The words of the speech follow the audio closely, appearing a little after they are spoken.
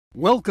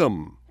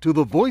Welcome to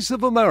the Voice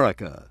of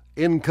America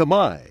in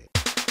Khmer.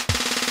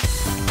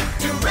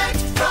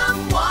 Direct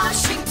from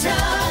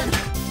Washington,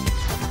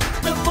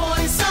 the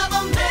Voice of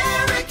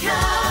America,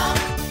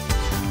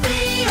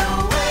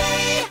 VOA.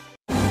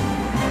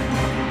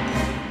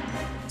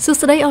 សួ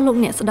ស្តីអស់លោក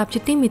អ្នកស្ដាប់ជា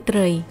ទីមេត្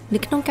រីនៅ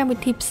ក្នុងកម្មវិ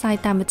ធីផ្សាយ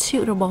តាមវិទ្យុ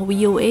របស់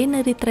VOA នៅ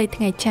រាត្រី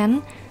ថ្ងៃច័ន្ទ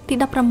ទី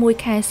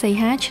16ខែសី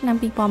ហាឆ្នាំ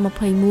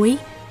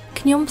2021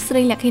ខ្ញុំស្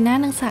រីលក្ខិណា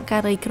និងសហកា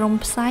រីក្រុម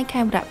ផ្សាយ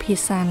ខេមរៈភា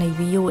សានៃ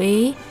VOA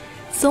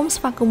សូម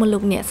ស្វាគមន៍លោ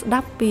កអ្នកស្ដា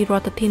ប់ពីរ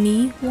ដ្ឋធានី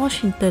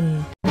Washington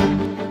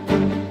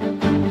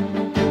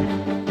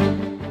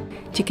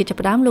ជាកិច្ច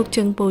ផ្ដើមលោក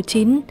ជឹងប៉ូ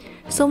ជីន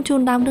សូមជូន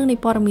ដើមរឿងនៃ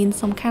ព័ត៌មាន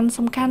សំ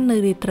ខាន់ៗនៅ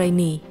រាត្រី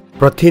នេះ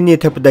ប្រធានា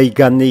ធិបតីហ្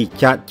គានី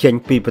ចាកចេញ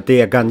ពីប្រទេស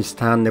អាហ្គានីស្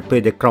ថាននៅពេល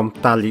ដែលក្រុម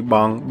តាលីប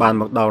ង់បាន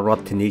មកដល់រ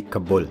ដ្ឋធានី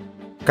កាប៊ុល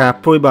ការ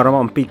ព្រួយបារម្ភ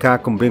អំពីការ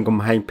គំរាមកំ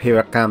ហែងភេរវ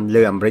កម្ម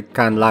លើអាមេរិក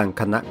កើនឡើង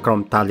ខណៈក្រុម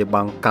តាលីប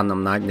ង់កាន់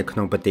អំណាចនៅក្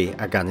នុងប្រទេស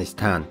អាហ្គានីស្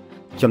ថាន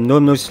ចំនួ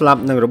នមនុស្សស្លា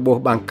ប់និងរបួស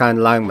បានកើន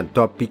ឡើងបន្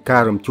ទាប់ពីកា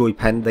ររំជួយ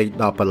ផែនដី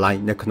ដល់បល្ល័យ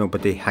នៅក្នុងប្រ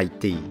ទេសហៃ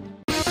ទី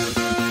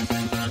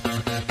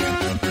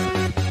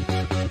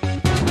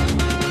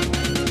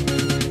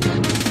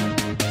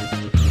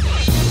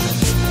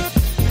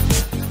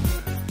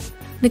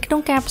នៅក្នុ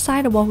ងការផ្សាយ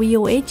របស់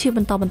VOA ជាប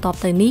ន្ត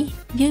ទៅនេះ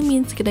យើងមា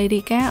នសេចក្តី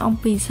រាយការណ៍អំ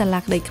ពីសាលា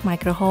ក្តីខ្មែរ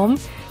ក្រហម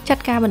ចា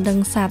ត់ការបណ្ដឹង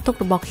សារទុក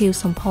របស់ខៀវ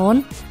សំផន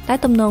ដែល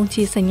ទំនង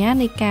ជាសញ្ញា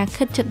នៃការ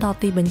ខិតជិតដល់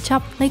ទីបញ្ច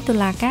ប់នៃតុ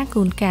លាការ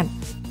កូនកាត់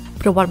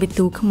ប្រវត្តិវិ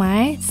ទូខ្មែ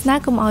រស្នើ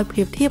កុំឲ្យប្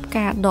រៀបធៀប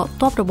ការដក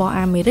ទ័ពរបស់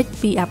អាមេរិក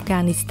ពីអាហ្វហ្គា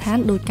នីស្ថាន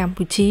ដោយកម្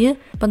ពុជា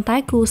ប៉ុន្តែ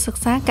គួរសិ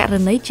ក្សាករ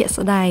ណីជាក់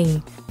ស្ដែង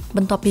ប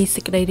ន្ទាប់ពីសេ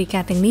ចក្តីរាយកា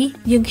រណ៍ទាំងនេះ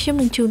យើងខ្ញុំ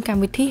នឹងជូនកម្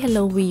មវិធី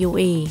Hello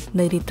VOA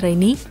នៅរាត្រី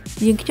នេះ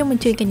យើងខ្ញុំអ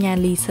ញ្ជើញកញ្ញា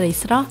លីស្រី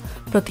ស្រស់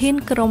ប្រធាន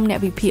ក្រុមអ្នក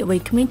វិភាគវ័យ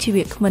ក្មេងជី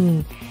វៈក្មិន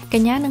ក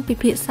ញ្ញានឹងពិ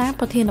ភាក្សា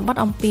ប្រធានបទ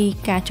អំពី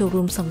ការចូល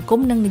រួមសង្គម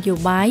និងនយោ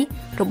បាយ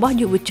របស់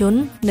យុវជន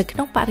នៅក្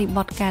នុងបរិប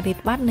ទការរាត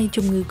ត្បាតនៃ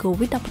ជំងឺ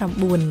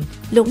Covid-19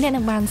 លោកអ្នក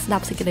នឹងបានស្ដា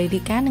ប់សេចក្តី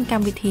រាយការណ៍នឹងក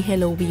ម្មវិធី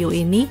Hello VOA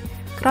នេះ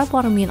ក្រោយព័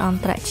ត៌មានអន្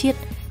តរជាតិ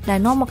ដែល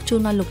នាំមកជូន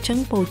ដល់លោកជឹង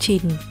ប៉ូជី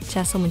ន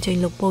ចាសសូមអញ្ជើញ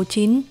លោកប៉ូ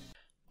ជីន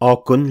អរ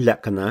គុណល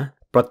ក្ខ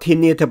ណៈប្រធា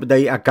នាធិបតី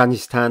អាហ្គានី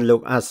ស្ថានលោ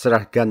កអាស្រ៉ា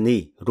ហ្គានី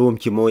រួម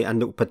ជាមួយអ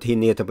នុប្រធា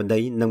នាធិបតី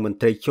និងមន្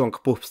ត្រីជាន់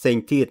ខ្ពស់ផ្សេង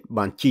ទៀត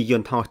បានជិះយ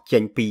ន្តហោះចេ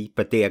ញពី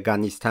ប្រទេសអាហ្គា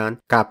នីស្ថាន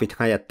កាលពីថ្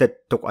ងៃអាទិត្យ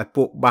ទុកឲ្យ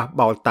ពួកបះ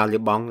បោលតាលី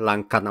បង់ឡើ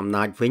ងកាន់អំ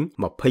ណាចវិញ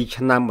20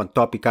ឆ្នាំបន្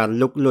ទាប់ពីការ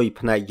លុកលុយ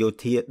ផ្នែកយោ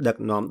ធាដឹក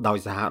នាំដោយ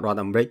សហរដ្ឋ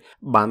អាមេរិក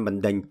បានប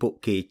ណ្ដេញពួក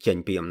គេចេញ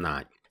ពីអំណា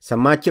ចស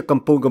មាជិកក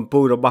ម្ពុ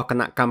ជារបស់គ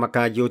ណៈកម្ម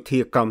ការយោធា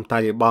ក្រុមតា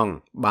លីបង់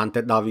បាន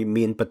ទៅដល់វិ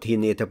មានប្រធា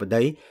នាធិប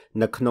តី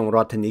នៅក្នុងរ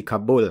ដ្ឋធានីកា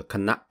ប៊ុលគ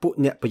ណៈពួក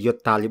អ្នកប្រយុទ្ធ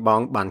តាលីប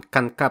ង់បាន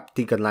កាន់កាប់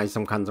ទីកន្លែង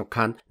សំខាន់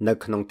ៗនៅ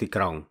ក្នុងទី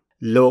ក្រុង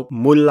លោក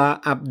មូឡា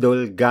អាប់ឌុល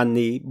ហ្គា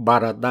នីបា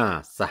រ៉ាដា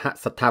សហ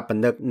ស្ថាប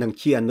និកនិង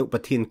ជាអនុប្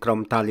រធានក្រុម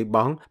តាលីប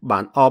ង់បា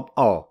នអប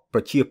អរប្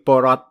រជាពល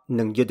រដ្ឋ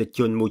និងយុទ្ធជ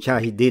នមូឆា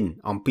ហ៊ីឌីន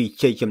អំពី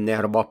ជ័យជំនះ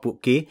របស់ពួក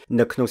គេ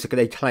នៅក្នុងសេចក្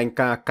តីថ្លែង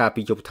ការណ៍កាល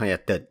ពីយប់ថ្ងៃ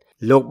អាទិត្យ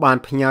លោកបាន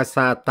ផ្ញើ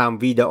សារតាម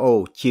វីដេអូ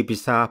ជាភា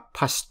សា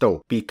Pashto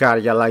ពីកា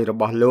រិយាល័យរ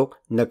បស់លោក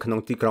នៅក្នុង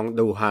ទីក្រុង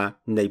ដូហា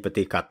នៃប្រ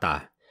ទេសកាតា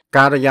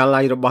ការិយា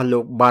ល័យរបស់លោ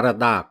កបារ៉ា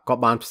ដាក៏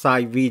បានផ្សាយ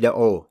វីដេ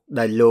អូ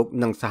ដែលលោក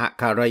និងសហ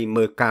ការី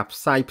មើលការផ្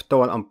សាយផ្ទា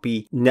ល់អំពី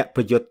អ្នក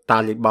ប្រយុទ្ធតា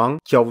លីបង់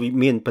ចូលវិ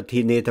មានប្រ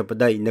ធានាធិប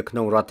តីនៅក្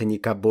នុងរដ្ឋធានី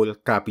កាប៊ុល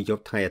កាលពីយ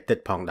ប់ថ្ងៃអាទិត្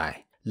យផងដែរ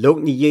លោក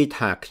និយាយ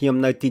ថាខ្ញុំ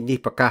នៅទីនេះ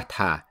ប្រកាស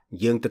ថា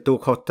យើងទទួល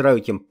ខុសត្រូវ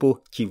ចំពោះ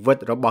ជីវិត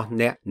របស់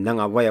អ្នកនិង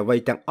អ្វី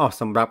ៗទាំងអស់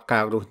សម្រាប់កា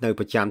ររស់នៅ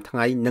ប្រចាំថ្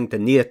ងៃនិងធា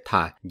នា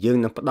ថាយើង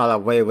នឹងផ្ដល់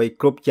អ្វីៗ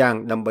គ្រប់យ៉ាង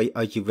ដើម្បី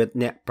ឲ្យជីវិត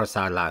អ្នកប្រ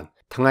សើរឡើង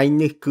ថ្ងៃ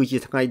នេះគឺជា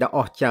ថ្ងៃដ៏អ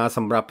ស្ចារ្យស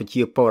ម្រាប់ប្រ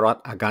ជាពលរដ្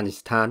ឋអាហ្គានី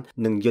ស្ថាន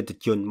និងយុទ្ធ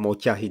ជនមូ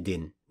ឆាហ៊ីឌី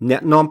នអ្ន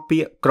កនាំពា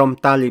ក្យក្រុម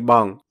តាលីប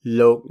ង់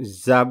លោក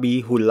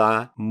Zabihullah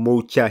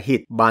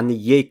Mujahid បាននិ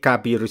យាយកាល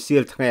ពីរសៀ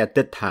លថ្ងៃអា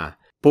ទិត្យថា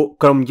ពួក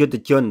ក្រុមយុទ្ធ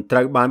ជនត្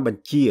រូវបានប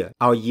ញ្ជា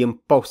ឲ្យយាម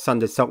ប៉ុស្តិ៍ស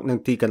ន្តិសុខនឹង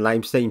ទីកន្លែង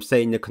ផ្សេង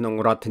ៗនៅក្នុង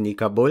រដ្ឋធានី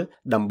កាប៊ុល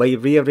ដើម្បី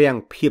រារាំង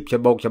ភាពច្រ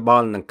បូកច្រប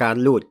ល់និងការ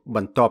លួចប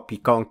ន្ទាប់ពី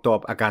កងទ័ព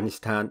អាហ្គានី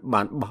ស្ថាន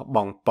បានបោះប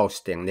ង់ប៉ុស្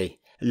តិ៍ទាំងនេះ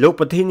លោក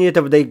ប្រធានា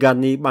ធិបតីហ្គា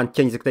នីបាន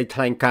ចេញសេចក្តីថ្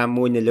លែងការណ៍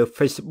មួយនៅលើ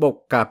Facebook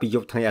កាលពីយ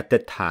ប់ថ្ងៃអាទិ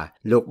ត្យថា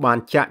លោកបាន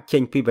ចាកចេ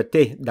ញពីប្រ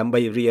ទេសដើម្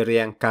បីរា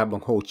រាំងការប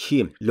ង្ហូរឈា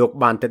មលោក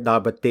បានទៅដ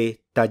ល់ប្រទេស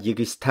តាជី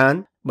គីស្ថាន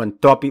បន្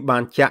ទាប់ពីបា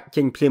នចាក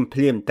ចេញភ្លាម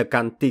ៗទៅ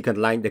កាន់ទីក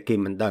ន្លែងដែលគេ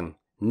មិនដឹង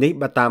នេះ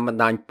បើតាមបណ្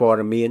ដាញព័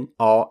ត៌មាន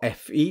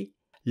RFE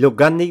លោក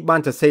ហ្គានីបា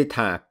នសរសេរ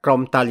ថាក្រុ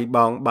មតាលីប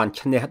ង់បាន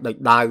ឈ្នះដោយ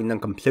ដាវនិង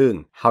កាំភ្លើង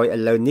ហើយឥ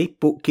ឡូវនេះ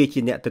ពួកគេជា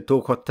អ្នកទទួល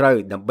ខុសត្រូវ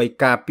ដើម្បី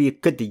ការពារ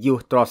កិត្តិយស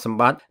ទ្រព្យសម្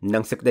បត្តិនិ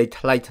ងសេចក្តី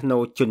ថ្លៃថ្នូ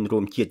រជនរួ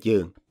មជាតិយើ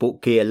ងពួក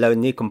គេឥឡូវ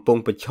នេះកំពុង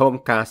ប្រឈម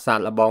ការសាក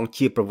ល្បង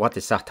ជាប្រវត្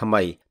តិសាស្ត្រថ្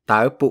មី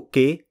តើពួក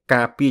គេ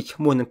ការពារឈ្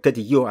មោះនិងកិត្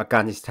តិយសអាហ្គា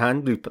នីស្ថាន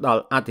ឬផ្ដ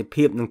ល់អាទិ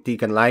ភាពនឹងទី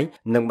កន្លែង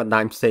និងបណ្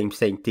ដាញផ្សេ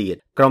ងទៀត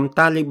ក្រុម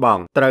តាលីប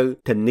ង់ត្រូវ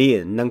ធានា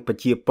នឹងប្រ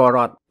ជាពលរ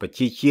ដ្ឋប្រ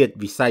ជាជាតិ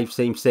វិស័យផ្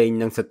សេង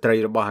និងស្ត្រី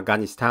របស់អាហ្គា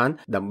នីស្ថាន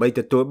ដើម្បី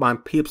ទទួលបាន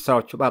ភាពស្រប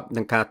ច្បាប់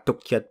និងការទុក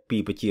ចិត្តពី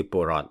ប្រជាព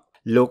លរដ្ឋ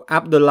លោក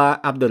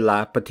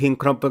Abdullah ប្រធាន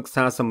ក្រុមប្រឹក្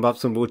សាសម្រាប់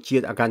សម្រួលជា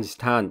តិអាហ្គានី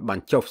ស្ថានបាន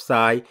ចុះផ្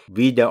សាយ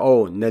វីដេអូ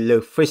នៅលើ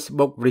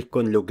Facebook រិះគ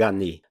ន់លោក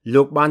Ghani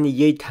លោកបាននិ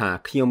យាយថា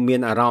ខ្ញុំមា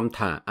នអារម្មណ៍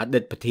ថាអតី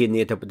តប្រធា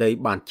នាធិបតី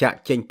បានចាក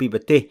ចេញពីប្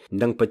រទេស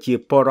និងប្រជា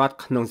ពលរដ្ឋ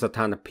ក្នុងស្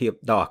ថានភាព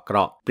ដ៏អាក្រ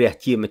ក់ព្រះ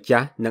ជាម្ចា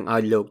ស់នឹងឲ្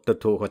យលោកទ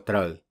ទួលខុសត្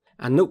រូវ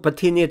អនុប្រ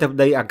ធានាធិប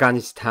តីអាហ្គា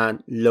នីស្ថាន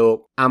លោក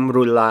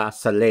Amrullah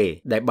Saleh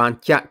ដែលបាន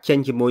ចាក់ចេញ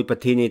ជាមួយប្រ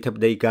ធានាធិប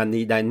តី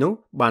Ghani ដែរនោះ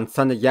បានស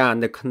ន្យា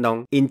នៅក្នុង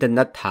អ៊ីនធឺ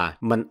ណិតថា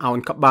មិនអោន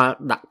ក្បាល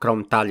ដាក់ក្រុម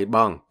តាលីប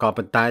ង់ក៏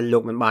ប៉ុន្តែលោ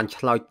កមិនបាន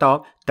ឆ្លើយតប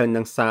ទៅ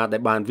នឹងសារដែ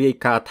លបានរាយ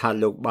ការណ៍ថា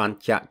លោកបាន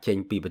ចាក់ចេញ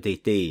ពីប្រទេស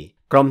ទេ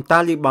ក្រុមតា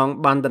លីបង់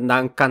បានដណ្ដើ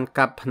មកាន់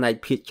កាប់ផ្នែក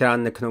ភាគច្រើន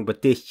នៅក្នុងប្រ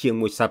ទេសជាង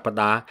មួយសប្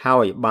តាហ៍ហើ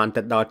យបាន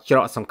ទៅដល់ច្រ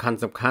កសំខា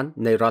ន់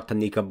នៃរដ្ឋធា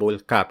នីកាបូល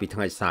កាលពី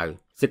ថ្ងៃសៅរ៍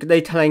សេចក្តី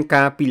ថ្លែង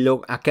ការណ៍ពីលោក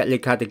អគ្គលេ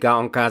ខាធិការ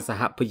អង្គការស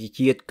ហប្រជា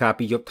ជាតិកាល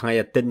ពីយប់ថ្ងៃ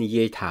អាទិត្យនិ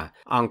យាយថា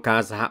អង្គកា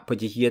រសហប្រ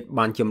ជាជាតិ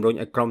បានជំរុញ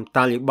ឲ្យក្រុម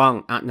តាលីបង់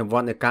អនុវ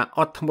ត្តនូវការអ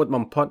ត់ធ្មត់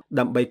បំផុត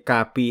ដើម្បីកា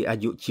រពារអា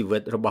យុជីវិ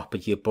តរបស់ប្រ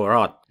ជាពលរ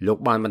ដ្ឋលោក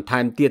បានបន្ថែ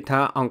មទៀតថា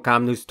អង្គការ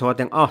មនុស្សធម៌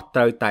ទាំងអស់ត្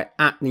រូវតែ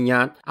អនុញ្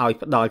ញាតឲ្យ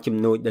ផ្ដល់ជំ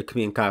នួយដោយគ្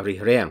មានការរិះ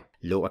រែង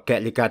លោកអគ្គ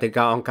លេខាធិ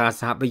ការអង្គការ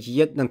សហប្រជា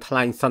ជាតិនឹងថ្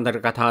លែងសន្ទរ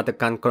កថាទៅ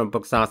កាន់ក្រុមប្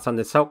រឹក្សាសន្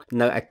តិសុខ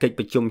នៅឯកិច្ច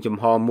ប្រជុំចំ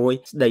ហមួយ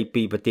ស្ដី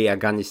ពីប្រទេសអា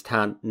ហ្គានីស្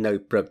ថាននៅ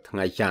ព្រឹកថ្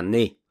ងៃច័ន្ទ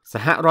នេះស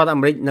ហរដ្ឋអា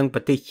មេរិកនិងប្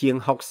រទេសជាង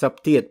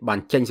60ទៀតបាន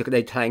ចេញសេចក្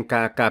តីថ្លែង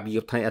ការណ៍កាលពីយ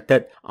ប់ថ្ងៃអាទិ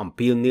ត្យអំ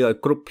ពាវនាវឲ្យ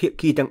គ្រប់ភា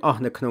គីទាំងអ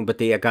ស់នៅក្នុងប្រ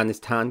ទេសអាហ្គានី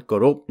ស្ថានគោ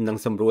រពនិង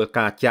សម្រួល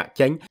ការចាក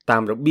ចេញតា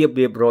មរបៀប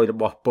រៀបរយរ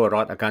បស់ពលរ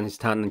ដ្ឋអាហ្គានី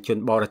ស្ថាននិងជន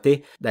បរទេស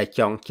ដែល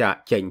ចង់ចាក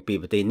ចេញពី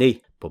ប្រទេសនេះ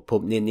ប្រព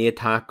ន្ធនានា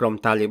ថាក្រុម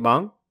តាលីប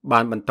ង់បា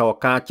នបន្ត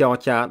ការចរ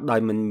ចាដោយ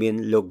មិនមាន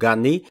លោក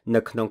Ghani នៅ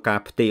ក្នុងការ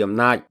ផ្ទេរអំ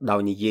ណាចដោ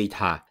យនិយាយ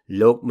ថា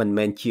លោកមិន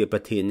មែនជាប្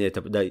រធានា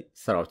ធិបតី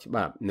ស្របច្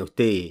បាប់នោះ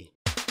ទេ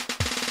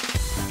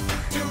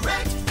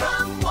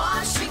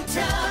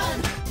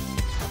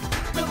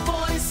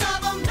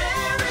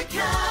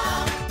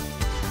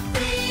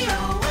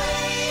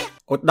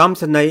ឧត្តម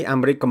សេនីយ៍អា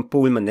មេរិកកំ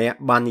ពូលម្នាក់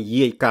បាននិ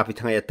យាយកាលពី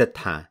ថ្ងៃអាទិត្យ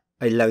ថា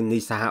ឥឡូវ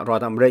នេះសហរ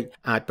ដ្ឋអាមេរិក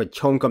អាចប្រ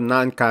ឈមកំ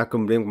ណើនការ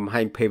គំរាមកំ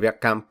ហែងភេរវ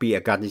កម្មពី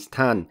អាហ្គានីស្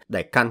ថាន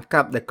ដែលកាន់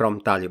កាប់ដោយក្រុម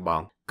តាលីប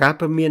ង់ការ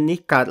ព្រមាននេះ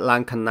កើតឡើ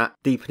ងខណៈ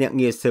ទីភ្នាក់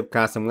ងារស៊ើប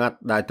ការសម្ងាត់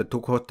ដែលទទួ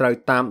លខុសត្រូវ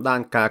តាមដា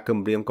នការគំ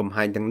រាមកំ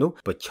ហែងទាំងនោះ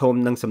ប្រឈម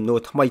នឹងសំណួរ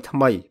ថ្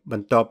មីប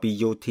ន្ទាប់ពី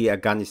យោធាអា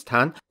ហ្គានីស្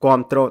ថានគាំ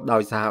ទ្រដោ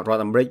យសហរដ្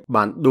ឋអាមេរិក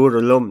បានដួលរ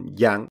លំ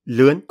យ៉ាង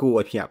លឿនគួរ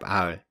ឲ្យភ្ញាក់ផ្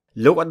អើល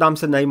លោកឧត្តម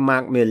សេនីយ៍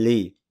Mark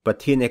Milleyប្រ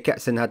ធានឯក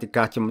សេនាធិ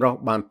ការចម្រុះ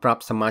បានប្រា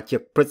ប់សមាជិក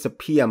ព្រឹទ្ធស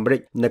ភាអាមេរិ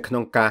កនៅក្នុ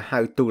ងការហៅ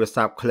ទូរ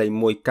ស័ព្ទខ្លី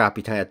មួយកាល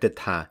ពីថ្ងៃអាទិត្យ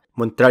ថា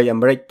មន្ត្រីអា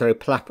មេរិកត្រូវ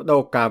ផ្លាស់ប្តូ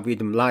រការវិ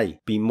តម្លៃ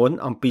ពីមុន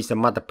អំពីស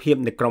មត្ថភាព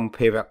នៃក្រុម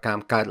ភេរវកម្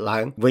មកើតឡើ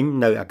ងវិញ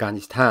នៅអាហ្គា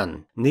នីស្ថាន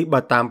នេះបើ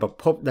តាមប្រ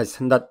ភពដែល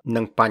ស្និទ្ធ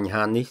នឹងបញ្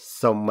ហានេះ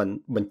សូមមិន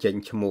បញ្ចេញ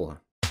ឈ្មោះ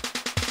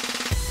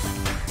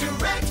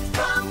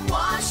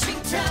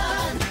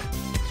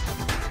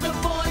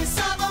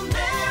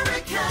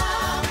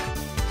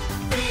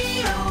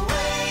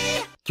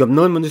ចំ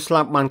នួនមនុស្សស្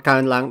លាប់បានកើ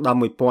នឡើងដល់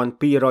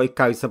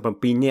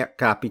 1297 នាក់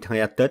កាលពីថ្ងៃ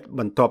អាទិត្យ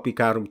បន្ទាប់ពី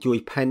ការរំជួយ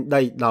ផែន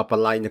ដីដល់ប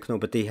ល្ល័យនៅក្នុង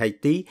ប្រទេសហៃ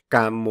ទី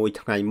កាលមួយ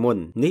ថ្ងៃមុន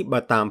នេះបើ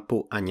តាមពួ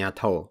កអាជ្ញា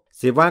ធរ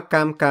សេវាក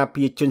ម្មការ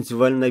ពារជនស៊ី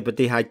វិលនៃប្រ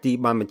ទេសហៃទី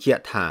បានបញ្ជា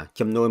ក់ថា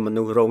ចំនួនម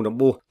នុស្សរងរ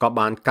បួសក៏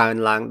បានកើន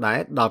ឡើងដែរ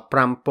ដល់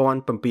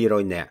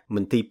 5700 នាក់ម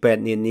ន្ទីរពេទ្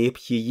យនានា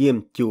ព្យាយាម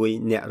ជួយ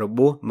អ្នករ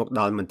បួសមក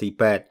ដល់មន្ទីរ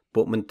ពេទ្យ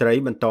ពួកមន្ត្រី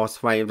បន្ត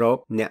ស្វែងរក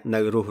អ្នកនៅ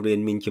រស់រាន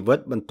មានជីវិត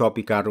បន្ទាប់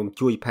ពីការរំ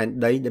ជួយផែន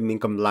ដីដែលមាន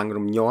កម្លាំង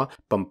រំញ័រ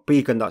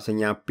7កណ្ដកស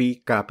ញ្ញា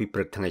2កាលពីព្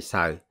រឹកថ្ងៃ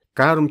សៅរ៍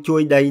ការរំជួ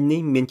យដី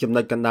នេះមានចំ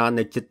ណុចកណ្ដាល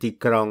នៅជិតទី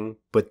ក្រុង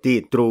Petit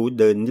Trou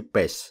de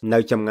Nipes នៅ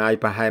ចម្ងាយ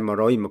ប្រហែល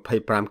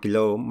125គី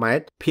ឡូម៉ែ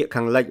ត្រភាគ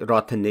ខាងលិចរ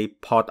ដ្ឋធានី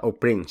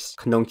Port-au-Prince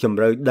ក្នុងជ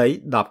ម្រៅដី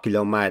10គី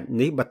ឡូម៉ែត្រ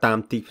នេះបើតាម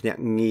ទីភ្នាក់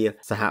ងារ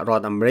សហរ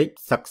ដ្ឋអាមេរិក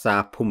សិក្សា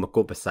ភូមិគ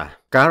ប់សាស្ត្រ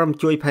ការរំ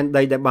ជួយផែន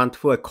ដីដែលបាន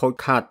ធ្វើឲ្យខូច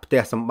ខាតផ្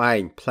ទះសម្បែង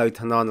ផ្លូវ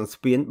ថ្នល់និង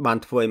ស្ពានបាន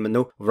ធ្វើឲ្យម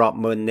នុស្សរាប់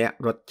ម៉ឺននាក់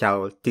រត់ចោល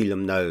ទី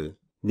លំនៅ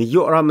នាយ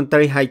ករដ្ឋមន្ត្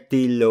រីហៃ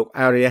ទីលោក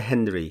Ariel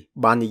Henry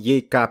បាននិយាយ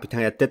កាលពីថ្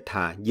ងៃអាទិត្យ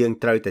ថាយើង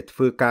ត្រូវតែធ្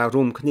វើការ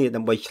រួមគ្នាដើ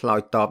ម្បីឆ្លើយ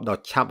តបដ៏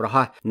ឆាប់រ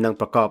ហ័សនិង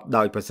ប្រកប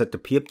ដោយប្រសិទ្ធ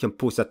ភាពចំ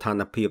ពោះស្ថា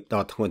នភាព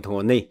ដ៏ធ្ងន់ធ្ង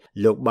រនេះ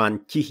លោកបាន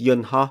ជិះយ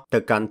ន្តហោះទៅ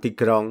កាន់ទី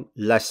ក្រុង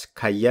Las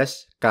Cayes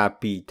កាល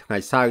ពីថ្ងៃ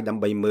សៅរ៍ដើ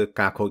ម្បីមើល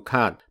ការខូច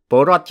ខាតព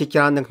លរដ្ឋជាច្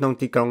រើននៅក្នុង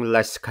ទីក្រុង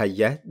Las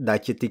Cayes ដែល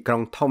ជាទីក្រុ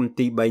ងធំ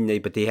ទី3នៃ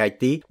ប្រទេសហៃ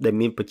ទីដែល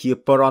មានប្រជា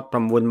ពលរដ្ឋ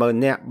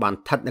 90000 នាក់បាន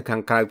ស្ថិតនៅខា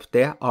ងក្រៅផ្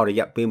ទះអស់រ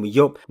យៈពេលមួយយ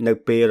ប់នៅ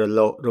ពេលរ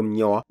លករំ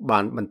ញ័របា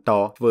នបន្ត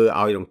ធ្វើ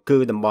ឲ្យរង្គើ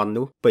តំបន់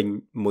នោះពេញ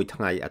មួយថ្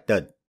ងៃអាទិ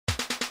ត្យ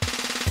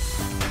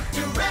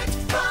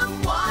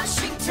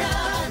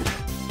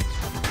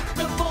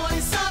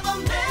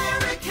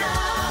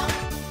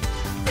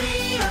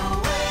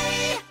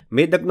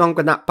មេដឹកនាំ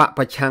គណៈបក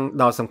ប្រឆាំង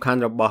ដ៏សំខាន់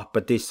របស់ប្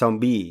រទេស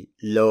Zambia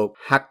លោក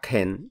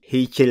Hakainde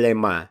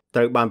Hichilema ត្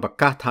រូវបានប្រ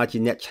កាសថាជា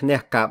អ្នកឈ្នះ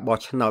ការបោះ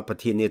ឆ្នោតប្រ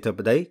ធានាធិប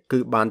តីគឺ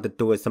បានទ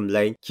ទួលសម្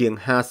លេងជាង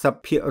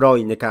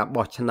 50% នៃការ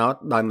បោះឆ្នោត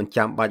ដោយមិន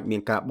ចាំបាច់មា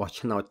នការបោះ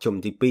ឆ្នោតជុំ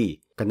ទី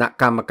2គណៈ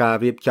កម្មការ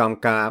រៀបចំ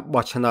ការ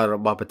បោះឆ្នោតរ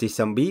បស់ប្រទេសហ្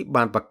សាំប៊ី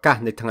បានប្រកាស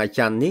នៅថ្ងៃ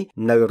ច័ន្ទនេះ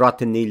នៅរដ្ឋ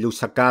ធានីលូ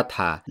សាកា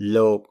ថា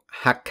លោក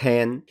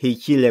Hakan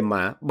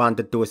Hichilema បាន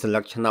ទទួលសិលឹ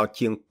កឆ្នោត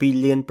ជាង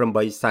 2.8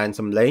 លាន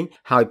សម្លេង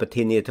ហើយប្រ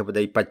ធានាធិប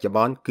តីបច្ចុប្ប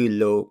ន្នគឺ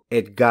លោក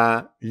Edgar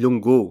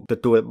Lungu ទ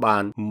ទួលបា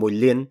ន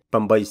 1.8 លាន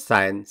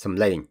ស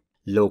ម្លេង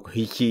លោក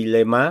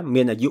Hichilema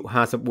មានអាយុ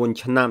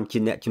 54 ឆ្នាំជា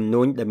អ្នកជំ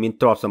នួញដែលមាន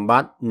ទ្រព្យសម្ប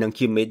ត្តិនិង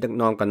ជាមេដឹក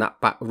នាំគណៈ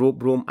បករួប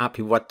រวมអ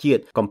ភិវឌ្ឍជា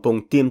តិកំពុង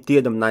ទាមទារ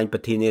តំណែងប្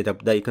រធានាធិប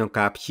តីក្នុង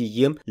ការព្យា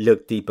យាមលើក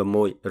ទី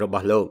6រប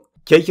ស់លោក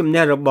ជ័យជំ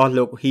នះរបស់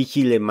លោក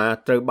Hichilema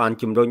ត្រូវបាន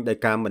ជំរុញដោយ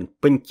ការមិន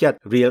ពេញចិត្ត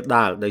រាល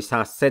ដាលដោយសា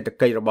រសេដ្ឋ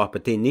កិច្ចរបស់ប្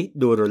រទេសនេះ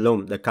ដួលរលំ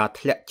ដោយការ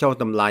ធ្លាក់ចុះ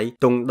តម្លៃ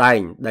ទង់ដែង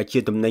ដែលជា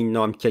ទំនិញ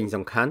នាំចេញ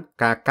សំខាន់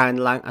ការកើន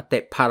ឡើងអតិ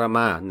ផរ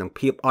មានិង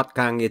ភាពអត់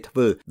ការងារធ្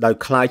វើដោយ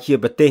ក្លាយជា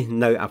ប្រទេស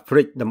នៅអាហ្វ្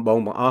រិកដំបូង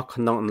បង្អស់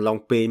ក្នុងអំឡុង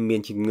ពេលមា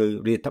នជំងឺ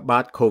រាតត្បា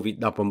ត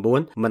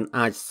COVID-19 មិន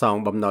អាចសង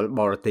បំណុល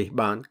បរទេស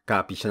បានកា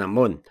លពីឆ្នាំ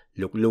មុន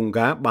លោក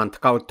Lunga បាន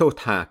ថ្កោលទោស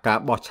ថាការ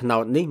បោះឆ្នោ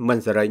តនេះមិន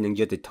សេរីនឹង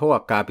យុត្តិធម៌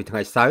កាលពីថ្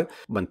ងៃសៅរ៍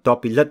បន្ទាប់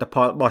ពីលទ្ធផ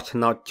លបោះឆ្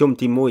នោតជុំ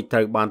ទី1ត្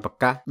រូវបានប្រ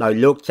កាសដោយ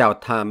លោកចោទ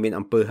ថាមាន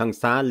អំពើហិង្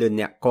សាលើ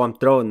អ្នកគាំ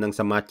ទ្រនិង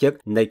សមាជិក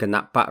នៃគណៈ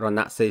បករណ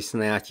សេ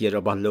រីជារ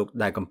បស់លោក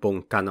ដែលកំពុង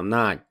កាន់អំ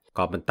ណាច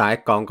ក៏ប៉ុន្តែ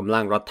កងកម្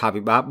លាំងរដ្ឋា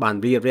ភិបាលបាន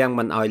រារាំង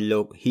មិនឲ្យ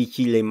លោក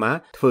Hichilema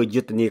ធ្វើ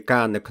យុទ្ធនា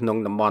ការនៅក្នុង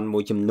តំបន់មួ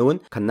យចំនួន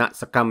គណៈ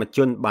សកម្មជ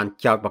នបាន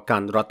ចោទប្រកា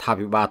ន់រដ្ឋា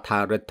ភិបាលថា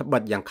រដ្ឋបិ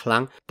ទយ៉ាងខ្លាំ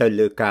ងទៅ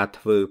លើការ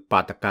ធ្វើ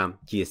បាតកម្ម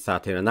ជាសា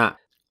ធារ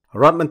ណៈ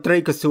រដ្ឋមន្ត្រី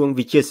ក្រសួង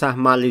វិទ្យាសាស្ត្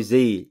រម៉ាឡេ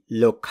ស៊ី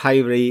លោក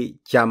Khairi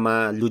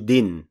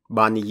Jamaluddin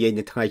បាននិយាយ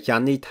នៅថ្ងៃច័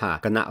ន្ទនេះថា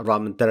គណៈរដ្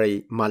ឋមន្ត្រី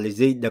ម៉ាឡេ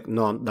ស៊ីដឹក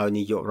នាំដោយ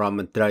នាយករដ្ឋ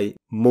មន្ត្រី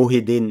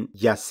Muhyiddin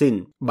Yassin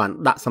បាន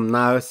ដាក់សំ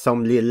ណើសុំ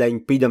លាលែង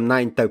ពីតំណែ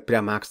ងទៅព្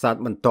រះមហាក្សត្រ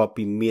បន្ទាប់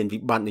ពីមានវិ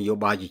បត្តិនយោ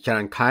បាយជាច្រើ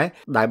នខែ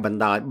ដែលបណ្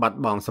ដាលឲ្យបាត់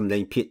បង់សម្លេ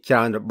ងភាគច្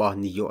រើនរបស់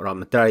នាយករដ្ឋ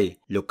មន្ត្រី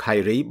លោក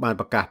Khairi បាន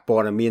ប្រកាសព័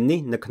ត៌មាននេះ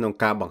នៅក្នុង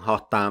ការបង្ហោះ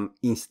តាម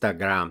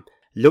Instagram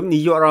លោកនា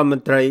យករដ្ឋម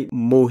ន្ត្រី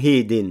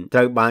Muhyiddin ត្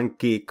រូវបាន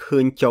គេឃើ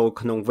ញចូល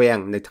ក្នុងវាំង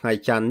នៅថ្ងៃ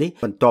ច័ន្ទនេះ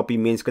បន្ទាប់ពី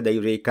មានសេចក្តី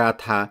រាយការណ៍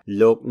ថា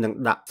លោកនឹង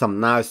ដាក់សំ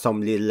ណើសុំ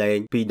លាលែង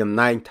ពីតំ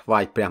ណែងថ្វា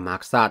យព្រះមហា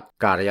ក្សត្រ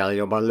ការិយាល័យ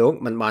របស់លោក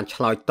មិនបាន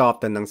ឆ្លើយតប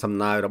ទៅនឹងសំ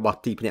ណើរបស់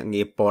ទីភ្នាក់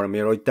ងារព័ត៌មា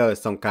ន Reuters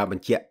សង្កេតប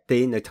ញ្ជាក់ទេ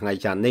នៅថ្ងៃ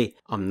ច័ន្ទនេះ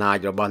អំណាច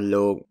របស់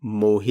លោក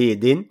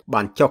Muhyiddin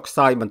បានចុះខ្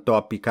សោយបន្ទា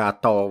ប់ពីការ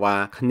តវ៉ា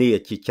គ្នា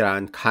ជាច្រើ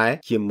នខែ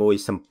ជាមួយ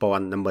សម្ព័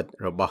ន្ធមិត្ត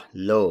របស់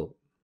លោ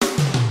ក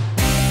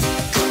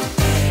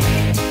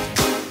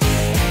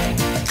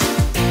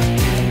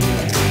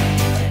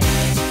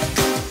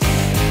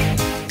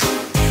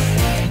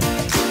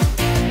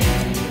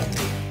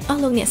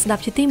លោកអ្នកស្ដា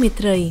ប់ជាទីមេ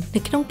ត្រីនៅ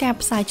ក្នុងការ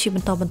ផ្សាយជាប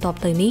ន្ត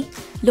ទៅនេះ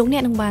លោកអ្ន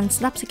កនឹងបាន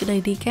ស្ដាប់សេចក្តី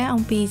រាយការណ៍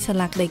អំពីសា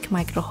លាក្តីខ្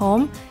មែរក្រហម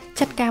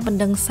ចាត់ការបណ្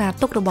ដឹងសារ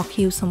ទុករបស់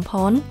ខៀវសំផ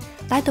ន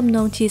ដែលទំន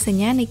ងជាស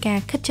ញ្ញានៃការ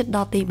ខិតជិតដ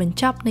ល់ទីបញ្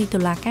ចប់នៃតុ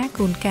លាការ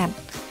កូនកាត់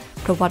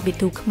ប្រវត្តិវិ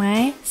ទូខ្មែ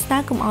រស្នើ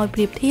កុំឲ្យប្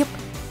រៀបធៀប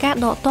ការ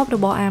ដកទ័ពរ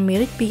បស់អាមេ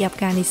រិកពីអាហ្វ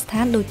ហ្គានីស្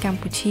ថានដោយកម្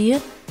ពុជា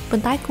ប៉ុ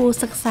ន្តែគួរ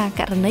សិក្សា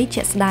ករណី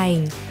ជាក់ស្ដែង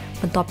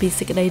បន្ទាប់ពី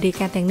សេចក្តីរាយ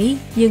ការណ៍ទាំងនេះ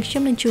យើងខ្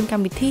ញុំនឹងជួនក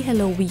ម្មវិធី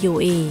Hello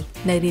VOA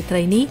នៅរាត្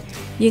រីនេះ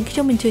យើងខ្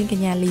ញុំអញ្ជើញក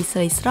ញ្ញាលីស្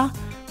រីស្រស់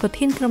ប្រ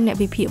ធានក្រុមអ្នក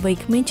វិភាគវ័យ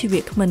ក្មេងជី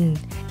វៈក្មិន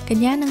ក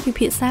ញ្ញានឹងពិ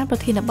ភាក្សាប្រ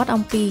ធានបទ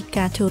អំពី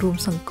ការចូលរួម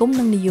សង្គម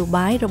និងនយោ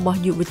បាយរបស់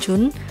យុវជ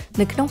ន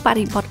នៅក្នុងប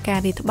រិបទការ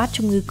រាតត្បាត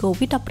ជំងឺ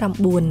COVID-19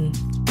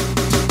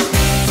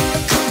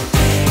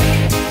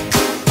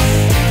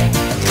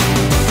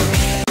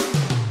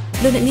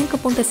លោកអ្នកនាងកំ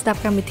ពុងតែស្ដាប់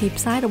កម្មវិធី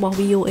ផ្សាយរបស់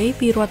VOA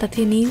ពីរដ្ឋ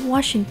ធានី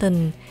Washington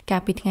កា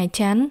លពីថ្ងៃ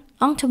ច័ន្ទ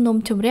អង្គជំនុំ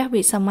ជម្រះ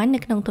វិសាមញ្ញនៅ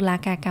ក្នុងតុលា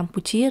ការកម្ពុ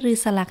ជាឬ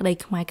សាលាក្តី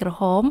ខ្មែរក្រ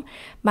ហម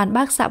បាន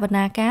បើកសវ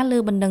នាការលើ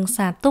បណ្ដឹង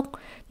សារទុក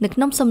នៅក្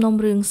នុងសំណុំ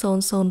រឿង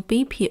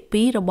002ភាគ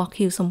2របស់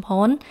ខៀវសំផ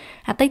ន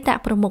អតីត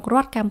ប្រមុខរ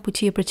ដ្ឋកម្ពុ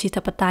ជាប្រជា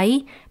ធិបតេយ្យ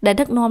ដែល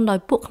ដឹកនាំដោយ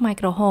ពួកខ្មែរ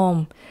ក្រហម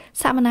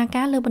សវនា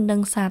ការលើបណ្ដឹ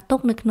ងសារទុក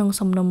នៅក្នុង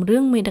សំណុំរឿ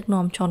ងមេដឹក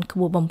នាំជាន់ខ្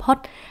ពស់បំផុត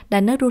ដែ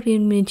លនៅរស់រា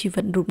នមានជី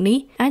វិតរូបនេះ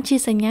អាចជា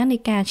សញ្ញានៃ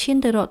ការឈាន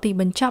ទៅរកទី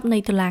បញ្ចប់នៃ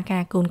តុលាកា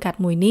រកូនកាត់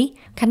មួយនេះ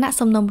ខណៈ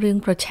សំណុំរឿង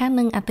ប្រឆាំង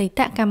នឹងអតីត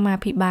កម្មា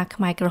ភិបាលខ្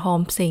មែរក្រហម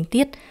ផ្សេង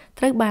ទៀត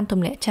ត្រូវបានទ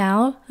ម្លាក់ចោល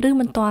ឬ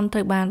មិនទាន់ត្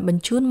រូវបានប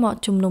ញ្ជូនមក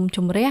ជំនុំជ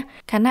ម្រះ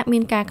ខណៈមា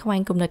នការខ្វែ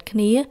ងគំនិតគ្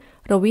នា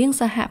រវាង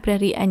សហព្រះ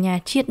រាជអាជ្ញា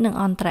ជាតិនិង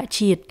អន្តរ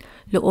ជាតិ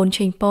លោកអូន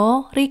ឆេងប៉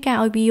រាយការ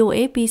ណ៍ឲ្យ VOA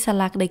ពីសា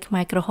លាក្តីខ្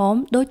មែរក្រហម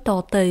ដូចត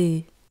ទៅ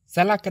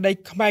សាលាក្តី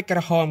ខ្មែរក្រ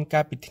ហម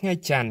កាលពីថ្ងៃ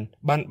ច័ន្ទ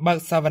បានបើក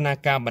សវនា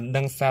ការបណ្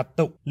ដឹងសារ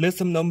ទុកលើ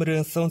សំណុំរឿ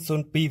ង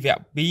002វគ្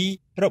គ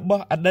2រប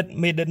ស់អតីត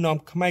មេដឹកនាំ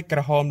ខ្មែរក្រ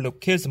ហមលោក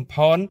ខៀវសំផ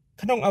ន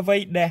ក្នុងអ្វី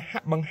ដែលហា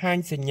ក់បង្ហាញ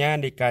សញ្ញា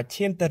នៃការ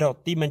ឈានទៅរក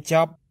ទីបញ្ច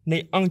ប់នៃ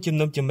អង្គជំ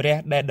នុំជម្រះ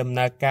ដែលដំ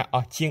ណើរការអ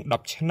ស់ជាង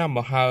10ឆ្នាំម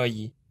កហើយ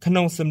ក្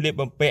នុងសម្លៀក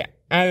បំពាក់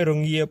អាវរ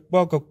ងាព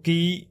ណ៌ក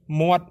គី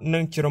មាត់និ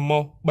ងច្រ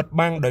មុះបិទ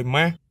បាំងដោយ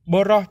ម៉ាស់ប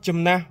រិសុទ្ធចំ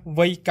ណាស់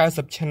វ័យ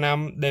90ឆ្នាំ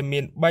ដែលមា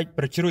នបែក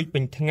ប្រជ្រួយពេ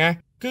ញថ្ងាស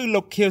គឺ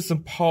លោកខៀវសំ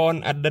ផន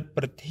អតីត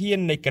ប្រធាន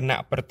នៃគណៈ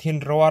ប្រធាន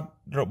រដ្ឋ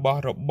របស់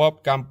របប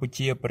កម្ពុ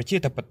ជាប្រជា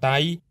ធិបតេ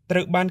យ្យត្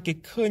រូវបានគេ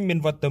ឃើញមាន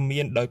វត្តមា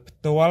នដោយផ្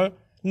ទាល់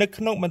នៅ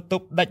ក្នុងបន្ទ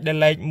ប់ដាច់ដោយ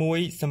ឡែកមួយ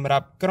សម្រា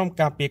ប់ក្រុម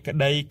ការពារក្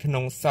តីក្នុ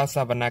ងសាស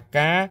វនា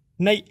ការ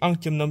នៃអង្គ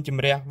ជំនុំជ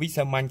ម្រះវិ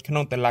សាមញ្ញក្នុ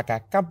ងតុលាការ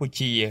កម្ពុ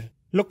ជា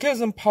លោកខៀវ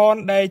សំផន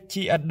ដែល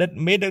ជាអតីត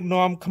មេដឹក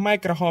នាំខ្មែរ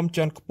ក្រហម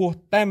ជាន់ខ្ពស់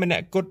តែម្នា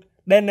ក់គត់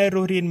ដែលនៅរ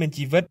ស់រានមាន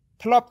ជីវិត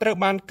ធ្លាប់ត្រូវ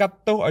បានកាត់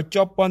ទោសឲ្យ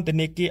ជាប់ពន្ធ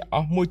នាគារអ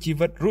ស់មួយជី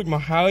វិតរួចម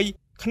កហើយ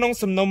ក្នុង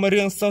សំណុំ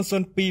រឿង002វ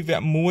គ្គ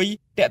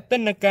1តាក់ទិន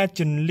នឹងការ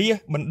ជន្លៀស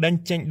បណ្ដឹង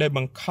ចេញដោយប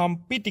ង្ខំ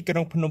ពីទីក្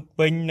រុងភ្នំ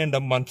ពេញនិង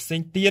តំបន់ផ្សេ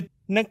ងទៀត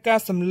និងការ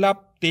សម្លាប់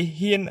ទា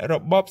ហានរ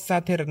បបសា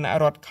ធារណ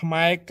រដ្ឋខ្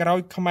មែរក្រោយ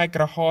ខ្មែរ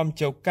ក្រហម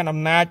ចូលកាន់អំ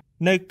ណាច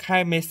នៅខែ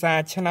មេសា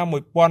ឆ្នាំ1975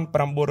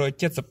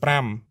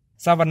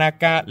សវនា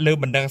ការលើ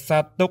បណ្ដឹងសា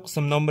រទុក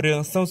សំណុំរឿង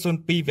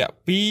002វគ្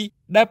គ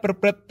2ដែលប្រ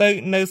ព្រឹត្តទៅ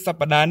នៅស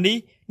ប្តាហ៍នេះ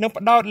នឹង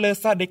ផ្ដោតលើ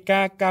សាលដី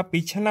កាកាលពី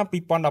ឆ្នាំ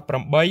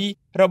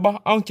2018របស់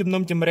អង្គជំ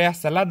នុំជម្រះ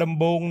សាលាដំ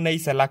បងនៃ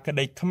សាលាក្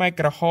តីខ្មែរ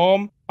ក្រហម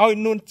ឲ្យ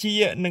នួនជា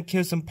និងខៀ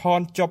វសំផន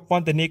ជាប់ព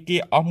ន្ធនាគា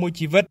រអស់មួយ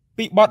ជីវិត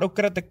ពីបទឧ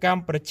ក្រិដ្ឋកម្ម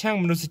ប្រឆាំង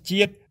មនុស្ស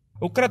ជាតិ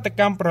ឧក្រិដ្ឋ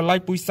កម្មប្រល័យ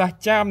ពូជសាសន៍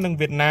ចាមនិង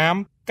វៀតណាម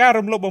ការ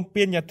រំលោភបំ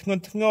ពានយ៉ាងធ្ង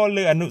ន់ធ្ងរ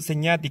លើអនុស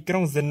ញ្ញាទីក្រុ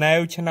ងហ្សឺណែវ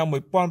ឆ្នាំ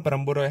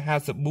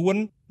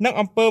1954និង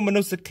អំពើមនុ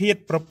ស្សឃាត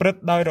ប្រព្រឹត្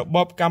តដោយរប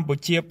បកម្ពុ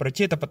ជាប្រ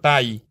ជាធិបតេ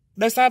យ្យ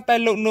ដោយសារតែ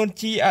លោកនួន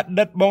ជាអ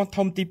តីតបង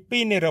ធំទី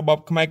2នៃរបប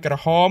ខ្មែរក្រ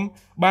ហម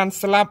បាន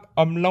ស្លាប់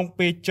អំឡុង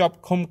ពេលជាប់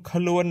ឃុំខ្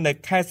លួននៅ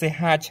ខែសី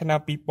ហាឆ្នាំ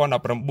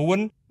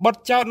2019បទ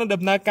ចោទនឹង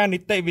ដំណើរការនី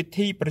តិវិ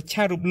ធីប្រ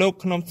ឆាំងរូបលោក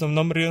ក្នុងសំ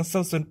ណុំរឿង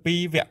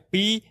002វគ្គ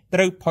2ត្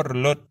រូវផុតរ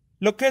លត់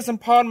លោកខេសំ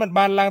ផនមិន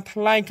បានឡើងថ្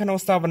លែងក្នុង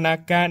សវនា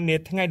ការនា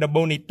ថ្ងៃដំ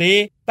បូងនេះទេ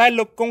តែ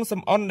លោកគង់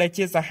សំអនដែល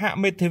ជាសហ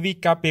មេធាវី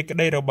ការពារក្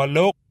តីរបស់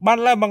លោកបាន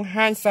ឡើងបង្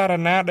ហាញសារ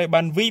ណាដោយ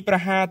បានវិយប្រ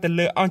ហារទៅ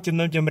លើអង្គជំ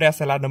នុំជម្រះ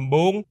សាលាដំប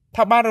ង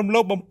ថាបានរំលោ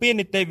ភបំពាន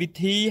នីតិវិ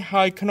ធី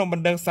ហើយក្នុងប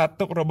ណ្ដឹងសារ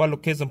ទុករបស់លោ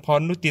កខេសំផន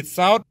នោះទៀត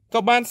សោតក៏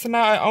បានស្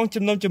នើឲ្យអង្គ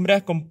ជំនុំជម្រះ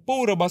កម្ពុ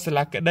ជារបស់សា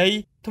លាក្តី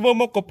ធ្វើ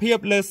មុខភាព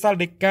លើសាល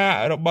ដីកា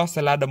របស់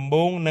សាលាដំប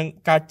ងនិង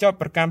ការចោទ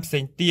ប្រកាន់ផ្សេ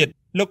ងទៀត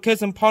លោកខេ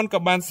សំផនក៏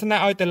បានស្នើ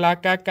ឲ្យតុលា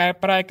ការកែ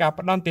ប្រែការ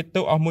ផ្តន្ទា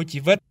ទោសអស់មួយជី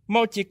វិតម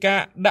កជាការ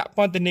ដាក់ព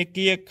ន្ធនា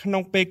គារក្នុ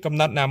ងពេលកំ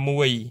ណត់ណា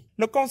មួយ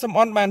លោកកុងសំអ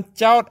នបាន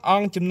ចោទអ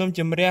ង្គជំនុំ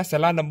ជម្រះសា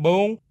លាដំប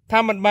ងថា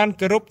មិនបាន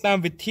គោរពតាម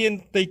វិធាន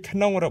ទីក្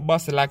នុងរប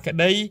ស់សាលាក្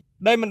តី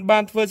ដោយមិនបា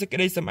នធ្វើសេចក្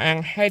តីសម្អាង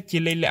ហេតុជា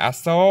លេខលិខិតអ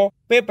ក្សរ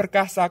ពេលប្រ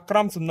កាសសារក្រ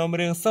មសំណុំ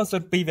រឿង002វ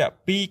គ្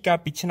គ2កាល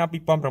ពីឆ្នាំ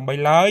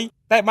2008ឡើយ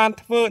តែបាន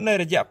ធ្វើនៅ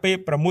រយៈពេល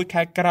6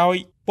ខែក្រោយ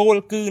ពល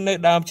គឺនៅ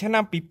ដើមឆ្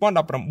នាំ2019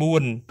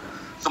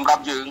សម្រា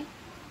ប់យើង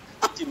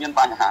ពិតជាមាន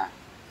បញ្ហា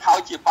ហើយ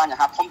ជាបញ្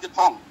ហាធំទៀត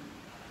ផង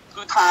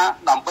គឺថា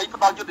ដើម្បីផ្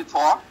ដល់យុត្តិធ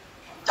ម៌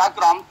ចៅ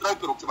ក្រមត្រូវ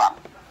គោរពច្បាប់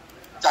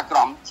ចៅក្រ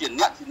មជា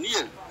អ្នកធានា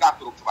ការ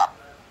គោរពច្បាប់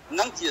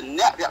និងជា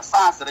អ្នករក្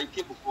សាសេរី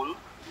ភាពបុគ្គល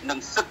និង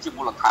សិទ្ធិជា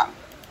មូលដ្ឋាន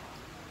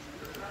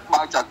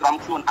បើចៅក្រម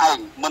ខ្លួនឯង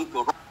មិនគោ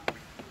រព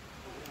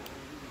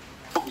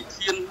វិ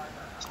ធាន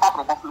ច្បាប់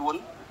របស់ខ្លួន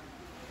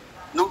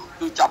នោះ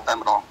គឺចាប់តែ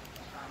ម្ដង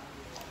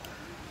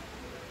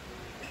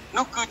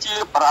នោះគឺជា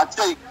បរា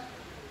ជ័យ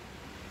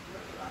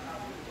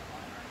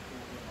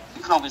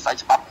ក្នុងវិស័យ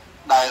ច្បាប់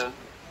ដែល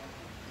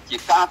ជា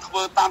ការធ្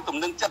វើតាមទំ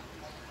នឹងចិត្ត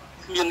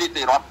គ្មាននី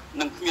តិរដ្ឋ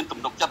និងគ្មានទំ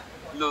នុកចិត្ត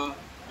លើ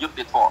យុត្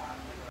តិធម៌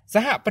ស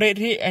ហប្រតិ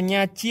រាជអាជ្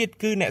ញាជាតិ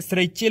គឺអ្នកស្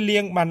រីជាលៀ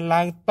ងបាន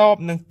ឡើងតប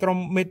នឹងក្រុម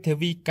មេធា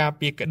វីការ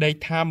ពារក្តី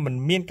ថាមិន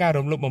មានការ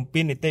រំលោភបំ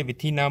ពាននីតិវិ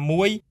ធីណា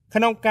មួយ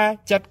ក្នុងការ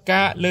ចាត់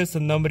ការលើ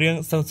សំណុំរឿង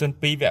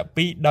002វគ្គ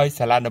2ដោយ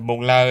សាលាដំបង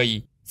ឡើយ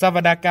សវ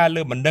នាការ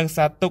លើបណ្ដឹង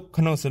សារទុក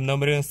ក្នុងសំណុំ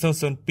រឿង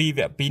002វ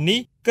គ្គ2នេះ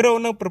គ្រោង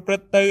នឹងប្រព្រឹ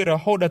ត្តទៅរ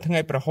ហូតដល់ថ្ងៃ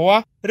ប្រហ័ស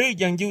ឬ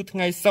យ៉ាងយូរថ្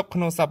ងៃសុក្រក្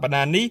នុងសប្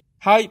តាហ៍នេះ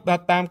ហើយបើ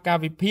តាមការ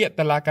វិភាគ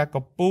តុលាការ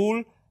កំពូល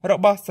រ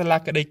បស់សាលា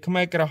ក្តីខ្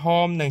មែរក្រហ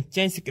មនឹង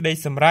ចេញសេចក្តី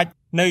សម្រេច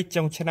នៅ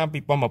ចុងឆ្នាំ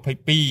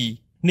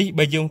2022នេះ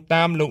បើយោង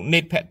តាមលោកណេ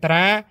តភក្ត្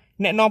រា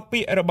អ្នកនាំពា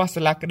ក្យរបស់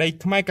សាលាក្តី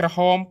ខ្មែរក្រហ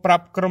មប្រា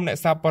ប់ក្រុមអ្នក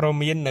សារព័ត៌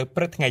មាននៅ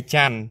ព្រឹកថ្ងៃ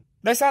ច័ន្ទ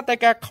ដោយសារតែ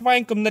ការខ្វែង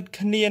គំនិត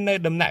គ្នានៅ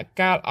ដំណាក់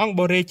កាលអង្គ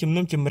បូរេជំ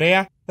នុំជម្រះ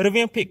រ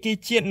វាងភាគី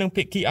ជាតិនិង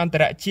ភាគីអន្ត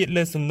រជាតិ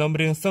លើសំណុំ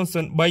រឿង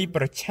003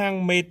ប្រឆាំង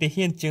មេទា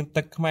ហានជើង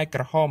ទឹកខ្មែរ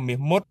ក្រហមមាស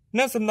មុត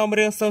និងសំណុំ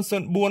រឿង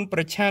004ប្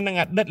រឆាំងនឹង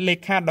អតីតលេ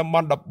ខាតំប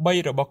ន់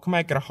13របស់ខ្មែ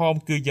រក្រហម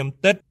គឺយឹម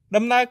ទឹក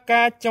ដំណើរ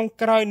ការចុង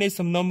ក្រោយនៃ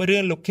សំណុំរឿ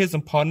ងលោកខៀវ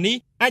សំផននេះ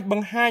អាចប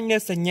ង្ហាញនូ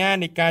វសញ្ញា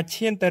នៃការ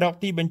ឈានទៅរក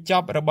ទីបញ្ច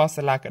ប់របស់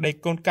សាលាក្តី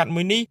កូនកាត់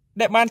មួយនេះ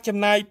ដែលបានចំ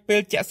ណាយពេ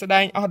លជាក់ស្ដែ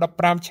ងអស់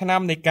15ឆ្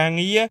នាំនៃការ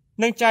ងារ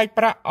និងចាយ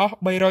ប្រាក់អស់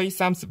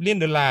$330លាន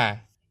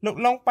លោក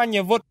ឡុងបញ្ញ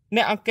វុឌ្ឍ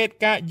អ្នកអង្កេត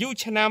ការយូរ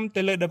ឆ្នាំ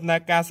ទៅលើដំណើរ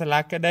ការសាលា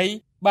ក្តី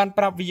បាន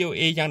ប្រាប់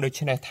VOA យ៉ាងដូច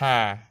នេះថា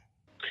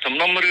សំ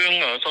ណុំរឿង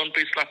002/2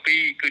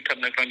គឺស្ថិត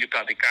នៅក្នុងយុត្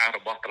តាធិការរ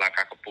បស់តុលា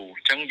ការកំពូលអ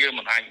ញ្ចឹងយើង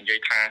មិនអាចនិយាយ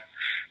ថា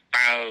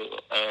តើ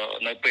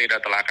នៅពេលដែ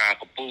លតុលាការ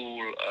កំពូល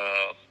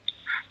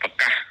ប្រ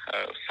កាស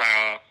សា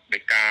លដី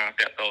កា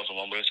ទាក់ទងសំ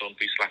ណុំរឿង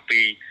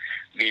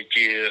002/2វា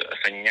ជា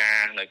សញ្ញា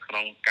នៅក្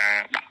នុងការ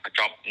ដាក់បញ្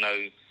ចប់នៅ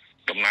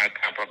ដំណើរ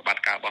ការប្រតិបត្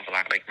តិការរបស់សា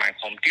លាក្តីខ្មែរ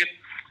ធំទៀត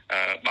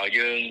បើ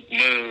យើង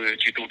មើល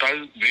ជាទូទៅ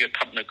វាស្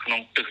ថិតនៅក្នុង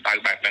ទិសដៅ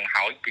បែបហ្នឹង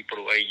ហើយពីព្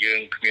រោះអីយើង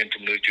គ្មាន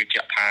ជំនឿជឿ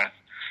ជាក់ថា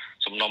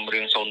សំណុំរឿ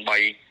ង03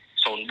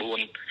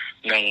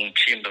 04នឹង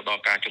ឈានទៅដ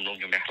ល់ការជំនុំ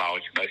ជម្រះឡើយ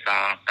ដោយសា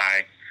រតែ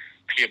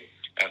ភាព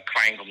ខ្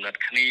វែងគំនិត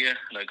គ្នា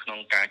នៅក្នុង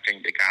ការចេញ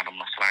ដីកាដំ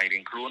ណោះស្រាយរៀ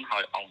ងខ្លួនហើ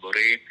យអង្គប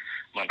រិយ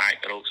មិនអាច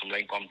រកសម្លេ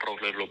ងគ្រប់គ្រង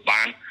លើលោក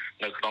បាន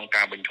នៅក្នុង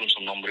ការបញ្ជូន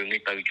សំណុំរឿងនេះ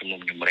ទៅជំ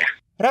នុំជម្រះ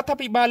រដ្ឋា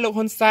ភិបាលលោក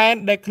ហ៊ុនសែន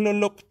ដែលខ្លួន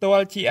លោកផ្ទា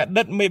ល់ជាអ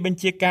តីតមេបញ្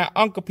ជាការ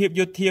អង្គភាព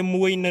យោធា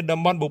មួយនៅតំ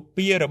បន់បូ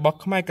ព៌ារបស់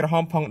ខ្មែរក្រហ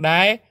មផង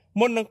ដែរ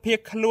មុននឹងភៀស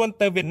ខ្លួន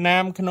ទៅវៀតណា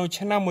មក្នុង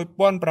ឆ្នាំ1977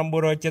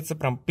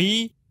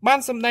បាន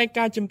សម្ដែង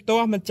ការជំទា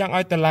ស់មិនចង់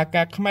ឲ្យតុលា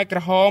ការខ្មែរក្រ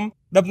ហម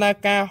ដំណើរ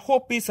ការហួស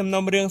ពីសំ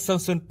ណុំរឿង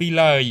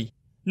002ឡើយ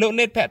លោក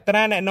នេតភក្ត្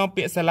រាអ្នកនាំ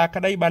ពាក្យសាលា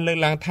ក្តីបានលើក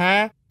ឡើងថា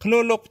ខ្លួ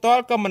នលោកផ្ទា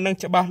ល់ក៏មិននឹង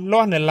ច្បាស់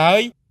លាស់នៅឡើ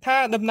យថា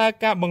ដំណើរ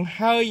ការបង្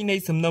ហើយនៃ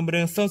សំណុំ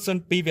រឿង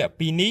002វគ្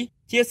គ 2នេះ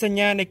ជាសញ្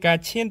ញានៃការ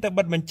ឈានទៅ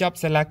បិទបញ្ចប់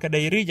សាលាក្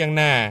តីឬយ៉ាង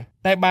ណា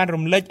តែបាន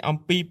រំលេចអំ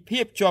ពី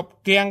ភាពជាប់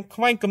គាំងខ្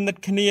វែងគំនិត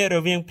គ្នារ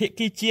វាងភា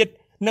គីជាតិ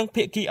និង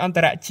ភាគីអន្ត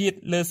រជាតិ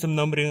លើសំ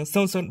ណុំរឿង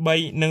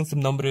003និងសំ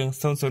ណុំរឿង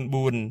004អ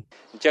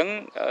ញ្ចឹង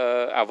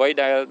អ្វី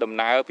ដែលដំ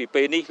ណើរពី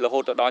ពេលនេះរហូ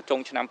តដល់ចុង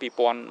ឆ្នាំ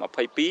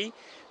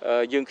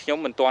2022យើងខ្ញុំ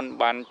មិនទាន់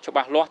បានច្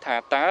បាស់លាស់ថា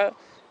តើ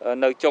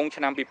នៅចុង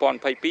ឆ្នាំ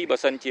2022បើ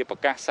សិនជាប្រ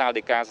កាសសាល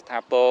ដីកាស្ថា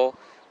ពរ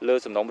លើ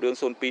សំណុំរឿង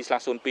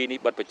02/02នេះ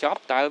បិទបញ្ចប់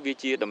តើវា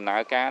ជាដំណើ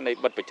រការនៃ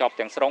បិទបញ្ចប់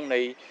ទាំងស្រុងនៃ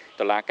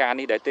តុលាការ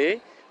នេះដែរទេ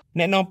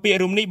អ្នកនាំពាក្យ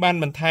រួមនេះបាន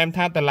បន្ថែម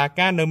ថាតុលា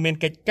ការនៅមាន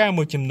កិច្ចការ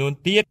មួយចំនួន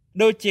ទៀត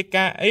ដូចជា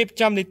ការរៀប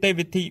ចំនីតិ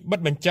វិធីបិទ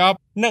បញ្ចប់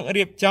និង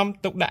រៀបចំ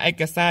ទុកដាក់ឯ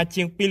កសារ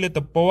ជាង2លើក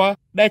ទំព័រ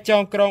ដែលច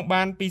ងក្រង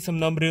បានពីសំ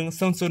ណុំរឿង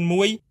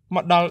001ម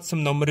កដល់សំ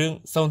ណុំរឿង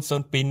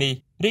002នេះ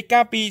រាយកា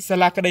រណ៍ពីសា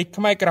លាក្តី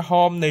ខ្មែរក្រហ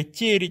មនៅ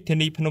ជាយរាជធា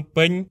នីភ្នំ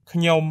ពេញខ្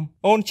ញុំ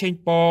អូនឆេង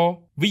ប៉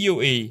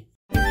VOA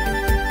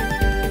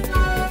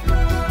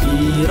ពី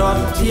រ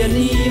ដ្ឋធា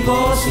នី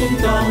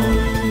Washington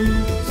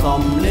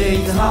សំឡេង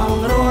សហ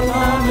រដ្ឋ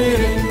អាមេ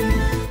រិក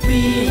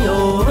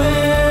VOA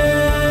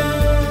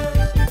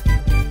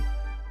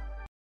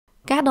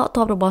ការដក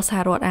ទ័ពរបស់សហ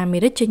រដ្ឋអាមេ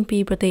រិកចេញពី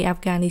ប្រទេសអាហ្វ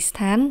ហ្គានីស្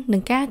ថាននិ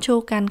ងការចូល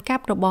កាន់កា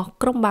ប់របស់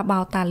ក្រុមបាបោ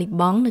តាលី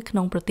បង់នៅក្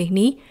នុងប្រទេស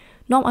នេះ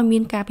នាំឲ្យមា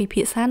នការពិ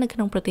ភាក្សានៅក្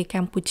នុងប្រទេសក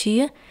ម្ពុជា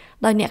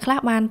ដោយអ្នកខ្លះ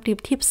បានប្រៀប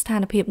ធៀបស្ថា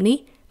នភាពនេះ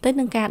ទៅ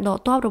នឹងការដក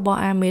ទ័ពរបស់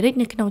អាមេរិក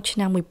នៅក្នុងឆ្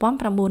នាំ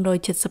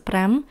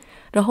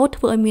1975រហូត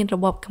ធ្វើឲ្យមានរ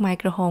បបខ្មែរ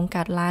ក្រហម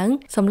កើតឡើង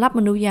សម្រាប់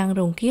មនុស្សយ៉ាង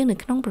រង្គាលនៅ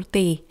ក្នុងប្រ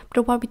ទេសប្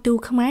រវត្តិវិទូ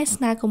ខ្មែរ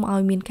ស្នើកុំឲ្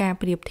យមានការ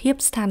ប្រៀបធៀប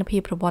ស្ថានភា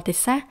ពប្រវត្តិ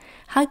សាស្ត្រ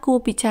ហើយគួរ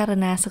ពិចារ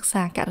ណាសិក្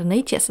សាករណី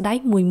ជាក់ស្ដែង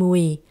មួ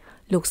យ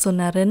លោកសុ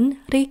ណារិន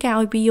រាយការណ៍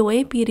ឲ្យ VOA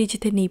ពីរាជ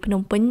ធានីភ្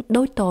នំពេញ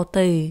ដូចត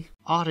ទៅ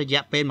អស់រ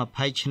យៈពេល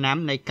20ឆ្នាំ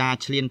នៃការ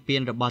ឈ្លានពា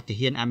នរបស់ទា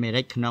ហានអាមេ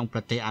រិកក្នុងប្រ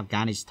ទេសអាហ្វហ្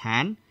គានីស្ថា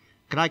ន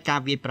ក្រោយការ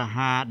វាយប្រ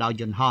ហារដោយ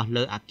យន្តហោះ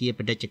លើអគារ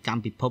ពាណិជ្ជកម្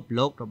មពិភព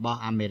លោករបស់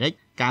អាមេរិក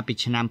កាលពី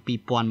ឆ្នាំ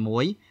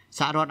2001ស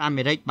ហរដ្ឋអា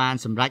មេរិកបាន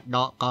សម្រេចដ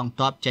កកង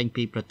ទ័ពចេញ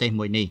ពីប្រទេស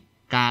មួយនេះ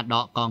ការដ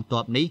កកងទ័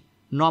ពនេះ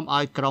នាំ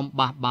ឲ្យក្រុម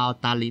បះបោ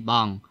តាលីប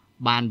ង់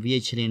បានវាយ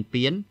ឈ្លាន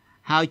ពាន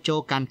ហើយចូល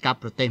កាន់កាប់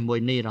ប្រទេសមួយ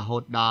នេះរហូ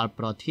តដល់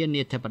ប្រធា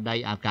នាធិបតី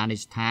អាហ្វហ្គានី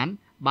ស្ថាន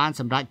បាន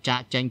សម្រេចចាក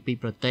ចេញពី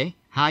ប្រទេស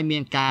ហើយមា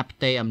នការផ្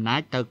ទេរអំណាច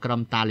ទៅក្រុ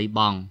មតាលីប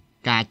ង់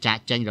ការចាក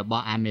ចេញរប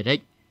ស់អាមេរិក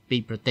ពី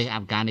ប្រទេសអា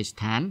ហ្វហ្គានីស្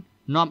ថាន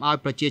នាំឲ្យ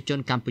ប្រជាជន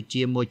កម្ពុ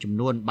ជាមួយចំ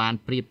នួនបាន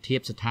ប្រៀបធៀប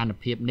ស្ថាន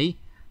ភាពនេះ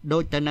ដូ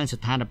ចទៅនឹង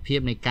ស្ថានភាព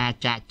នៃការ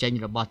ចាកចេញ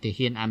របស់ទា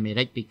ហានអាមេ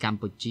រិកពីកម្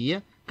ពុជា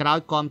ក្រោយ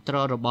គាំទ្រ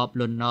របប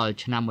លន់នល់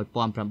ឆ្នាំ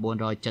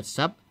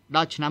1970ដ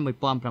ល់ឆ្នាំ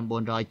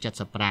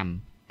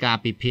1975ការ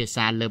ពិភាក្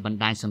សាលើបណ្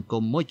ដាញសង្គ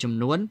មមួយចំ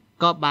នួន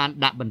ក៏បាន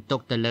ដាក់បន្ទុក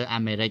ទៅលើអា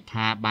មេរិក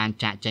ថាបាន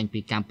ចាកចេញពី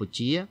កម្ពុ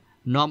ជា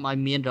នាំឲ្យ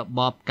មានរប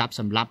បកាប់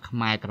សម្លាប់ខ្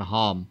មែរក្រហ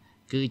ម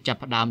គឺចាប់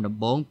ផ្ដើមដំ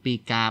បូងពី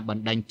ការប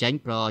ណ្ដេញចេញ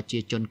ប្រជា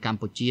ជនកម្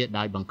ពុជា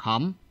ដោយបង្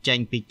ខំចេញ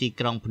ពីទី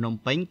ក្រុងភ្នំ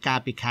ពេញកាល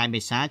ពីខែ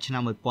មេសាឆ្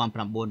នាំ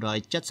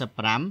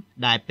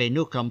1975ដែលពេល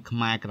នោះក្រុមខ្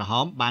មែរក្រហ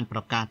មបានប្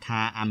រកាស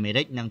ថាអាមេ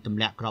រិកនឹងទម្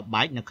លាក់គ្រាប់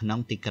បែកនៅក្នុង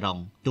ទីក្រុង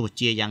ទោះ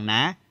ជាយ៉ាង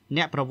ណា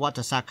អ្នកប្រវត្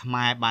តិសាស្ត្រខ្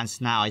មែរបាន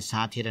ស្នើឲ្យ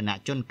សាធារណ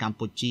ជនកម្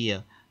ពុជា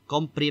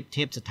កុំប្រៀប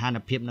ធៀបស្ថាន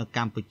ភាពនៅក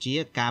ម្ពុជា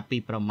កាលពី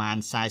ប្រមាណ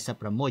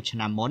46ឆ្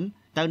នាំមុន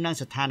ទៅនឹង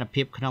ស្ថាន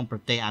ភាពក្នុងប្រ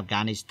ទេសអាហ្វហ្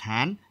គានីស្ថា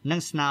ននិង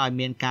ស្នើឲ្យ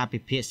មានការពិ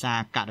ភាក្សា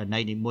ករណី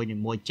នីមួ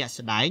យៗជាក់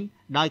ស្ដែង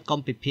ដោយកុំ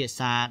ពិភាក្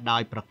សាដោ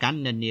យប្រកាន់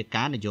និន្នា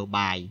ការនយោ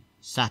បាយ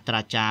សាស្ត្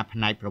រាចារ្យផ្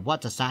នែកប្រវ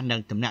ត្តិសាស្ត្រនិ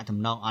ងទំនាក់ទំ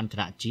នងអន្ត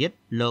រជាតិ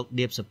លោក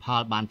ឌៀបសុផ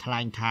លបានថ្លែ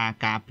ងថា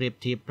ការប្រៀប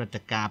ធៀបព្រឹត្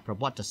តិការណ៍ប្រ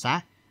វត្តិសាស្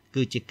ត្រ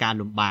គឺជាការ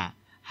លំបាក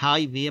ហើយ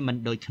វាមិន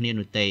ដូចគ្នា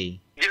នោះទេ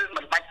យើង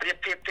មិនបាច់ប្រៀប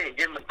ធៀបទេ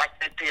យើងមិនបាច់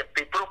ប្រៀបធៀប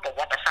ពីព្រោះប្រវ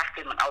ត្តិសាស្ត្រ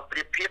គេមិនឲ្យប្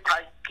រៀបធៀបហើ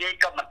យគេ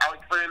ក៏មិនឲ្យ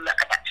ធ្វើលក្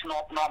ខណៈឆ្ន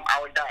ប់នាំឲ្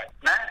យដែរ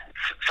ណា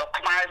ស្រុក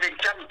ខ្មែរវិញ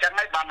ចឹង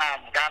ហើយបានអាហ្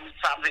វហ្គានី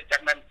ស្ថានវិញចឹ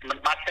ងមិន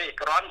បាច់ទេ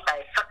គ្រាន់តែ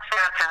សិក្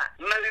សាថា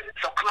នៅ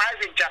ស្រុកខ្មែរ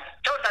វិញចឹង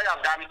ចូលទៅអាហ្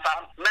វហ្គានីស្ថាន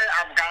នៅ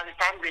អាហ្វហ្គានីស្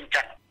ថានវិញ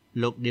ចឹង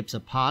លោកឌៀបសុ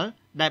ផល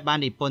ដែលបាន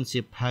និពន្ធសៀ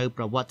វភៅ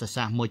ប្រវត្តិ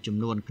សាស្ត្រមួយចំ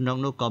នួនក្នុង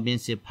នោះក៏មាន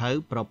សៀវភៅ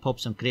ប្រភព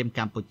សង្គ្រាមក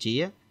ម្ពុជា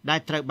ដែល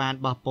ត្រូវបាន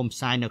បោះពុម្ពផ្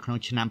សាយនៅក្នុង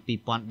ឆ្នាំ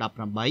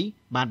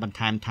2018បានបន្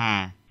ថែមថា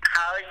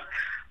ហើយ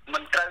មិ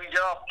នត្រូវយ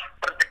ក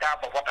ព្រឹត្តិការណ៍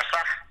ប្រវត្តិ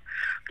សាស្ត្រ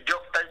យ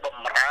កទៅបំ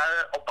រើ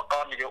ឧបក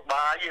រណ៍នយោ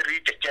បាយឬ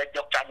ជជែកយ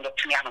កចាញ់យក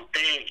ឈ្នះនោះ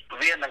ទេ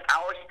វានឹង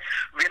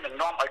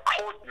នាំឲ្យ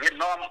ខូចវា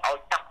នាំឲ្យ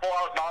ប៉ះពា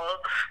ល់ដល់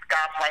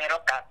ការស្វែងរ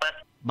កការពិត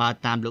បើ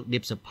តាមលោកឌៀ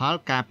បសុផល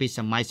កាលពីស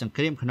ម័យសង្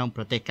គ្រាមក្នុង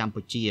ប្រទេសកម្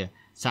ពុជា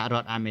សហរ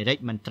ដ្ឋអាមេរិក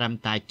មិនត្រឹម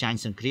តែចាញ់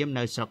សង្គ្រាម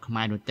នៅស្រុកខ្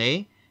មែរនោះទេ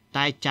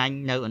តែចាញ់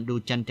នៅឥណ្ឌូ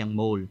ចិនទាំង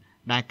មូល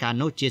ដែលកាល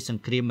នោះជាស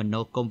ង្គ្រាមម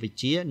នោគមវិជ្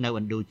ជានៅឥ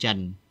ណ្ឌូចិន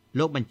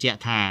លោកបញ្ជាក់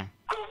ថា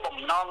គោលបំ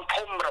ណង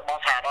ធំរប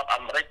ស់សហរដ្ឋ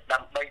អាមេរិកដើ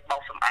ម្បីបោ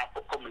កសម្អាត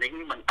ពួកកុម្មុយនី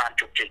សមិនបាន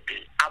ជោគជ័យទេ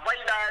អ្វី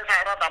ដែលសហ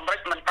រដ្ឋអាមេរិ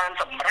កមិនបាន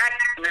សម្រេច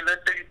នៅលើ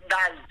ទិស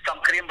ដៅស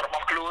ង្គ្រាមរប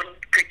ស់ខ្លួន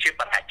គឺជា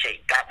បញ្ហាជ័យ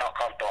ការដក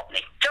កងទ័ព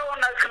នេះចូល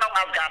នៅក្នុង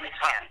អាហ្វហ្គានី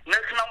ស្ថាននៅ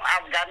ក្នុងអា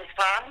ហ្វហ្គានីស្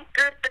ថាន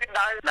គឺទិស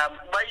ដៅដើ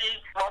ម្បី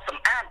បោកស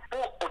ម្អាត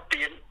ពួកឧ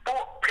ទានពួ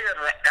កភារ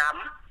វកម្ម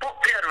ពួក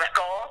ភារវ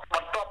ករប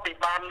ន្ទាប់ពី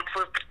បានធ្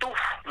វើផ្ទុះ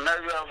នៅ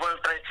World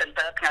Trade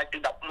Center ថ្ងៃទី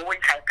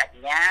11ខែក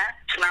ញ្ញា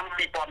ឆ្នាំ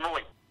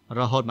2001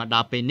រហូតមកដ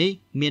ល់ពេលនេះ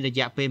មានរ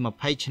យៈពេល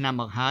20ឆ្នាំ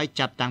មកហើយ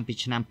ចាប់តាំងពី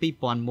ឆ្នាំ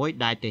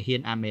2001ដែលទាហា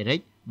នអាមេរិក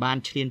បាន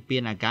ឈ្លានពា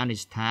នអាហ្គានី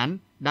ស្ថាន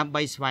ដើម្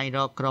បីស្វែងរ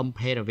កក្រុម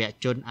ភេរវ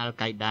ជនអាល់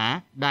កៃដា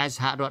ដែលស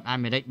ហរដ្ឋអា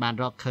មេរិកបាន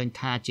រកឃើញ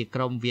ថាជាក្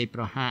រុមវាយ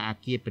ប្រហារអ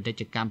គារពាណិជ្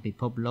ជកម្មពិ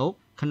ភពលោក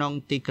ក្នុង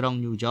ទីក្រុង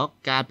ញូវយ៉ក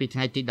កាលពីថ្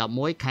ងៃទី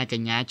11ខែក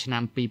ញ្ញាឆ្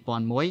នាំ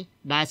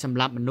2001ដែលសម្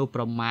លាប់មនុស្ស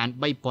ប្រមាណ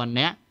 3000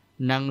 នាក់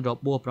និងរ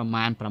បួសប្រ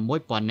មាណ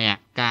 6000 នាក់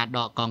ការដ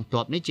កកង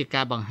ទ័ពនេះជា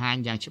ការបង្ហាញ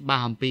យ៉ាងច្បា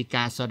ស់អំពី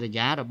ការសន្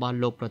យារបស់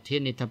លោកប្រធា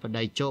នាធិប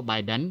តីโจ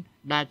Biden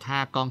ដែលថា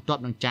កងទ័ព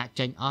នឹងចាក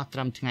ចេញអស់ត្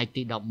រឹមថ្ងៃ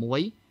ទី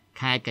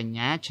11ខែកញ្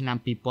ញាឆ្នាំ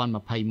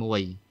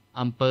2021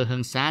អំពើហិ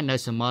ង្សានៅ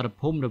សមរ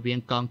ភូមិរវាង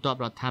កងទ័ព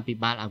រដ្ឋាភិ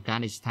បាលអាហ្វហ្គា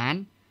នីស្ថាន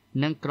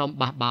និងក្រុម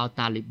បះបោរ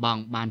តាលីប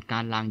ង់បានកើ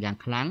នឡើងយ៉ាង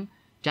ខ្លាំង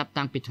ចាប់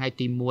តាំងពីថ្ងៃ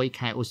ទី1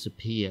ខែឧស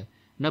ភា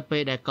នៅពេ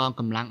លដែលកង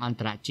កម្លាំងអន្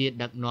តរជាតិ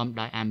ដឹកនាំ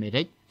ដោយអាមេ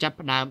រិកចាប់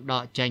ផ្ដើមដ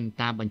កចេញ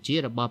តាមបញ្ជា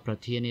របស់ប្រ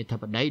ធានាធិ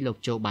បតីលោក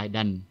โจ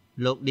Biden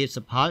លោកឌៀតស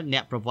ផលអ្ន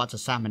កប្រវត្តិ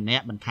សាស្ត្រម្នា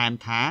ក់បន្ថែម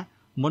ថា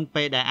មុន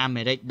ពេលដែលអា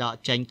មេរិកដក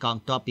ចេញកង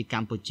ទ័ពពីក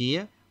ម្ពុជា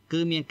គឺ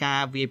មានកា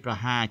រវាយប្រ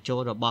ហារចូល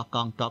របស់ក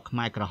ងទ័ពខ្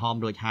មែរក្រហម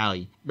រួចហើយ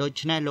ដូ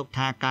ច្នេះលោក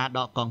ថាការដ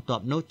កកងទ័ព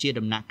នោះជា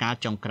ដំណាក់កាល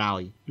ចុងក្រោ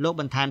យលោក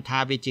បន្ថែមថា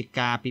វាជា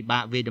ការពិបា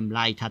កវាយតម្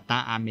លៃថាតើ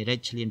អាមេរិក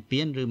ឈ្លាន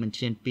ពានឬមិន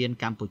ឈ្លានពាន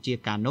កម្ពុជា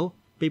កាលនោះ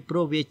ពីព្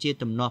រោះវាជា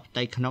ទំនាស់ផ្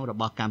ទៃក្នុងរ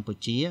បស់កម្ពុ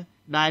ជា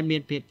ដែលមា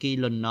នភាគី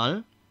លន់នល់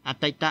អ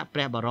តីតព្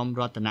រះបរម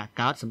រតន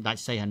កោដ្ឋសម្ដេច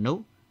សីហនុ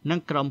និង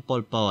ក្រុមប៉ុ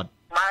លពត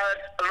បើ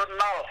លន់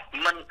នល់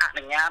មិនអ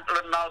នុញ្ញាតល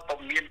ន់នល់ពុំ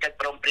មានកិច្ច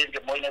ព្រមព្រៀង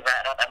ជាមួយនឹងសហ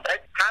រដ្ឋអាមេរិក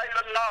ហើយល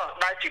ន់នល់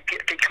ដែលជាភា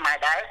គីខ្មែរ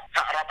ដែរស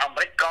ហរដ្ឋអាមេ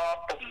រិកក៏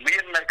ពុំមា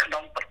ននៅក្នុ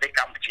ងប្រទេសក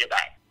ម្ពុជា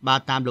ដែរបើ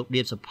តាមលោក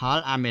ឌៀបសុផល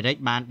អាមេរិក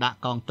បានដាក់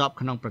កងទ័ព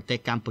ក្នុងប្រទេស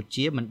កម្ពុ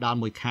ជាមិនដល់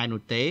1ខែ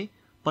នោះទេ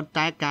ប៉ុន្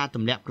តែការទ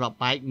ម្លាក់គ្រាប់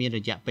បែកមានរ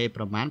យៈពេល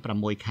ប្រមាណ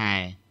6ខែ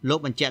លោក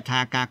បញ្ជាក់ថា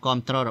ការគាំ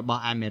ទ្ររប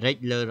ស់អាមេរិក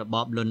លើរប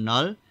បលន់ន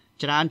ល់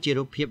ច្រើនជា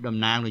រូបភាពតំ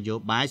ណាងនយោ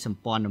បាយសម្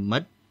ព័ន្ធមិ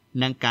ត្ត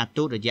និងការ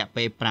ទូតរយៈ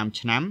ពេល5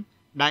ឆ្នាំ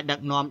ដែលដឹក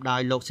នាំដោ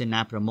យលោកសេនា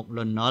ប្រមុខល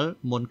ន់នល់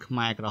មុនខ្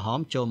មែរក្រហម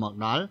ចូលមក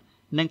ដល់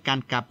និងកា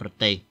ន់កាប់ប្រ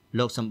ទេស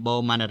លោកសម្បូរ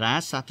ម៉ាណារ៉ា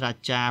សាស្ត្រា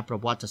ចារ្យប្រ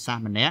វត្តិសាស្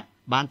ត្រម្នាក់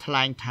បានថ្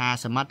លែងថា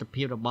សមត្ថ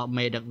ភាពរបស់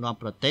មេដឹកនាំ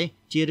ប្រទេស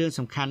ជារឿង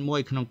សំខាន់មួ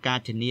យក្នុងការ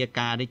ធានា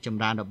ការរីកច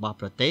ម្រើនរបស់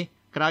ប្រទេស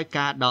ក្រោយ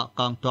ការដក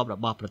កងទ័ពរ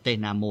បស់ប្រទេស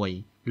ណាមួយ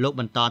លោក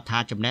បន្តថា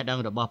ចំណេះដឹង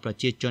របស់ប្រ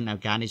ជាជនអាហ្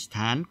វហ្គានីស្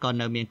ថានក៏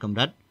នៅមានកម្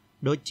រិត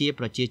ដូចជា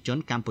ប្រជាជន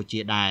កម្ពុជា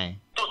ដែរ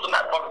ទស្សនៈ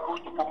របស់គូ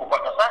ចំពោះប្រវ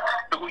ត្តិសាស្ត្រ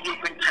ដូចយើង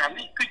ឃើញថា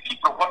នេះគឺជា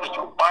ប្រវត្តិន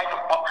យោបាយរ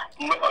បស់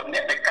អ្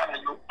នកដែលកាន់ន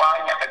យោបាយ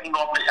អ្នកដឹក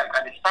នាំនៃអាហ្វហ្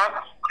គានីស្ថាន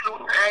ខ្លួ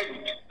នឯង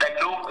ដែល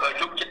លោ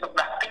កចិត្តទុក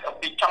ដាក់ទឹកអំ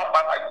ពីចង់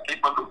បានឲ្យប្រទេសរ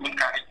បស់លោកមាន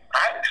ការរីកចម្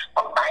រើន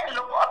ប៉ុន្តែ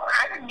លោកអត់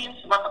អាចមាន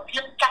សមត្ថភា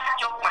ពចាត់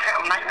ចោលមហា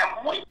អំណាចណា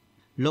មួយ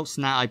លោក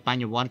ស្នើឲ្យប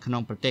ញ្ញវន្តក្នុ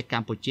ងប្រទេសក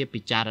ម្ពុជា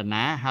ពិចារ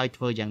ណាហើយ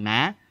ធ្វើយ៉ាងណា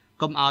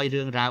កុំឲ្យ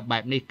រឿងរ៉ាវបែ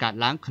បនេះកើត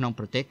ឡើងក្នុង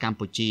ប្រទេសកម្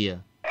ពុជា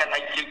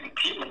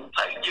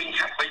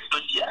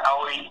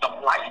ឲ្យត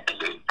ម្លៃទៅ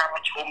លើការប្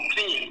រជុំគ្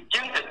នា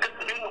យើងទៅគិត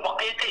រឿងរបស់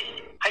គេទេ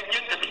ហើយយើ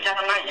ងទៅពិចារ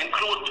ណាយ៉ាង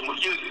ខ្លួនជាមួយ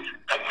យើង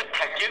ហើយគិត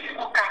ថាយើង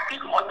គួរការពី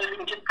កុំឲ្យរឿ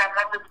ងចិត្តកើត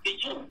ឡើងទៅពី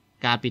យើង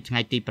កាលពីថ្ងៃ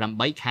ទី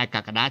8ខែក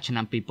ក្កដាឆ្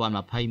នាំ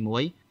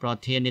2021ប្រ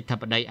ធានាធិ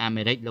បតីអា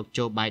មេរិកលោកโจ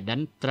Biden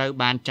ត្រូវ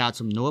បានចោទ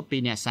សំណួរពី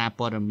អ្នកសារ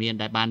ព័ត៌មាន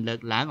ដែលបានលើក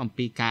ឡើងអំ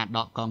ពីការដ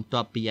កកងទ័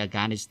ពពីអាហ្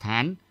គានីស្ថា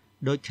ន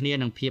ដូចគ្នា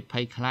នឹងភាពភ័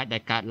យខ្លាចដែ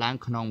លកើតឡើង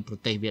ក្នុងប្រ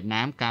ទេសវៀត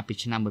ណាមកាលពី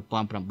ឆ្នាំ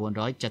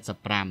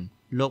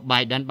1975លោក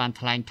Biden បាន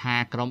ថ្លែងថា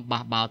ក្រុម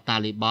បះបោរតា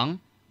លីបង់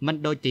មិន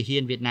ដូចទាហា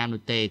នវៀតណាម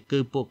នោះទេគឺ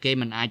ពួកគេ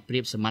មិនអាចប្រៀ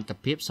បសមត្ថ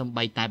ភាពសូម្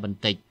បីតែបន្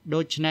តិចដូ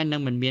ច្នេះនឹ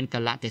ងមិនមានក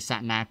លៈទេ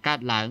សៈណាកើត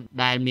ឡើង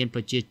ដែលមានប្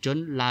រជាជន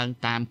ឡើង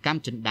តាមកម្ម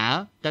ចិន្តាល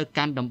ទៅ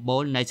កាន់ដំបូ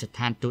លនៃស្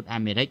ថានទូតអា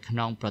មេរិកក្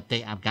នុងប្រទេស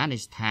អាហ្វហ្គានី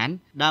ស្ថាន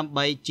ដើម្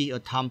បីជីឧ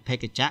ទ្ធម្ភេ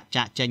កចៈ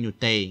ចាក់ចេញនោះ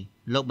ទេ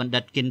លោកបណ្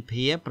ឌិតគិន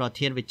ភាប្រ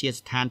ធានវិទ្យា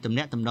ស្ថានទំ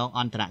នាក់ទំនង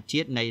អន្តរជា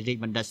តិនៃរាជ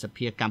បណ្ឌិតស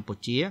ភាកម្ពុ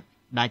ជា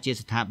ដែលជា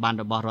ស្ថាប័ន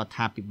របស់រដ្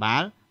ឋាភិបា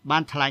លបា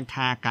នថ្លែង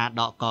ថាការ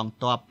ដកកង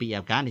ទ័ពពី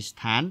អាហ្វហ្គានីស្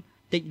ថាន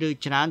តិចឬ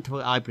ច្រើនធ្វើ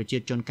ឲ្យប្រជា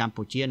ជនកម្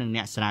ពុជានិង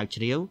អ្នកស្រាវ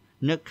ជ្រាវ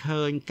នឹក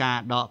ឃើញការ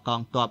ដកក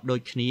ងទ័ពដូច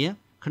គ្នា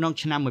ក្នុង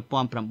ឆ្នាំ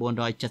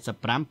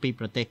1975ពី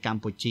ប្រទេសក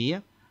ម្ពុជា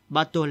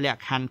បើទោះលក្ខ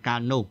ខណ្ឌកា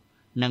លនោះ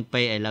និង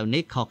ពេលឥឡូវ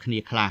នេះខុសគ្នា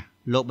ខ្លះ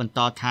លោកបន្ត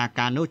ថា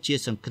ការនោះជា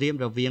សង្គ្រាម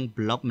រវាង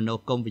ប្លុកមនោ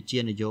គមវិជ្ជា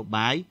នយោ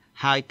បាយ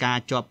ហើយការ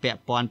ជាប់ពាក់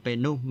ព័ន្ធពេល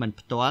នោះមិន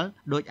ផ្ទាល់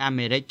ដោយអា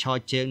មេរិកឈរ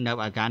ជើងនៅ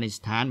អាហ្វហ្គានី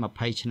ស្ថាន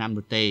20ឆ្នាំ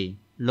នោះទេ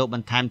លោកប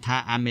ន្ថែមថា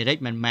អាមេរិក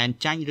មិនមែន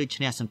ចាញ់ឬ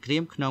ឈ្នះសង្គ្រា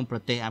មក្នុងប្រ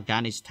ទេសអាហ្វហ្គា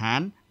នីស្ថាន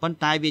ប៉ុន្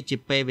តែវាជា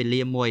ពេលវេ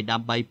លាមួយដើ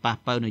ម្បីប៉ះ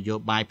ប៉ូវនយោ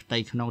បាយផ្ទៃ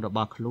ក្នុងរប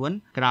ស់ខ្លួន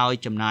ក្រោយ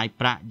ចំណាយ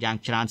ប្រាក់យ៉ាង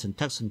ច្រើនសន្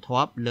ធឹកសន្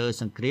ធាប់លើ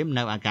សង្គ្រាម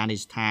នៅអាហ្វហ្គានី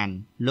ស្ថាន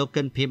លោក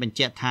គិនភីបញ្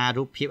ជាក់ថា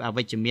រូបភាពអ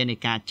វិជ្ជមាននៃ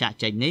ការចាក់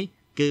ចែងនេះ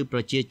គឺប្រ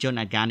ជាជន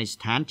អាហ្វហ្គានីស្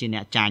ថានជាអ្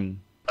នកចាញ់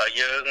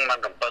យើងមិន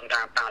កំពឹង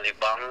ថាតាលី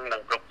បង់នឹ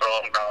ងគ្រប់គ្រ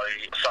ងដោយ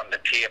សន្តិ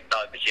ភាព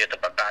ដោយប្រជាធិ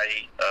បតេយ្យ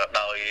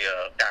ដោយ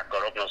ការគោ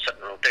រពនៅសិទ្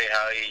ធិមនុស្សទេ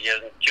ហើយយើ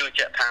ងជឿ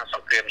ជាក់ថាស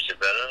ង្គ្រាមស៊ី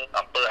វិល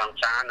អំពើហិង្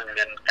សានឹង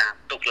មានការ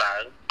ផ្ទុះឡើ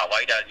ងអ្វី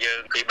ដែលយើ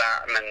ងពិបាក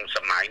នឹងស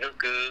ម័យនោះ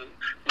គឺ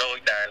ដោយ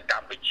ដែលក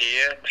ម្ពុជា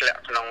ធ្លា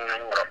ក់ក្នុង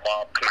រប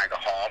បខ្មែរក្រ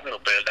ហមនៅ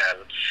ពេលដែល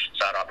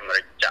សហរដ្ឋអាមេ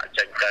រិកចាក់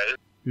ចេញទៅ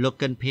លោក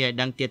កិនភីឲ្យ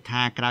ដឹងទៀត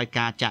ថាក្រោយ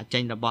ការចាក់ចេ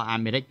ញរបស់អា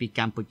មេរិកពីក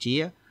ម្ពុជា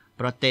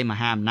ប្រទេសម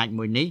ហាអំណាច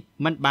មួយនេះ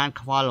មិនបាន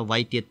ខ្វល់អ្វី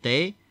ទៀតទេ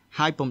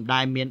ហើយពុំដែ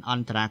លមានអ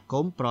ន្តរាគ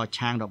មន៍ប្រ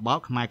ឆាំងរបប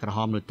ខ្មែរក្រហ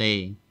មនោះទេ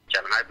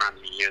ចឹងហើយបាន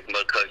យើង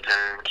មើលឃើញថា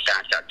កា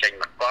រចាក់ចេញ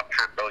របស់គាត់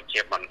ហាក់ដូច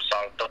ជាបន្ស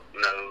ល់ទុក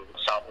នៅ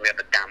សោកនា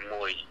ដកម្ម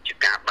មួយជា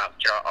ការបើក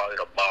ច្រកឲ្យ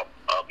របប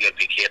វាល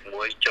ពិឃាត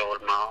មួយចូល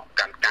មក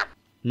កាន់កាប់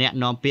អ្នក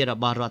នាំពាក្យរ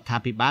បស់រដ្ឋា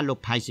ភិបាលលោក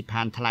ផៃស៊ី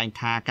ផានថ្លែង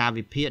ថាការ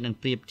វិភាគនិង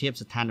ប្រៀបធៀប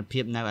ស្ថានភា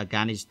ពនៅអាហ្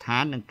គានីស្ថា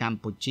ននិងកម្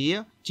ពុជា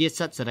ជា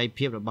សិទ្ធិសេរី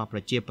ភាពរបស់ប្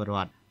រជាពលរ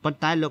ដ្ឋប៉ុន្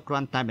តែលោកគ្រា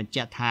ន់តែបញ្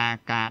ជាក់ថា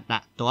ការដា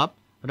ក់ទ័ព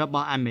រប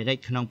ស់អាមេរិក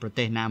ក្នុងប្រ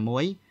ទេសណាមួ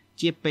យ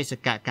ជាបេស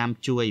កកម្ម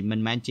ជួយមិន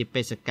មែនជា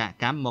បេសក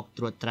កម្មមក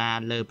ត្រួតត្រា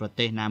លើប្រ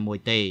ទេសណាមួយ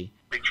ទេ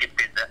ជា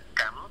បេសក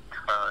កម្ម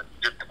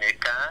យុទ្ធនា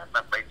ការ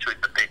ដើម្បីជួយ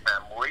ប្រទេសណា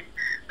មួយ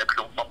នៅក្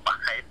នុងបបផ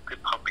ហេតុគឺ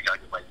ផលប្រយោជ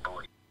ន៍អ្វីមួ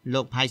យ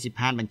លោកផៃស៊ី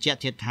ផានបញ្ជាក់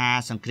ទៀតថា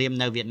សង្គ្រាម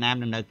នៅវៀតណាម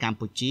និងនៅកម្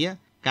ពុជា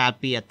កាល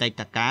ពីអតី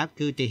តកាល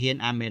គឺទាហាន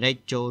អាមេរិក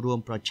ចូលរួម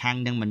ប្រឆាំង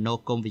នឹងមនោ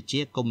គមវិជ្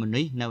ជាកុម្មុយ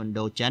នីសនៅឥណ្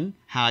ឌូចិន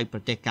ហើយប្រ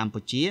ទេសកម្ពុ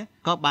ជា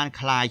ក៏បាន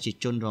ក្លាយជា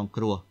ជនរង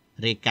គ្រោះ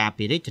រាយការណ៍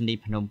ពីរាជធានី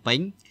ភ្នំពេញ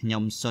ខ្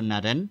ញុំសុនណា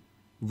រិន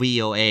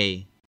VOA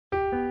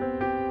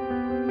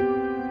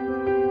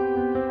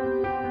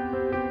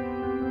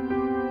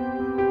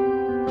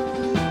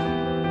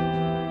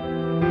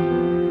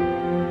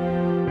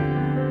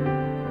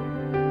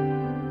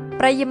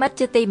ប្រិយមិត្ត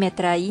ជាទីមេ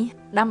ត្រី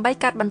ដើម្បី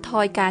កាត់បន្ថ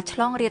យការឆ្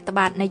លងរាតត្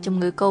បាតនៃជំ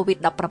ងឺ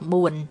Covid-19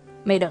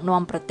 មេដឹក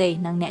នាំប្រទេស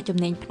និងអ្នកជំ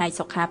នាញផ្នែក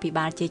សុខាភិ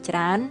បាលជាច្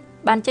រើន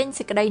បានចេញ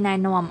សេចក្តីណែ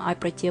នាំឲ្យ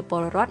ប្រជាព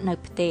លរដ្ឋនៅ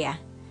ផ្ទះ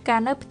ការ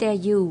នៅផ្ទះ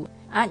យូរ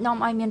អាចនាំ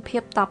ឲ្យមានភា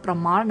ពតប់ប្រ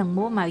មល់និង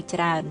មួម៉ៅច្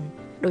រើន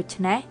ដូ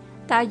ច្នេះ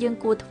តើយើង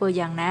គួរធ្វើ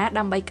យ៉ាងណា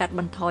ដើម្បីកាត់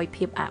បន្ថយ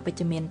ភាពអវិជ្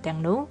ជមានទាំង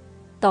នោះ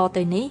ត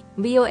ទៅនេះ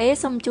VOA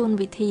សូមជូន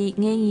វិធី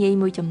ងាយៗ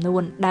មួយចំនួ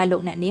នដែលលោ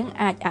កអ្នកនាង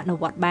អាចអនុ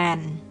វត្តបាន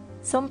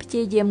សូមព្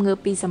យាយាមងើប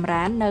ពីសម្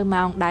រាននៅ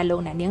ម៉ោងដែលលោក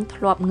អ្នកនាង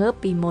ធ្លាប់ងើប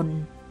ពីមុន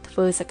ធ្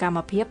វើសកម្ម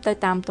ភាពទៅ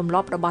តាមទម្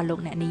លាប់របស់លោក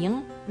អ្នកនាង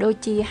ដូច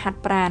ជាហាត់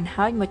ប្រាណ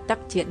ហើយមុជទឹក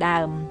ជាដើ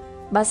ម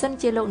បើសិន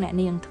ជាលោកអ្នក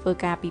នាងធ្វើ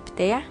ការពីផ្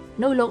ទះ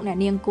នោះលោកអ្នក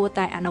នាងគួរ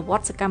តែអនុវ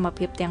ត្តសកម្ម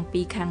ភាពទាំង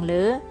ពីរខាង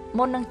លើ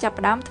មុននឹងចាប់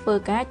ផ្ដើមធ្វើ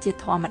ការជា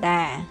ធម្ម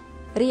តា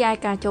រីឯ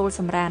ការចូល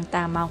សម្រាន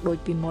តាមម៉ោងដូច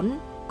ពីមុន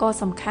ក៏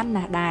សំខាន់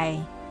ណាស់ដែរ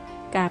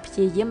ការព្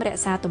យាយាមរ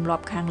ក្សាទម្លា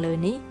ប់ខាងលើ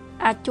នេះ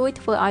អាចជួយ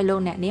ធ្វើឲ្យលោក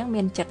អ្នកនាង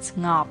មានចិត្តស្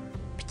ងប់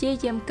ព្យា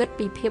យាមគិត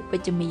ពីភាពវិ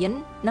ជ្ជមាន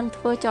និង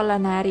ធ្វើចល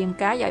នារាង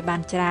កាយឲ្យបា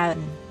នច្រើន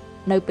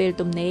នៅពេល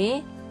ទំនេរ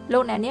លោ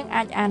កអ្នកនាង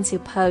អាចអានសៀ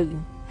វភៅ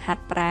ហា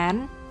ត់ប្រាណ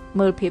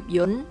មើលភាពយ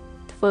ន្ត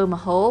ធ្វើ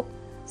ម្ហូប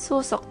សួ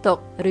រសុខទុ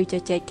ក្ខឬជ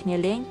ជែកគ្នា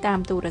លេងតាម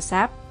ទូរ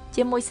ស័ព្ទ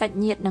ជាមួយសាច់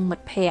ញាតិនិងមិ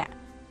ត្តភ័ក្តិ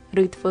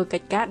ឬធ្វើកិ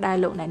ច្ចការដែល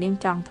លោកអ្នកនាង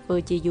ចង់ធ្វើ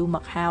ជាយូរម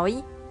កហើយ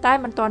តែ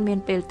មិនទាន់មាន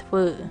ពេលធ្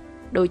វើ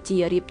ដូចជា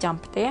រៀបចំ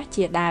ផ្ទះ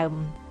ជាដើម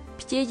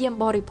ព្យាយាម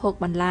បរិភោគ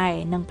បន្លែ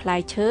និងផ្លែ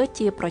ឈើ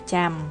ជាប្រ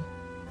ចាំ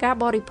ការ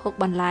បរិភោគ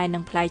បន្លែនិ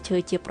ងផ្លែឈើ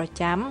ជាប្រ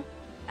ចាំ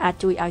អាច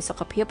ជួយឲ្យសុ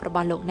ខភាពរប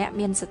ស់លោកអ្នក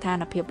មានស្ថា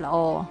នភាពល្អ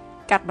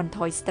កាត់បន្ថ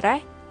យ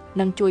stress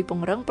និងជួយព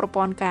ង្រឹងប្រ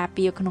ព័ន្ធការ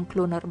ពារក្នុងខ្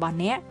លួនរបស់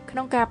អ្នកក្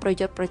នុងការប្រ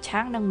យុទ្ធប្រ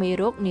ឆាំងនឹងមេ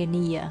រោគនា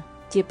នា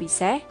ជាពិ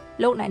សេស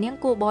លោកអ្នកនាង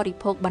គួរបរិ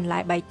ភោគបន្លែ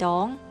បៃត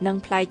ងនិង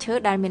ផ្លែឈើ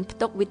ដែលមានផ្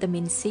ទុកវីតាមី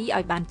ន C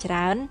ឲ្យបានច្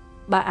រើន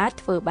បើអាច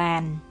ធ្វើបា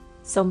ន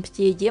សូមព្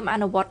យាយាមអ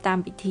នុវត្តតាម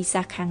វិធី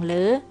សាស្ត្រខាង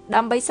លើ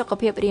ដើម្បីសុខ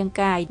ភាពរាង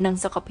កាយនិង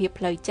សុខភាព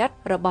ផ្លូវចិត្ត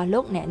របស់លោ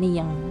កអ្នកនា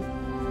ង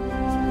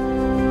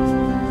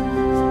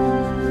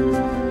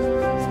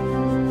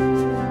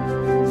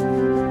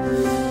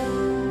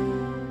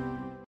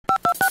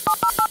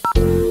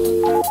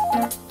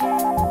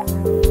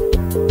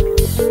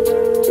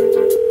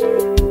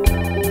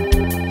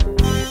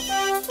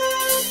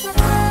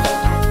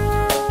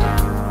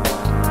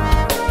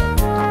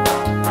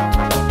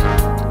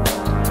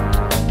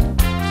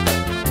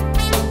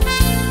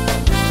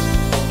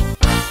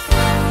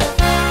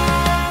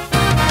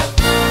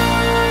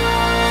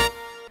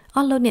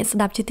លោកអ្នកស្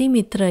ដាប់ជាទី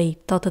មេត្រី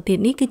តទៅទៀត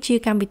នេះគឺជា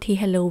កម្មវិធី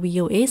Hello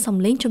VOA សំ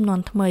ឡេងចំនួន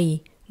ថ្មី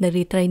នៅ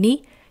រាត្រីនេះ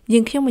យើ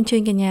ងខ្ញុំអញ្ជើ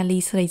ញកញ្ញាលី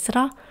ស្រីស្រ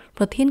ស់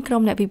ប្រធានក្រុ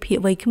មអ្នកវិភាគ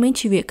វ័យក្មេង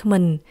ជីវៈក្មិ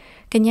ន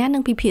កញ្ញានឹ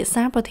ងពិភាក្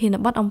សាប្រធាន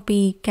បទអំពី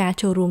ការ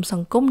ចូលរួមស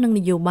ង្គមនិងន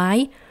យោបាយ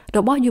រ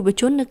បស់យុវ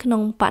ជននៅក្នុ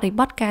ងបរិ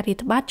បទការរាត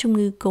ត្បាតជំ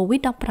ងឺ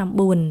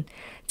Covid-19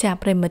 ចា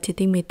ប្រិមត្តជា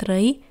ទីមេត្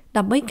រី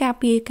ដើម្បីការ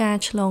ពារការ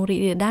ឆ្លងរីក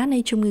រាលដាលនៃ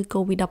ជំងឺ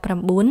Covid-19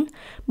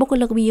 បុគ្គ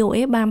លិក VOA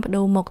បានប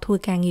ដូរមកធ្វើ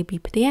ការងារពី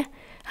ផ្ទះ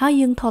ហើយ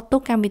យើងថតទុ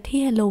កកម្មវិធី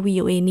Hello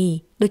VOA នេះ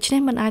ដូច្នេះ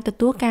មិនអាចទ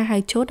ទួលការហៅ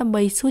ចូលដើម្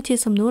បីសួរជា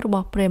សំណួររប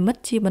ស់ប្រិមិត្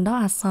តជាបណ្ដោះ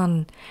អាសន្ន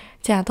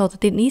ចាតទៅ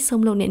ទៀតនេះសូម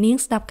លោកអ្នកនាង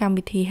ស្ដាប់កម្ម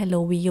វិធី Hello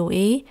VOA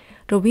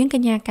រវាងក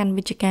ញ្ញាកាន់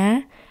វិជ្ជការ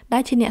ដែ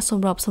លជាអ្នកស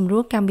ម្របសម្រួ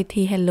លកម្មវិ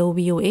ធី Hello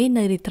VOA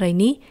នៅរាត្រី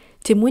នេះ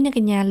ជាមួយនឹងក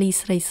ញ្ញាលី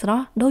ស្រីស្រ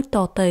ស់ដូចត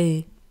ទៅ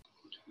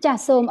ចាស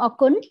សូមអរ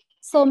គុណ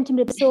សូមជម្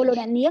រាបសួរលោក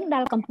អ្នកនាងដែ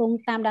លកំពុង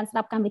តាមដានស្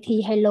ដាប់កម្មវិធី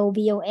Hello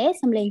VOA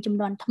សំឡេងជំ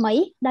នាន់ថ្មី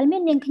ដែលមា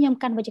ននាងខ្ញុំ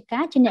កាន់វិជ្ជកា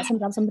រជាអ្នកស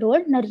ម្របសម្រួល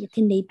នៅរាជ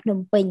ធានីភ្នំ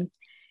ពេញ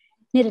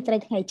នារាត្រី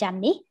ថ្ងៃច័ន្ទ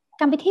នេះ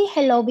កម្មវិធី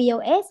Hello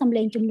VOA សំ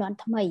ឡេងជំនាន់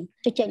ថ្មី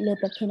ជជែកលើ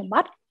ប្រធានប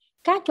ទ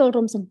ការចូល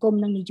រួមសង្គម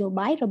និងនយោ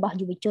បាយរបស់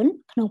យុវជន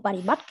ក្នុងប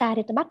រិបទការ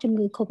រាតត្បាតជំ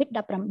ងឺ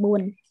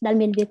Covid-19 ដែល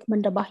មានវាគ្មិន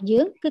របស់យើ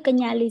ងគឺក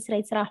ញ្ញាលីស្រី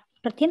ស្រស់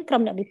ប្រធានក្រុ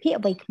មអ្នកវិភាគ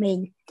វ័យក្មេង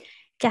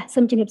ចាសសូ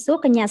មជម្រាបសួរ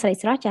កញ្ញាស្រី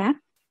ស្រស់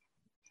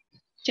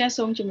ចាស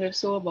សូមជម្រាប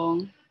សួរបង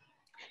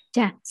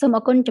ចាសសូមអ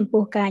រគុណចំ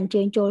ពោះការអញ្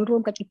ជើញចូលរួ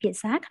មកិច្ចពិភាក្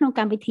សាក្នុងក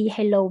ម្មវិធី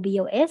Hello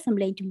VOA សំ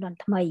ឡេងជំនាន់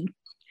ថ្មី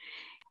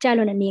ចាស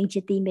លោកអ្នកនាងជា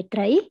ទីមេត្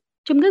រី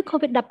ជំងឺ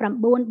Covid-19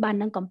 បាន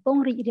នឹងកំពុង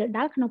រីករាល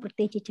ដាលក្នុងប្រ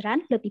ទេសជាច្រើន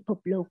លើពិភព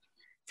លោក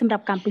សម្រា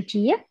ប់កម្ពុ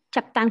ជា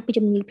ចាប់តាំងពី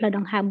ជំងឺផ្លូវដ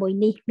ង្ហើមមួយ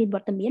នេះមានវ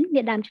ត្តមាន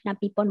នាដើមឆ្នាំ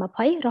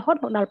2020រហូត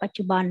មកដល់បច្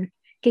ចុប្បន្ន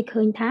គេ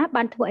ឃើញថា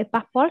បានធ្វើឲ្យ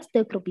ប៉ះពាល់ស្ទើ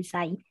រគ្រប់វិ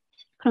ស័យ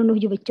ក្នុងនោះ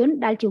យុវជន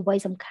ដែលជាវ័យ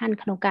សំខាន់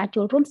ក្នុងការ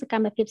ចូលរួមសក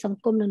ម្មភាពស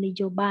ង្គមនិងន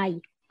យោបាយ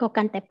ក៏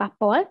កាន់តែប៉ះ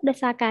ពាល់ដោយ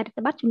សារការរាត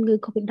ត្បាតជំងឺ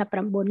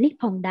Covid-19 នេះ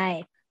ផងដែរ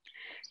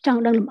ច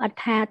ង់ដឹងលម្អិត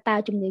ថាតើ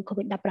ជំងឺ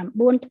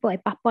Covid-19 ធ្វើឲ្យ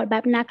ប៉ះពាល់បែ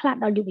បណាខ្លះ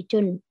ដល់យុវជ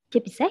នជា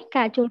ពិសេស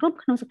ការចូលរួម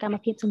ក្នុងសកម្ម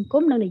ភាពសង្គ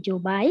មនិងនយោ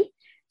បាយ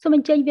សូមអ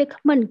ញ្ជើញវា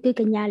គ្មិនគឺ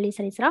កញ្ញាលី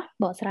ស្រីស្រស់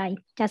បកស្រាយ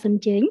ចាសសូមអ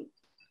ញ្ជើញ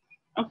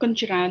អរគុណ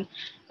ច្រើន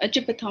ជា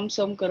បឋម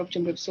សូមគោរពជ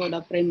ម្រាបសួរដ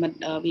ល់ប្រិយមិត្ត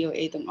VOA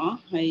ទាំងអស់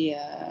ហើយ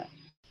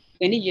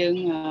ពេលនេះយើង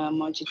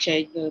មកជជែក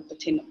លើប្រ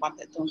ធានបទ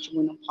ទាក់ទងជា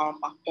មួយនឹងផល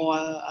ប៉ះពា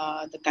ល់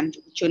ទៅកាន់យុ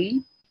វជន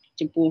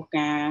ចំពោះ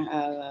ការ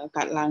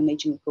កាត់ឡើងនៃ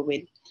ជំងឺ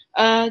Covid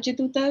ជា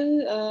ទូទៅ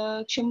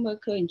ខ្ញុំមើល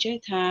ឃើញចេះ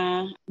ថា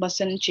បើ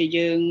សិនជា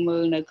យើងមើ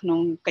លនៅក្នុង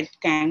កិច្ច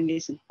ការងា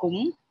រសង្គម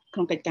ខ្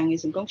ញុំគិតថា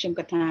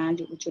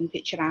យុវជនភា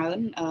គច្រើន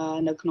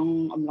នៅក្នុង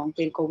អំឡុង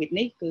ពេល Covid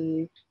នេះគឺ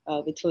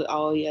វាធ្វើ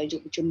ឲ្យយុ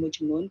វជនមួយ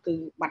ចំនួនគឺ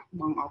បាត់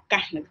បង់ឱកា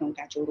សនៅក្នុង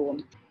ការចូលរួម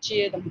ជា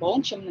ដំបូង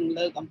ខ្ញុំនឹង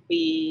លើកអំ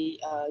ពី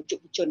យុ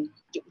វជន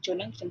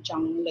ហ្នឹងខ្ញុំច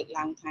ង់លើក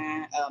ឡើងថា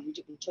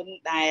យុវជន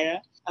ដែល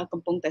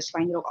កំពុងតែស្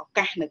វែងរកឱ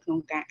កាសនៅក្នុង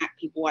ការអ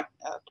ភិវឌ្ឍ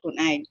ខ្លួន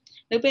ឯង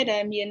នៅពេលដែ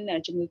លមាន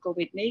ជំងឺ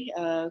Covid នេះ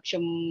ខ្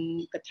ញុំ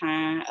គិតថា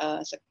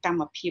សកម្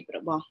មភាពរ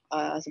បស់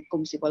សង្គ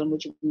មស៊ីវិលមួយ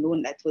ចំនួន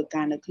ដែលធ្វើ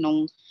ការនៅក្នុង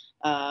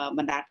ប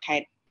ណ្ដាខេ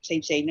ត្តផ្សេង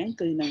ៗហ្នឹង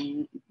គឺនឹ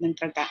ង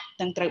ត្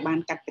រូវបាន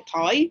កាត់បន្ថ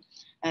យ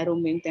រួម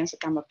មានទាំងស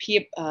កម្មភា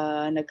ព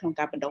នៅក្នុង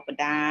ការបណ្ដុះប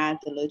ណ្ដាល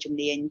ទៅលើជំ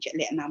នាញជាក់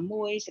លាក់ណា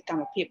មួយសក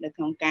ម្មភាពនៅ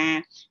ក្នុងការ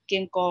គៀ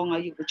ងគងឲ្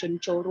យយុវជន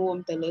ចូលរួម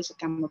ទៅលើស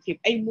កម្មភាព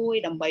អីមួយ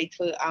ដើម្បីធ្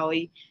វើឲ្យ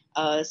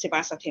សេ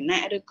វាសាធារ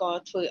ណៈឬក៏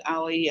ធ្វើ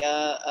ឲ្យ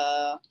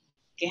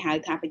គេហៅ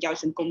ថាប្រយោជ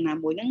ន៍សង្គមណា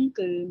មួយហ្នឹង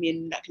គឺមាន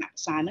លក្ខណៈ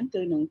ផ្សារហ្នឹង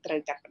គឺនឹងត្រូវ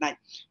កាត់ផ្ដាច់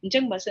អញ្ចឹ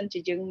ងបើសិនជា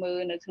យើងមើល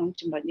នៅក្នុង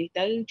ចំណុចនេះ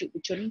ទៅយុវ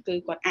ជនគឺ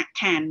គាត់អាក់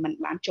ខានមិន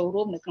បានចូល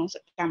រួមនៅក្នុងស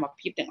កម្ម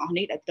ភាពទាំងអស់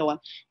នេះដោយផ្ទាល់អ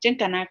ញ្ចឹង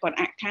កាលណាគាត់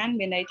អាក់ខាន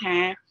មានន័យថា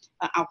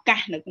ឱកា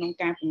សនៅក្នុង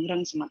ការពង្រឹ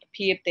ងសមត្ថ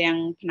ភាពទាំង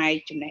ផ្នែក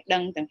ចំណេះដឹ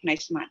ងទាំងផ្នែក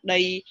ស្មារ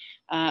តី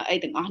អី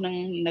ទាំងអស់ហ្នឹង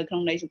នៅក្នុ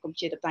ងនៃសង្គម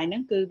ជាតិតៃហ្នឹ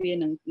ងគឺវា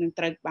នឹង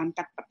ត្រូវបាន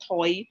កាត់បន្ថ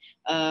យ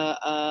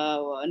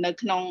នៅ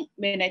ក្នុង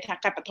មានន័យថា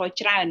កាត់បន្ថយ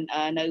ច្រើន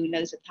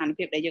នៅស្ថាន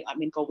ភាពដែលយើងអត់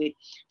មានកូវីដ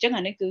អញ្ចឹង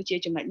អានេះគឺជា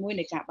ចំណុចមួយ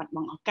នៃការបាត់ប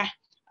ង់ឱកាស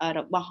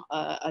របស់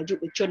យុ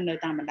វជននៅ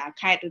តាមបណ្ដា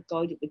ខេត្តឬក៏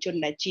យុវជន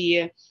ដែលជា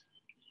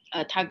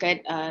target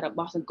រប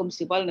ស់សង្គម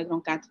ស៊ីវិលនៅក្នុ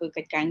ងការធ្វើ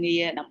កិច្ចការងា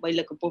រដើម្បី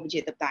លើកកម្ពស់ប្រជា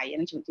ធិបតេយ្យហ្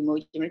នឹងជាមួយ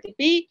ចំណុច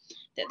ទី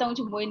2តកតង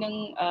ជាមួយនឹង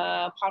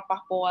ផលប៉ះ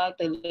ពាល់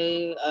ទៅលើ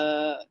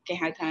គេ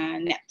ហៅថា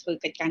អ្នកធ្វើ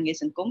កិច្ចការងារ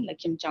សង្គមដែល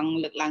ខ្ញុំចង់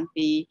លើកឡើង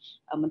ពី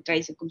មន្ត្រី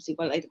សង្គមស៊ី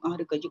វិលអីទាំងអស់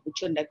ឬក៏យុវ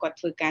ជនដែលគាត់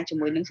ធ្វើការជា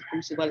មួយនឹងសង្គម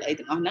ស៊ីវិលអី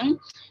ទាំងអស់ហ្នឹង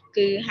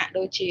គឺហាក់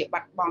ដូចជា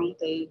បាត់បង់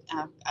ទៅ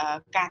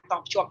ការត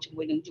បជាប់ជា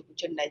មួយនឹងយុវ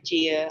ជនដែល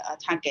ជា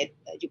target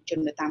យុវជន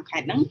នៅតាមខេ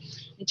ត្តហ្នឹង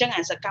អញ្ចឹង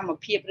អាសកម្ម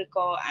ភាពឬ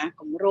ក៏អា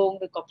គម្រោង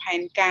ឬក៏ផែ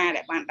នការ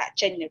ដែលបានដាក់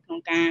ចេញនៅក្នុ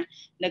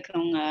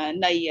ង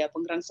នៃព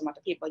ង្រឹងសមត្ថ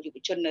ភាពរបស់យុវ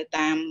ជននៅ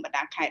តាមបណ្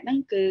ដាខេត្តហ្នឹង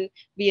គឺ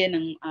វានឹ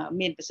ង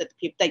មានប្រសិទ្ធ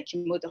ភាពតិចជា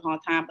មួយឧទាហរ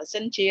ណ៍ថាបើ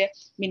សិនជា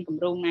មានគ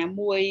ម្រោងណា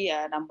មួយ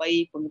ដើម្បី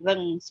ពង្រឹ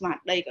ងស្មារ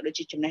តីក៏ដូច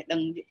ជាចំណេះដឹ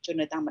ងយុវជន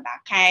នៅតាមបណ្ដា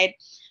ខេត្ត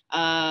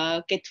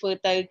គេធ្វើ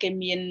ទៅគេ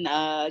មាន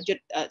យុ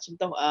ទ្ធសំ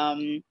ទោស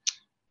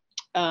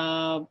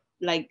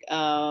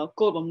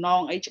គោលបំណ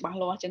ងអីច្បាស់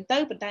លាស់អញ្ចឹងទៅ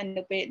ប៉ុន្តែ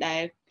នៅពេលដែ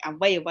លអ្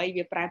វី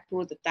វាប្រែប្រួ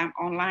លទៅតាម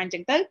អនឡាញអញ្ចឹ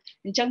ងទៅ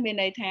អញ្ចឹងមាន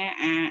ន័យថា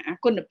អា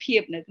គុណភា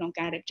ពនៅក្នុង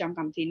ការរៀបចំ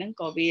កម្មវិធីហ្នឹង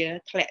ក៏វា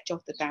ធ្លាក់ចុះ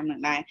ទៅតាមនឹង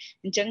ដែរ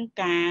អញ្ចឹង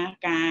ការ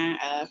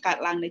កើត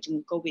ឡើងនៃជំ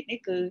ងឺ Covid នេះ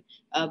គឺ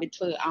វា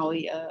ធ្វើឲ្យ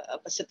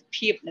ប្រសិទ្ធ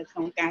ភាពនៅក្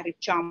នុងការរៀប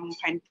ចំ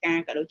ផែនការ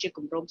ក៏ដូចជាគ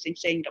ម្រោងផ្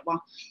សេងៗរប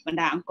ស់បណ្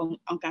ដាអ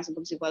ង្គការសង្គ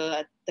មស៊ីវិល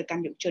ទៅកា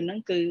ន់យុវជនហ្នឹង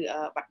គឺ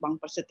បាត់បង់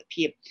ប្រសិទ្ធ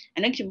ភាពអា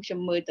នេះខ្ញុំ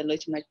មើលទៅលើ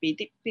ចំណុច2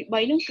ទី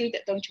3ហ្នឹងគឺត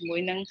កតងជាមួយ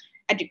នឹង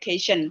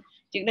education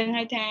ជាងដឹង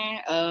ហើយថា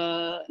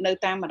នៅ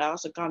តាមបណ្ដា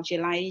សាកលវិទ្យា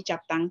ល័យចា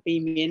ប់តាំងពី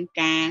មាន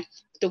ការ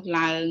ផ្ទុះ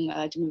ឡើង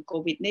ជំងឺ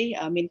Covid នេះ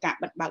មានការ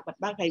បិទ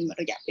បើកហើយ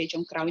រយៈពេលចុ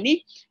ងក្រោយនេះ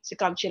សា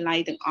កលវិទ្យាល័យ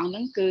ទាំងអស់ហ្នឹ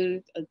ងគឺ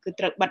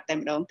ត្រូវបិទតែ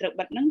ម្ដងត្រូវ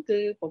បិទហ្នឹងគឺ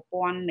ប្រ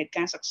ព័ន្ធនៃ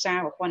ការសិក្សា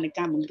ប្រព័ន្ធនៃ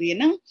ការបង្រៀន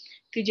ហ្នឹង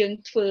គឺយើង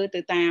ធ្វើ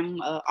ទៅតាម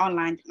អន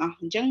ឡាញទាំងអស់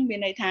អញ្ចឹងមាន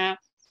ន័យថា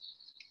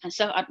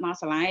សិស្សអត់មក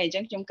សាលាអញ្ចឹ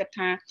ងខ្ញុំគិត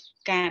ថា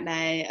ការ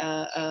ដែល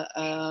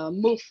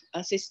move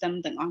system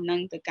ទាំងអស់ហ្នឹង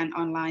ទៅកាន់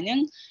online ហ្នឹង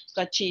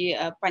ក៏ជា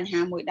បញ្ហា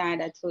មួយដែរ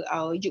ដែលធ្វើ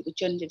ឲ្យយុវ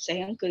ជនជាពិសេស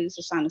ហ្នឹងគឺ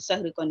សិស្សានុសិស្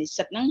សឬក៏និស្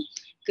សិតហ្នឹង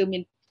គឺមា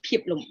ន ភាព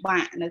លំបា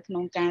កនៅក្នុ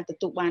ងការទ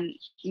ទួលបាន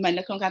មិន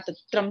នៅក្នុងការ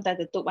ត្រឹមតែ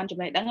ទទួលបានចំ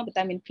ណេះដឹងប៉ុន្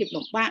តែមានភាព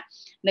លំបាក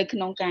នៅក្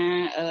នុងការ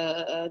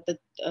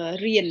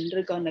រៀន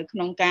ឬក៏នៅក្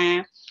នុងការ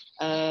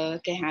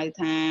គេហៅ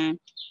ថា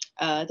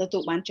ទទួ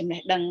លបានចំណេះ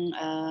ដឹង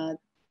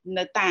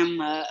នៅតាម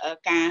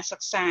ការសិ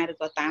ក្សាឬ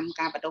ក៏តាម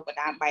ការបណ្ដុះបណ្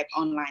ដាលបែបអ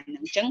នឡាញហ្នឹ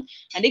ងអញ្ចឹង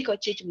អានេះក៏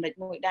ជាចំណុច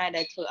មួយដែរ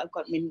ដែលធ្វើឲ្យ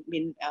គាត់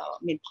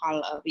មានផល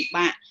វិ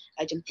បាក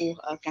ចំពោះ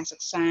ការសិ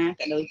ក្សា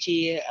ក៏ដូចជា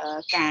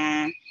ការ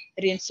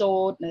រៀនសូ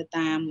ត្រនៅ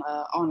តាម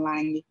អនឡា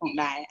ញនេះផង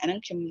ដែរអាហ្នឹង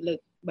ខ្ញុំលើក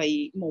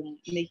3មុំ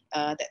នេះ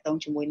តកតង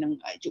ជាមួយនឹង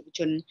យុវជ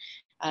ន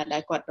ដែ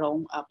លគាត់រង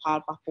ផល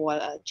ប៉ះពាល់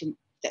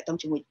តកតង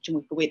ជាមួយ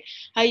COVID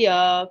ហើយ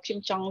ខ្ញុំ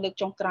ចង់លើក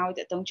ចុងក្រោយ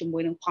តកតងជាមួ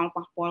យនឹងផល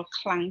ប៉ះពាល់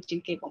ខ្លាំងជា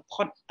ងគេបំ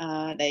ផុត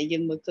ដែលយើ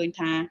ងមើលឃើញ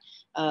ថា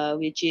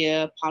វាជា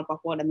ផលប៉ះ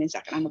ពាល់ដែលមានស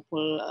ក្តានុព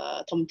ល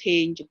ធំធេ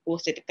ងចំពោះ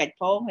សេដ្ឋកិច្ច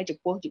ផងហើយចំ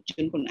ពោះយុវជ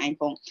នខ្លួនឯង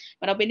ផង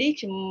មកដល់ពេលនេះ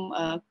ខ្ញុំ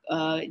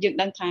យើង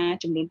ដឹងថា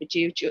ចំនួន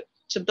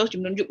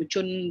ចំនួនយុវជ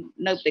ន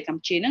នៅប្រទេសកម្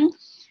ពុជាហ្នឹង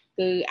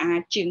គឺអា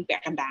ចជាងពា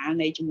ក់កណ្ដាល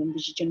នៃចំនួនប្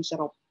រជាជនស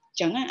រុប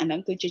ចឹងអាហ្នឹង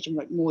គឺជាចំ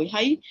ណុចមួយ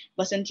ហើយ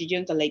បើសិនជាយើ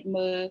ងក៏លេច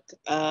មើល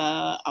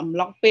អំ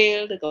ឡុងពេល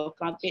ឬក៏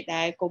ក្រោយពេល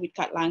ដែល COVID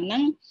កើតឡើងហ្នឹ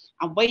ង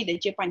អ្វីដែល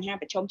ជាបញ្ហា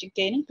ប្រឈមជាង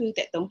គេហ្នឹងគឺ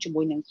តកតងជា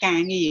មួយនឹងការ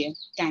ងារ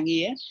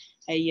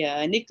ហើយ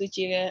នេះគឺ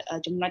ជា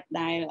ចំណុច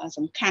ដែល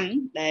សំខាន់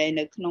ដែល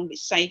នៅក្នុងវិ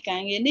ស័យកា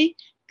រងារនេះ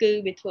គឺ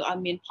វាធ្វើឲ្យ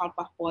មានផល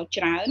ប៉ះពាល់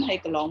ច្រើនហើយ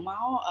កន្លងម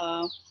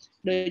ក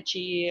ដូច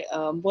ជា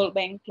World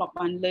Bank ធ្លាប់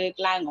បានលើក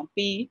ឡើងអំ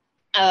ពី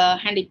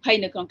ហានិភ័យ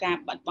នៅក្នុងការ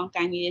បាត់បង់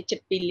ការងារជិត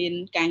2លាន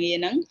ការងារ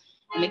ហ្នឹង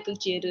នេះគឺ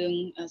ជារឿង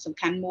សំ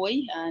ខាន់មួយ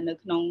នៅ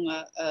ក្នុង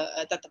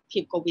ទស្សនវិជ្ជា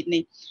COVID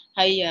នេះ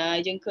ហើយ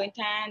យើងឃើញ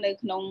ថានៅ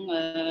ក្នុង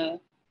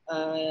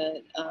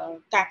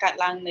ការកើត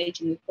ឡើងនៃ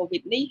ជំងឺ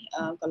COVID នេះ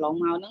កន្លង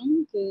មកហ្នឹង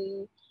គឺ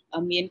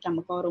មានកម្ម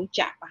កររោង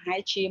ចក្រប្រហែល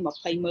ជា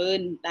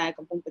20,000ដែល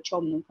កំពុងប្រឈ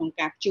មនឹងក្នុង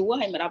ការជួ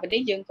ហើយមកដល់ពេល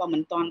នេះយើងក៏មិ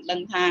នទាន់ដឹ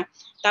ងថា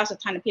តើ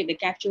ស្ថានភាពនៃ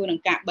ការជួនិង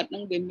ការបិទហ្នឹ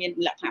ងវាមាន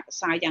លក្ខណៈប្រ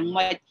សើរយ៉ាង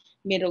ម៉េច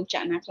មានរោងច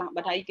ក្រណាខ្លះ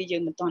បាត់ហើយគឺយើ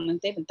ងមិនទាន់នឹង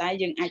ទេប៉ុន្តែ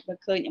យើងអាចមើល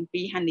ឃើញអំ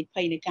ពីហានិ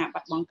ភ័យនៃការបា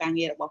ត់បង់ការ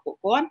ងាររបស់ពួក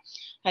គាត់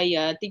ហើយ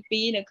ទី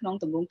2នៅក្នុង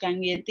ទម្រង់ការ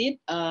ងារទៀត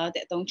ត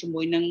កតងជា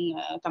មួយនឹង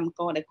កម្មក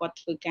រដែលគាត់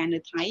ធ្វើការនៅ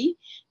ថៃ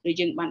ឬ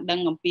យើងបានដឹង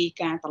អំពី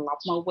ការត្រឡ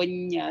ប់មកវិញ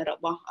រ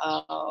បស់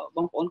ប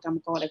ងប្អូនកម្ម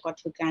ករដែលគាត់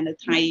ធ្វើការនៅ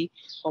ថៃ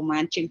ប្រហែ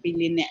លជាង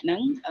2លាននាក់ហ្នឹ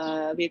ង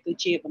វាគឺ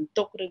ជាបន្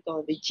ទុកឬក៏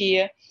វាជា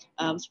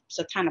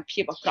ស្ថានភា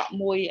ពអាក្រក់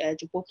មួយ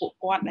ចំពោះពួក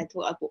គាត់ដែលធ្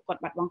វើឲ្យពួកគា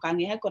ត់បាត់បង់ការ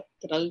ងារហើយគាត់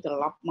ត្រូវត្រ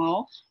ឡប់មក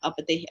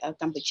ប្រទេស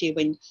កម្ពុជា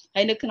វិញ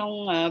ហើយនៅក្នុង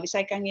វិស័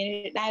យការងារ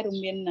ដែររួម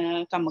មាន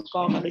កម្មក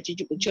រក៏ដូចជា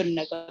យុវជន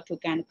ដែលគាត់ធ្វើ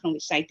ការនៅក្នុង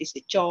វិស័យទេស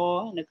ចរ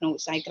នៅក្នុង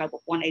វិស័យក្រៅប្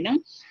រព័ន្ធអីហ្នឹង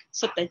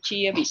សុទ្ធតែជា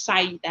វិស័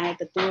យដែល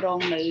ទទួលរង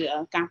នៅ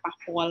ការប៉ះ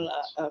ពាល់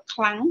ខ្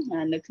លាំង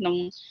នៅក្នុង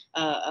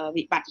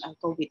វិបត្តិ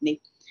COVID នេះ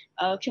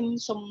ខ្ញុំ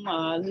សូម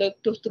លើក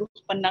ទ្រុស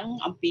ប៉ុណ្ណឹង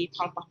អំពីផ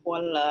លប៉ះពា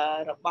ល់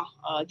របស់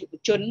យុវ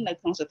ជននៅ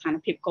ក្នុងស្ថាន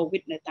ភាព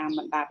COVID នៅតាមប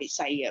ណ្ដាវិ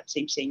ស័យផ្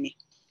សេងៗនេះ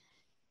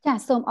ចាស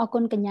សូមអរគុ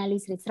ណកញ្ញាលី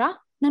ស្រីស្រស់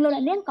និងលោកអ្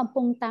នកនាងកំ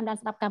ពុងតាមដាន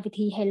ស្ដាប់កម្មវិ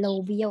ធី Hello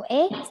VOA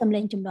សំ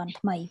ឡេងជំនាន់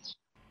ថ្មី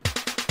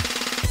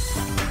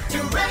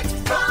Direct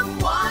from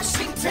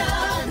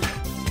Washington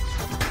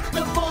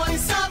The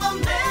Voice of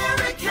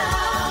America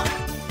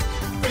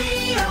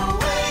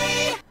VOA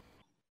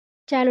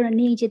ចាសលោកអ្នក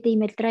នាងជាទី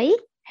មេត្រី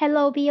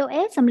Hello VOA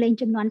សំឡេង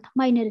ជំនាន់ថ្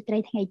មីនៅរាត្រី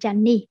ថ្ងៃច័ន្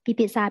ទនេះពិ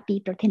ភាក្សាពី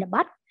ប្រធានប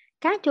ទ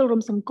ការចូលរួ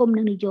មសង្គម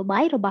និងនយោបា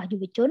យរបស់យុ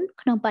វជន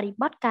ក្នុងបរិ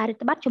បទការរាត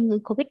ត្បាតជំងឺ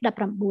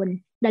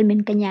COVID-19 ដែលមាន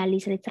កញ្ញាលី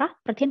ស្រីស្រស់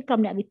ប្រធានក្រុម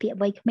អ្នកវិភាគ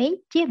វ័យក្មេង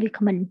ជាវា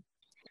គ្មិន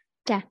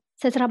ចា៎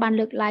សិស្សបាន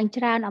លើកឡើង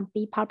ច្រើនអំ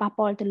ពីផលប៉ះ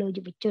ពាល់ទៅលើ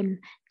យុវជន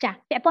ចា៎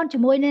ពាក់ព័ន្ធជា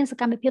មួយនឹងស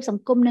កម្មភាពស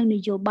ង្គមនិងន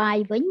យោបាយ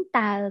វិញ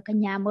តើក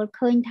ញ្ញាមើល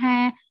ឃើញថា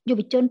យុ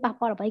វជនប៉ះ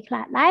ពាល់អ្វីខ្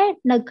លះដែរ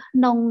នៅក្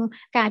នុង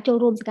ការចូល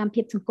រួមសកម្ម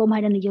ភាពសង្គមហើ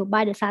យនិងនយោ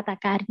បាយដោយសារតែ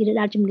ការរីករាល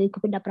ដាលជំងឺ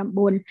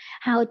COVID-19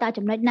 ហើយតើ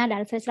ចំណុចណាដែ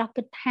លស្រីស្រស់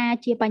គិតថា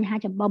ជាបញ្ហា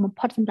ចម្បងបំ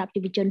ផុតសម្រាប់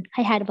យុវជន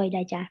ហើយហេតុអ្វី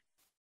ដែរចា៎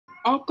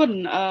អរគុណ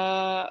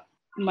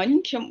មិញ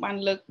ខ្ញុំបាន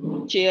លើក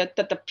ជាទ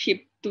ស្សនវិជ្ជា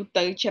ទូ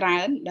ទៅច្រើ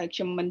នដែលខ្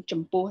ញុំមិន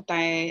ចំពោះ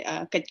តែ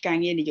កិច្ចការ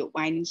ងារនយោ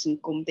បាយនិងស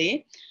ង្គមទេ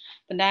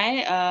ប៉ុន្តែ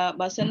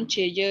បើសិន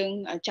ជាយើង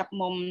ចាប់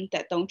មុំត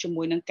កតងជា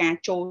មួយនឹងការ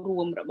ចូលរួ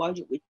មរបស់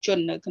យុវជន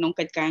នៅក្នុង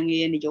កិច្ចការ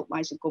ងារនយោបា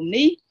យសង្គម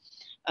នេះ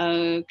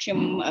ខ្ញុំ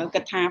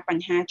គិតថាប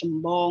ញ្ហាច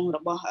ម្បងរ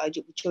បស់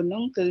យុវជន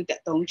នោះគឺតក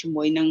តងជា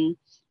មួយនឹង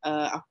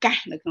ឱកាស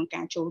នៅក្នុង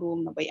ការចូលរួម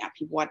ដើម្បីអ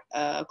ភិវឌ្ឍ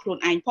ខ្លួន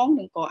ឯងផង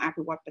និងក៏អ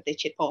ភិវឌ្ឍប្រទេស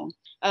ជាតិផង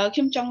ខ្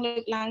ញុំចង់លើ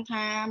កឡើង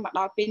ថាមក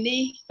ដល់ពេល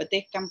នេះប្រទេ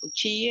សកម្ពុ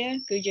ជា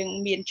គឺយើង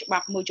មានច្បា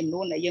ប់មួយចំ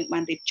នួនដែលយើងបា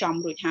នរៀបចំ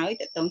រួចហើយ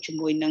តកតងជា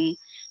មួយនឹង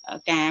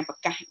ការប្រ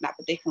កាសដាក់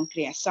ប្រទេសក្នុងគ្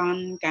រាអាសន្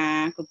នកា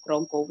រគ្រប់គ្រ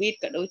ង COVID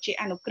ក៏ដូចជា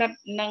អនុក្រឹត្យ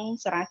និង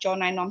ចរាចរ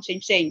ណ៍ណែនាំផ្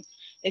សេងៗ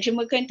ដែលខ្ញុំ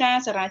មើលឃើញថា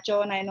ចរាច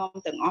រណ៍ណែនាំ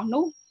ទាំងអស់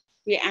នោះ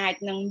វាអាច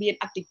នឹងមាន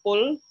ឥទ្ធិពល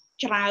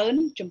ច្រើន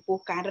ចំពោះ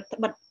ការរឹត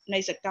បន្តឹងនៃ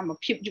សកម្ម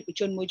ភាពយុវ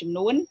ជនមួយចំ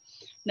នួន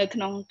នៅក្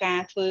នុងកា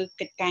រធ្វើ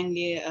កិច្ចការ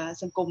ងារ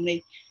សង្គមនេះ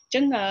អញ្ចឹ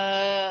ង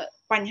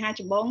បញ្ហា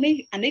ចម្បងនេះ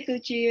អានេះគឺ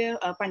ជា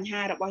បញ្ហា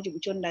របស់យុវ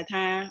ជនដែល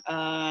ថា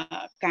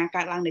ការ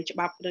កើតឡើងនៃច្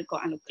បាប់ឬក៏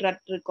អនុក្រឹត្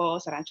យឬក៏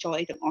ចរាចរណ៍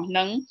អីទាំងអស់ហ្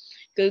នឹង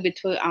គឺវា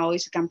ធ្វើឲ្យ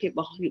សកម្មភាពរ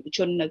បស់យុវជ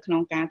ននៅក្នុ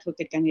ងការធ្វើ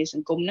កិច្ចការងារស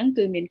ង្គមហ្នឹង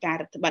គឺមានការ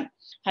រឹតបន្តឹង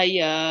ហើយ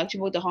ជំ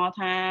នួយឧទាហរណ៍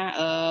ថា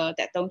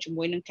តកតងជា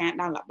មួយនឹងការ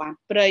ដើរល្បាត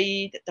ព្រៃ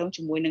តកតង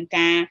ជាមួយនឹង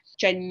ការ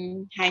ចេញ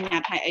ហាញញ៉ា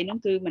តហើយអីហ្នឹង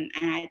គឺมัน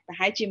អាចប្រ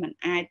ហែលជាมัน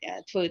អាច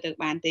ធ្វើទៅ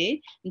បានទេ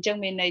អញ្ចឹង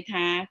មានន័យ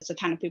ថាស្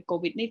ថានភាពកូ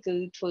វីដនេះគឺ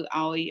ធ្វើ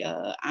ឲ្យ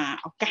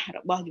ឱកាសរ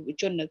បស់យុវ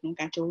ជននៅក្នុង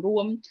ការចូលរួ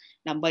ម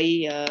ដើម្បី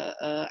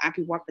អ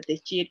ភិវឌ្ឍប្រទេស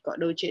ជាតិក៏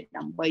ដូចជា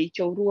ដើម្បី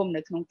ចូលរួម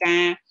នៅក្នុងកា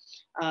រ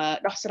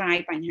ដោះស្រាយ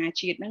បញ្ហា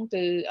ជាតិហ្នឹង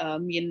គឺ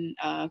មាន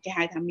គេ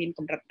ហៅថាមានក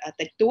ម្រិត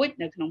តិចតួច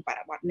នៅក្នុងប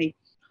រិបទនេះ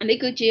នេះ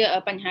គឺជា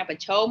បញ្ហាប្រ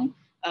ឈម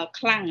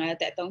ខ្លាំង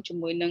តកតងជា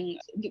មួយនឹង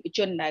យុវជ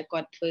នដែលគា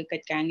ត់ធ្វើកិ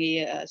ច្ចការងារ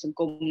សង្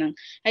គមហ្នឹង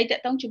ហើយតក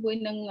តងជាមួយ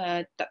នឹង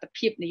ទស្សនវិជ្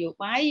ជានយោ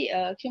បាយ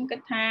ខ្ញុំគិ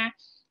តថា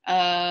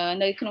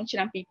នៅក្នុងឆ្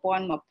នាំ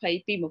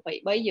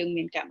2022-23យើង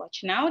មានការបោះ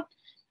ឆ្នោត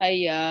ហើយ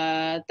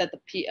ទស្សនវិ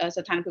ជ្ជា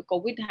ស្ថានភាពកូ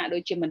វីដហាក់ដូ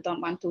ចជាមិនទាន់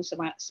បានទូ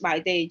ស្បើយ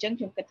ទេអញ្ចឹង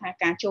ខ្ញុំគិតថា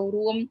ការចូល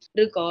រួម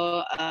ឬក៏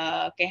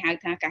គេហៅ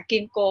ថាការគៀ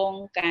ងគង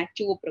ការ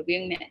ជួបរវា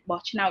ងអ្នកបោះ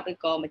ឆ្នោតឬ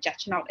ក៏ម្ចាស់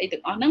ឆ្នោតអី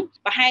ទាំងអស់ហ្នឹង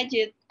ប្រហែល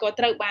ជាក៏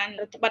ត្រូវបាន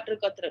រដ្ឋបတ်ឬ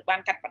ក៏ត្រូវបាន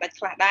កាត់ផ្តាច់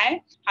ខ្លះដែរ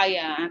ហើយ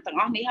ទាំង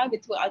អស់នេះហើយវា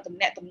ធ្វើឲ្យទំ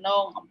នាក់ទំន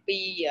ងអំពី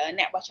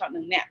អ្នកបោះឆ្នោត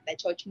និងអ្នកដែល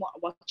ចូលឈ្មោះ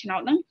បោះឆ្នោត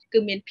ហ្នឹងគឺ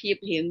មានភាព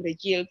រៀងរ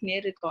យាលគ្នា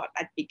ឬក៏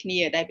ដាច់ពីគ្នា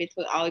ដែលវាធ្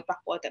វើឲ្យប៉ះ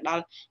ពាល់ទៅដ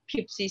ល់ភា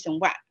ពស៊ីស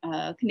ង្វាក់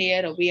គ្នា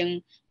រវាង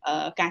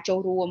ការចូល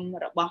រួម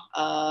របស់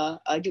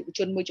យុវជ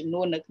នមួយចំ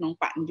នួននៅក្នុង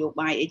បកនយោ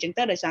បាយអីចឹង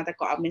ទៅដោយសារតែ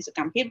ក៏អត់មានសក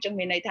ម្មភាពចឹង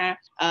មានន័យថា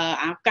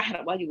ឱកាសរ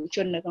បស់យុវជ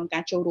ននៅក្នុងកា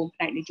រចូលរួមផ្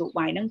នែកនយោ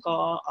បាយហ្នឹងក៏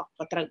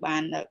ត្រូវបា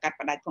នកាត់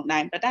ផ្តាច់ផងដែ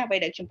រប៉ុន្តែអ្វី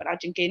ដែលខ្ញុំផ្ដោត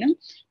ជាងគេហ្នឹង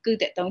គឺ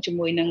តកតងជា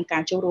មួយនឹងកា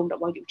រចូលរួមរ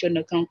បស់យុវជន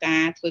នៅក្នុងកា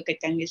រធ្វើកិច្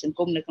ចការងារសង្គ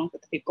មនៅក្នុងស្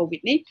ថានភាពកូវី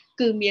ដនេះ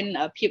គឺមាន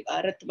ភាព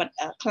រដ្ឋបတ်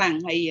ខ្លាំង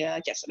ហើយ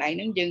ជាក់ស្ដែង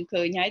ហ្នឹងយើង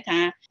ឃើញហើយថា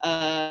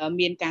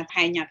មានការ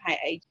ថែញ៉ាត់ហើយ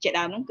អីជា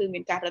ដើមហ្នឹងគឺមា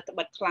នការរដ្ឋប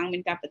တ်ខ្លាំងមា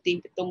នការប្រទីង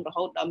បន្ទង់រ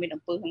ហូតដល់មាន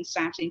អំពើហិង្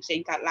សាផ្សេ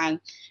ងៗកើតឡើង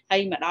ហើ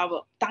យមកដល់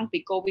តាំងពី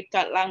កូវីដ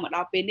កើតឡើងមកដ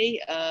ល់ពេលនេះ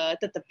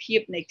ទស្សនវិជ្ជា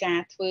នៃការ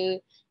ធ្វើ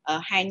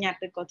ហាញញ៉ាត់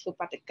ឬក៏ធ្វើ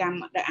បាតកម្ម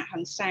ដោយអហិ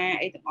ង្សា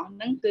អីទាំងអស់ហ្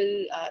នឹងគឺ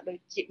ដូច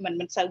ជាមិន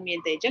សូវមាន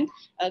ទេអញ្ចឹង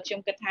ខ្ញុំ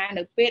គិតថា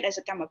នៅពេលដែលស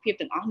កម្មភាព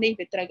ទាំងអស់នេះ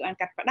វាត្រូវបាន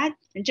កាត់ផ្តាច់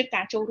អញ្ចឹង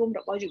ការចូលរួម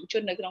របស់យុវជ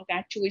ននៅក្នុងកា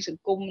រជួយស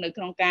ង្គមនៅ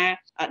ក្នុងការ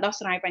ដោះ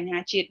ស្រាយបញ្ហា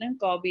ជាតិហ្នឹង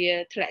ក៏វា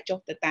ធ្លាក់ចុះ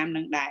ទៅតាម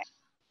នឹងដែរ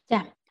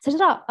ចាសិស្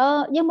ស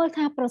យើងមើល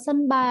ថាប្រសិន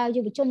បើ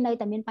យុវជននៅ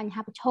តែមានបញ្ហា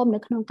ប្រឈមនៅ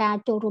ក្នុងការ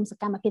ចូលរួមស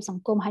កម្មភាពស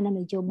ង្គមហើយនៅ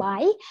នយោបា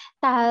យ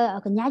តើ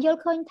កញ្ញាយល់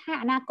ឃើញថា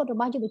អនាគតរ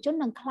បស់យុវជន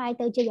នឹងคล้าย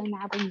ទៅជាយ៉ាង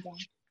ណាវិញចា៎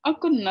អរ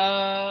គុណ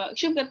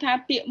ខ្ញុំគិតថា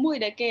ពាក្យមួយ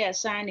ដែលគេអា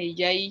សានិ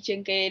យាយជាង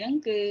គេហ្នឹង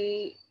គឺ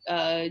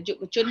យុ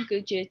វជនគឺ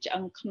ជាឆ្អឹ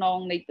ងខ្នង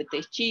នៃប្រទេ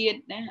សជាតិ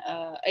ណា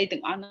អីទាំ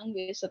ងអស់ហ្នឹង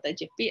វាសុទ្ធតែ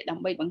ជាពាក្យដើ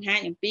ម្បីបង្ហាញ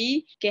អំពី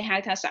គេហៅ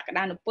ថាសក្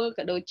តានុពល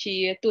ក៏ដូចជា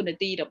ទូនា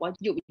ទីរបស់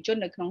យុវជន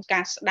នៅក្នុងកា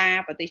រស្ដារ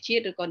ប្រទេសជា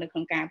តិឬក៏នៅក្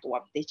នុងការអភិវ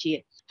ឌ្ឍប្រទេសជា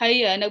តិហើយ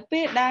នៅ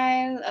ពេលដែ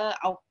ល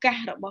ឱកាស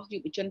របស់យុ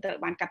វជនត្រូវ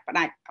បានកាត់ផ្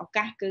តាច់ឱ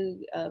កាសគឺ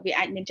វា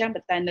អាចមានច្រើន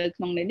ប៉ុន្តែនៅ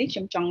ក្នុងនេះខ្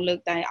ញុំចង់លើក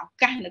តែឱ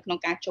កាសនៅក្នុង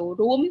ការចូល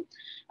រួម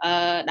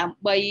ដើម្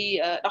បី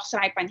ដោះស្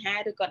រាយបញ្ហា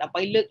ឬក៏ដើម្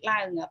បីលើកឡើ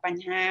ងប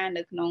ញ្ហា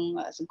នៅក្នុង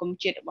សង្គម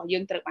ជាតិរបស់យើ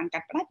ងត្រូវបានកា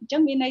ត់ផ្តាច់អញ្ចឹ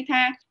ងមានន័យ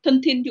ថាធន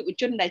ធានយុវ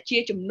ជនដែលជា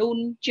ចំនួន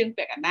ជាង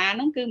ពាក់កណ្ដាលហ្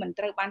នឹងគឺមិន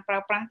ត្រូវបានប្រើ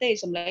ប្រាស់ទេ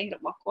សម្លេងរ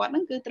បស់គាត់ហ្នឹ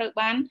ងគឺត្រូវ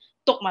បាន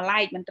ទុកមួយឡែ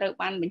កមិនត្រូវ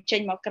បានបញ្ចេ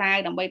ញមកក្រៅ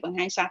ដើម្បីបង្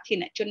ហាញសាធារ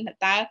ណជនថា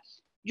តើ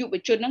យុវ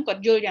ជនហ្នឹងគា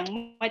ត់យល់យ៉ាង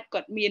ម៉េចគា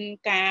ត់មាន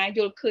ការយ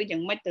ល់ឃើញយ៉ា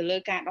ងម៉េចទៅលើ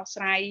ការដោះ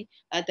ស្រាយ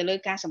ទៅលើ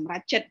ការសម្រេ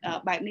ចចិត្ត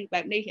បែប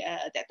នេះ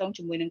តកតង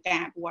ជាមួយនឹងការ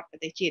អភិវឌ្ឍប្រ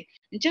ទេសជាតិ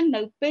អញ្ចឹង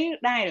នៅពេល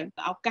ដែល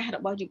ឱកាសរ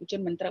បស់យុវជន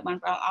មិនត្រូវបាន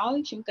ផ្ដល់ឲ្យ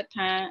ខ្ញុំគិត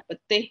ថាប្រ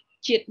ទេស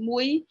ជាតិមួ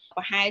យ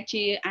ប្រហែល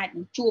ជាអាច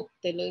នឹងជួប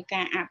ទៅលើ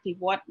ការអភិ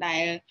វឌ្ឍដែ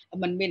ល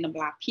មិនមានតម្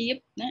លាភាព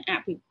ណា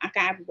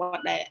ការអភិវឌ្ឍ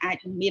ដែលអាច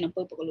នឹងមានអំ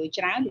ពើពុករលួយ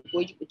ច្រើនពីព្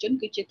រោះយុវជន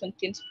គឺជាធន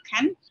ធានសំខា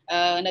ន់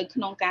នៅក្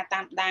នុងការ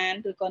តាមដាន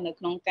ឬក៏នៅ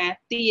ក្នុងការ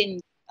ទាញ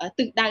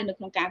ទិសដៅនៅ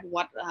ក្នុងការអភិវ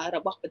ឌ្ឍរ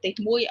បស់ប្រទេស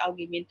មួយឲ្យ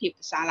វាមានភាព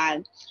ប្រសើរឡើង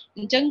អ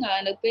ញ្ចឹង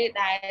នៅពេល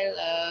ដែល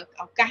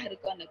ឱកាសឬ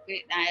ក៏នៅពេល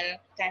ដែល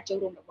ការចូល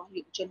រួមរបស់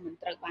យុវជនមិន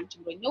ត្រូវបាន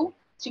ជំរុញនោះ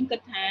ខ្ញុំគិ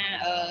តថា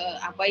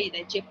អ្វី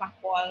ដែលជាប៉ះ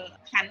ពាល់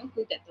ខ្លាំងនោះ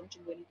គឺតកតងជា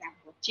មួយនឹងការអ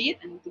ភិវឌ្ឍជាតិ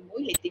អានោះទី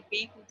1ហើយទី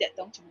2គឺតក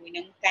តងជាមួយ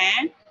នឹងការ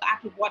អ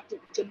ភិវឌ្ឍយុ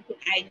វជនខ្លួន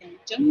ឯងអ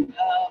ញ្ចឹង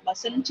បើ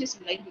សិនជាស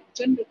ម្លេងយុវជ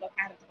នឬក៏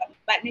ការរដ្ឋបတ်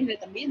បែបនេះនៅ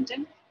តែមានអញ្ចឹ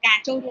ងការ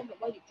ចូលរួមរ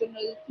បស់យុវជន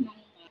នៅក្នុង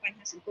បញ្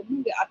ហាសង្គម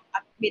នោះវាអត់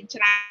មាន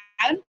ច្រើ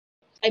ន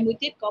ហើយមួយ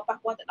ទៀតក៏ប៉ះ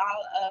ពាល់ទៅដល់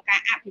ការ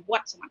អភិវ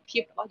ឌ្ឍសមត្ថភា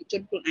ពរបស់យុវជ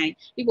នខ្លួនឯង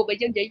ពីព្រោះបើ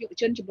យើងនិយាយយុវ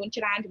ជនចំនួន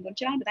ច្រើនប៉ុន្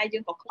តែយើ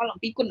ងក៏ខ្វល់អំ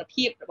ពីគុណ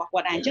ភាពរបស់គា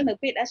ត់ដែរអញ្ចឹងនៅ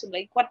ពេលដែលសម្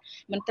លេងគាត់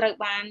មិនត្រូវ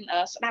បាន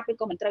ស្ដាប់ឬ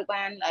ក៏មិនត្រូវ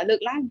បានលើ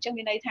កឡើងអញ្ចឹង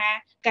មានន័យថា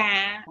កា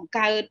របង្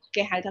កើត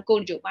គេហៅថាគោល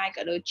នយោបាយ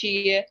ក៏ដូចជា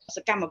ស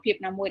កម្មភាព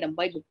ណាមួយដើម្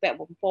បីបំពាក់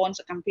បំពន់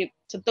សកម្មភាព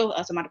សន្ទុះ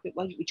សមត្ថភាពរប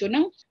ស់យុវជនហ្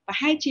នឹងប្រ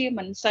ហែលជា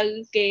មិនសូវ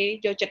គេ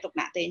យកចិត្តទុក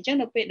ដាក់ទេអញ្ចឹង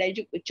នៅពេលដែល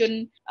យុវជន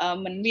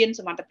មិនមាន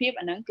សមត្ថភាព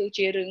អាហ្នឹងគឺ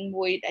ជារឿង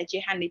មួយដែលជា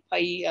ហានិភ័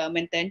យ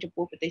មែនទែនចំ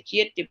ពោះប្រទេស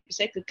ជាតិជាពិ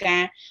សេសគឺកា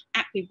រអ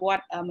ភិវឌ្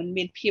ឍមិន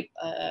មានភាព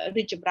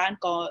រីកចម្រើន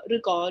ឬ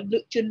ក៏លើ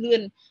កជឿនលឿ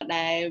ន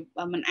ដែល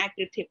มันអាច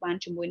ប្រៀបធៀបបាន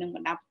ជាមួយនឹងប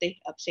ណ្ដាប្រទេស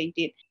ផ្សេង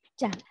ទៀត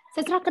ចា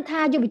សិស្សគិតថា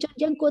យុវជន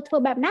យើងគួរធ្វើ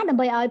បែបណាដើម្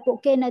បីឲ្យពួក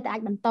គេនៅតែអា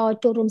ចបន្ត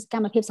ចូលរួមសក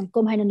ម្មភាពសង្គ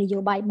មហើយនិងនយោ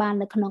បាយបាន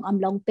នៅក្នុងអំ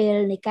ឡុងពេល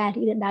នៃការ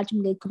រីករាលដាលជំ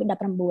ងឺ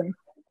COVID-19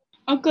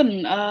 អរគុណ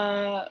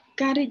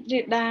ការរីករា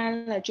លដាល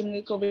ជំងឺ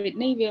COVID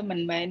នេះវាមិ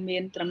នមែនមា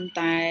នត្រឹម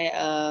តែ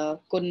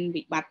គុណ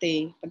វិបត្តិទេ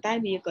ប៉ុន្តែ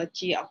វាក៏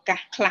ជាឱកា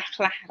សខ្លះ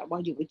រប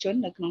ស់យុវជន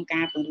នៅក្នុង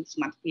ការពង្រឹងស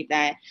មត្ថភាព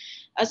ដែរ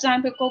ស្ថាន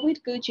ភាព COVID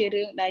គឺជា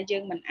រឿងដែលយើ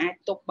ងមិនអាច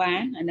ទប់បា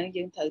នអានឹង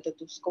យើងត្រូវទ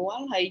ទួលស្គា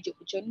ល់ហើយយុវ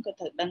ជនក៏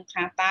ត្រូវដឹង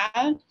ថាតើ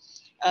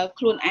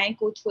ខ្លួនឯង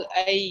គួរធ្វើ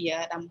អី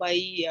ដើម្បី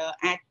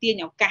អាចទាញ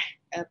ឱកាស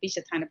ពី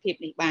ស្ថានភាព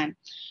នេះបាន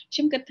ខ្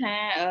ញុំគិតថា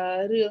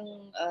រឿង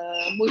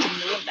មួយចំ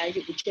នួនដែល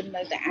យុវជន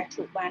នៅតែអាចធ្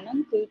វើបានហ្នឹង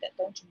គឺតក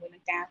តងជាមួយនឹ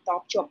ងការត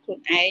បជាប់ខ្លួន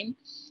ឯង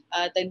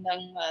ទៅនឹង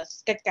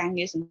កិច្ចការ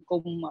ងារសង្គ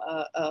ម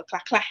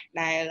ខ្លះ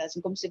ដែលស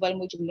ង្គមស៊ីវិល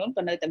មួយចំនួន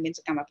ក៏នៅតែមាន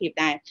សកម្មភាព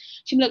ដែរ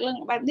ខ្ញុំលើកឡើង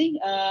បែបនេះ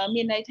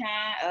មានន័យថា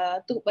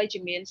ទោះបីជា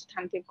មានស្ថា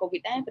នភាព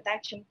COVID ដែរប៉ុន្តែ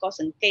ខ្ញុំក៏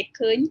សង្កេត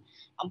ឃើញ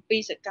អំពី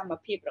សកម្ម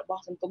ភាពរប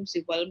ស់សង្គមស៊ី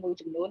វិលមួយ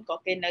ចំនួនក៏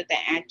គេនៅតែ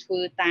អាចធ្វើ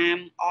តាម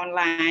អន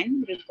ឡាញ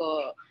ឬក៏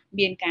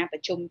មានការប្រ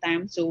ជុំតាម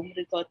Zoom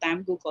ឬក៏តាម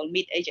Google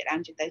Meet អីជាដើ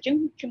មចឹងទៅខ្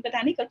ញុំគិត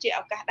ថានេះក៏ជា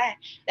ឱកាសដែរ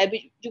ដែល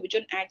យុវជ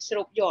នអាចស្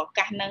រូបយកឱ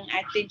កាសហ្នឹង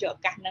អាចទាញយកឱ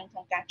កាសហ្នឹងក្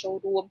នុងការចូល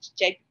រួមជ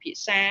ជែកពិភា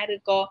ក្សាឬ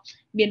ក៏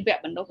មានវគ្គ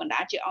បណ្ដុះបណ្ដា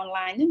លជាអន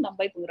ឡាញហ្នឹងដើម្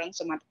បីពង្រឹង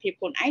សមត្ថភាព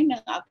ខ្លួនឯងនិ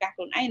ងឱកាសខ្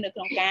លួនឯងនៅក្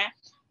នុងការ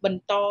ប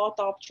ន្ត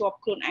តបជាប់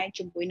ខ្លួនឯង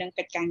ជាមួយនឹង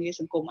កិច្ចការងារ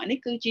សង្គមអានេះ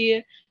គឺជា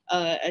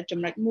ចំ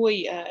ណុចមួយ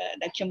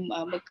ដែលខ្ញុំ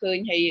មើលឃើញ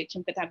ហើយខ្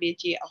ញុំគិតថាវា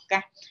ជាឱកា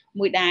ស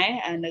មួយដែរ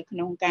នៅក្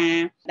នុងការ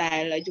ដែ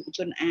លយុវជ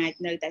នអាច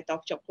នៅតែតប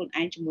ជាប់ខ្លួន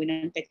ឯងជាមួយនឹង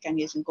កិច្ចការ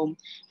ងារសង្គម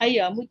ហើយ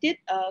មួយទៀត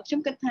ខ្ញុំ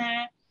គិតថា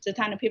ស្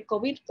ថានភាព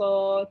COVID ក៏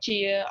ជា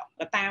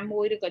កត្តា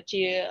មួយឬក៏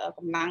ជាក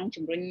ម្លាំង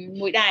ជំរុញ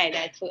មួយដែរ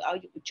ដែលធ្វើឲ្យ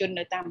យុវជន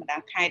នៅតាមបណ្ដា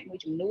ខេត្តមួយ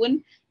ចំនួន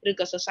ឬ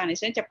ក៏សិស្សានុ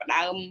សិស្សចាប់ផ្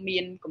ដើមមា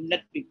នគំនិត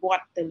វិវ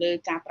ត្តទៅលើ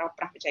ការប្រើ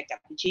ប្រាស់បច្ចេក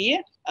វិទ្យាត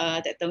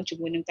កតងជា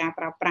មួយនឹងការ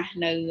ប្រើប្រាស់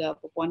នៅ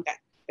ប្រព័ន្ធ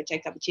បច្ចេក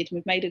វិទ្យាថ្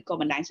មីៗឬក៏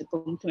បណ្ដាញសង្គ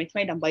មថ្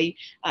មីៗដើម្បី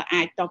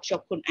អាចតភ្ជា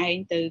ប់ខ្លួនឯង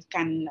ទៅ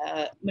កាន់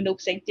មនុស្ស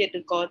ផ្សេងទៀត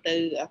ឬក៏ទៅ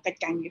កិច្ច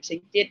ការងារផ្សេង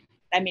ទៀត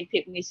ដែលមានភា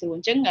ពងាយស្រួល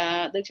អញ្ចឹង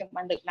ដូចខ្ញុំ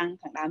បានលើកឡើង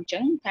ខាងដើមអញ្ចឹ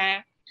ងថា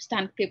ស្ថា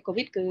នភាព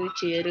COVID គឺ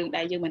ជារឿង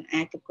ដែលយើងមិន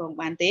អាចគ្រប់គ្រង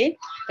បានទេ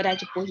ប៉ុន្តែ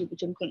ចំពោះយុវ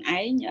ជនខ្លួនឯ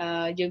ង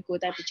យើងគួរ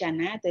តែពិចារ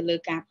ណាទៅលើ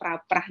ការប្រើ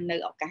ប្រាស់នៅ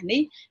ឱកាស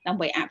នេះដើម្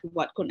បីអភិវ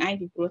ឌ្ឍខ្លួនឯង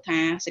ពីព្រោះថា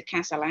សិក្ខា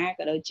សាលា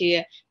ក៏ដូចជា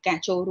ការ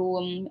ចូលរួ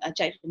ម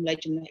ចែករំលែក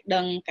ចំណេះ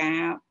ដឹងកា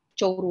រ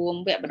ចូលរួម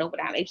វគ្គបណ្ដុះប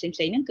ណ្ដាលអីផ្សេងៗ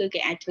ហ្នឹងគឺគេ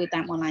អាចធ្វើតា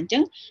មអនឡាញអញ្ចឹ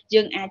ង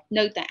យើងអាច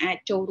នៅតែអាច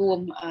ចូលរួម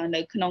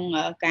នៅក្នុង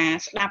ការ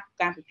ស្ដាប់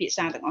ការពិភាក្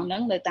សាទាំងអស់ហ្នឹ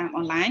ងនៅតាមអ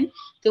នឡាញ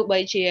ទោះបី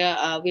ជា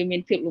វាមា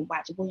នភាពលំបា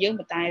កចំពោះយើង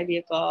ប៉ុន្តែវា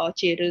ក៏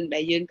ជារឿងដែ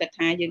លយើងគិត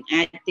ថាយើង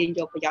អាចទាញយ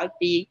កប្រយោជន៍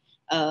ពី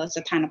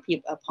ស្ថានភាព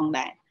ផង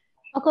ដែរ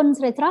អរគុណ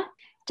ស្រីស្រស់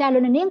ចាលោ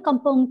កនាងកំ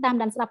ពុងតាម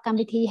ដានស្ដាប់កម្ម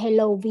វិធី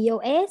Hello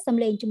VOA សំ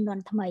ឡេងជំនា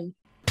ន់ថ្មី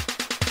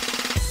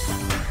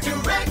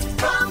Direct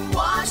from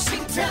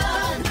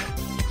Washington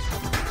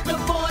The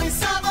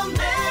Voice of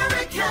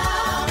America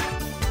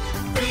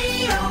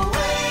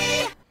VOA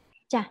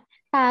ចា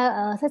តើ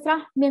សិស្សស្រ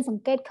ស់មានស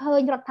ង្កេតឃើ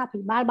ញរដ្ឋាភិ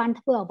បាលបាន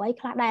ធ្វើអ្វី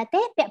ខ្លះដែរ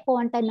ទេពាក់ព័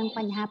ន្ធទៅនឹងប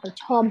ញ្ហាប្រ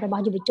ឈមរប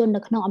ស់យុវជន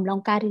នៅក្នុងអំឡុង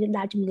ការរីករាល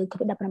ដាលជំងឺ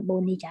COVID-19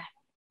 នេះចា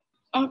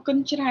អរគុណ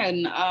ច្រើន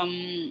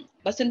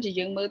បើសិនជា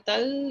យើងមើលទៅ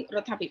រ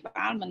ដ្ឋាភិ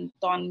បាលមិន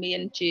ទាន់មា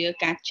នជា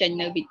ការចេញ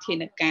នៅវិធា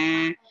នការ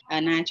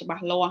ណាច្បា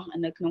ស់លាស់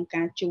នៅក្នុង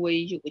ការជួយ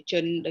យុវជ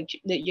នដូ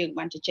ចយើង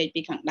បានជជែក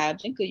ពីខាងដើមអ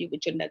ញ្ចឹងគឺយុវ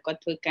ជនដែលគា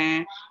ត់ធ្វើការ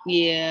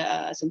ងារ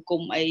សង្គ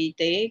មអី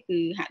ទេគឺ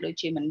ហាក់ដូច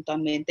ជាមិនទា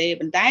ន់មានទេ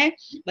ប៉ុន្តែ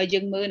បើយើ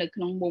ងមើលនៅក្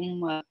នុងមុំ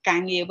កា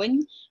រងារវិញ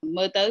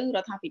មើលទៅរ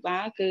ដ្ឋាភិបា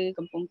លគឺ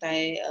កំពុងតែ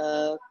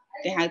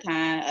គេហៅថា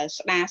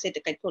ស្ដារសេដ្ឋ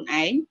កិច្ចខ្លួន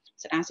ឯង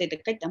ស្ដារសេដ្ឋ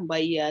កិច្ចដើម្បី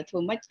ធ្វើ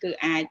ម៉េចគឺ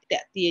អាចតា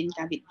ក់ទាញ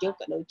ការវិនិយោគ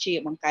ក៏ដូចជា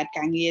បង្កើត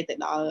ការងារទៅ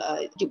ដល់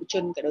យុវជ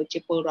នក៏ដូចជា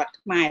ពលរដ្ឋ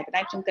ខ្មែរប៉ុន្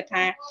តែខ្ញុំគិត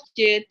ថា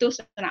ជាទស្ស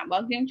នៈរប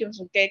ស់ខ្ញុំ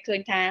សង្កេតឃើ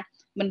ញថា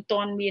មិន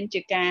ទាន់មាន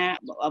ជាការ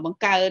បង្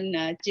កើន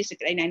ជាសេច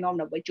ក្តីណែនាំ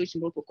ដើម្បីជួយស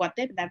ម្រួលពួកគាត់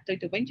ទេប៉ុន្តែផ្ទុយ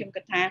ទៅវិញខ្ញុំ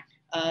គិតថារ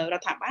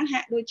ដ្ឋាភិបាលហា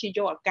ក់ដូចជាយ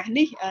កឱកាស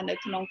នេះនៅ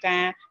ក្នុងកា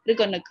រឬ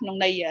ក៏នៅក្នុង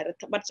នៃរ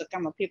ដ្ឋបတ်សក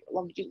ម្មភាពរប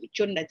ស់យុវជ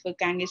នដែលធ្វើ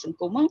ការងារសង្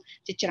គមហ្នឹង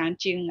ជាច្រើន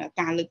ជាង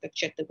ការលើកទឹក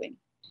ចិត្តទៅវិញ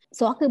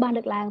ស្រស់គឺបាន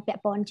លើកឡើងពា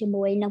ក់ព័ន្ធជា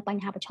មួយនឹងប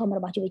ញ្ហាប្រឈមរ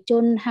បស់យុវជ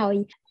នហើយ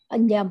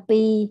និយាយអំ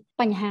ពី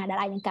បញ្ហាដែល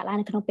អាចនឹងកើតឡើង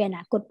នៅក្នុងពេលអ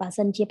នាគតបើ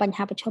សិនជាបញ្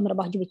ហាប្រឈមរ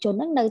បស់យុវជន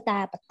នឹងនៅតែ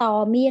បន្ត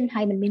មាន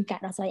ហើយមិនមានការ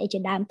ដោះស្រាយអីជា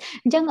ដើម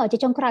អញ្ចឹងជា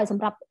ចុងក្រោយស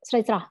ម្រាប់ស្រី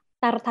ស្រស់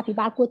តើរដ្ឋាភិ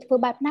បាលគួរធ្វើ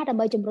បែបណាដើម្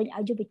បីជំរុញ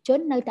ឲ្យយុវជន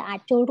នៅតែអាច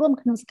ចូលរួម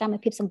ក្នុងសកម្ម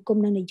ភាពសង្គម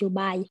និងនយោ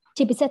បាយ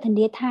ជាពិសេសធា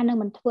នាថានឹង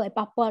មិនធ្វើឲ្យ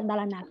ប៉ះពាល់ដ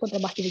ល់អនាគតរ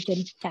បស់យុវជន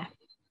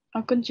ចា៎អ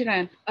រគុណច្រើ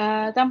ន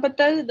តាមពិត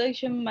ទៅដូច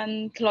ខ្ញុំបាន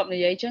ធ្លាប់និ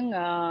យាយអញ្ចឹង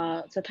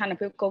ស្ថាន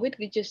ភាព COVID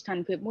គឺជាស្ថាន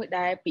ភាពមួយ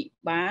ដែលពិ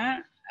បាក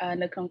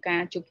នៅក្នុងកា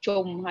រជួប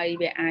ជុំហើយ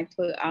វាអាចធ្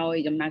វើឲ្យ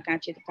ដំណើរការ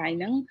ជាតកៃ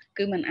ហ្នឹង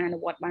គឺมันអនុ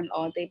វត្តបានល្អ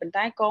ទេប៉ុន្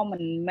តែក៏មិ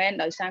នមែន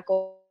ដោយសារ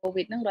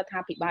COVID ហ្នឹងរដ្ឋា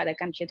ភិបាលដែល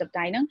កម្ពុជាតប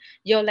តៃហ្នឹង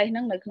យកលេសហ្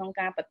នឹងនៅក្នុង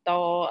ការបន្ត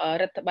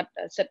រដ្ឋបတ်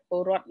សិទ្ធិព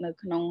លរដ្ឋនៅ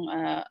ក្នុង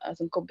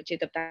សង្គមប្រជា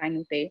ធិបតេយ្យ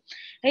នោះទេ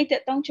ហើយត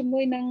កតងជាមួ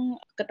យនឹង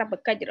កាតព្វ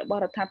កិច្ចរប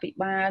ស់រដ្ឋាភិ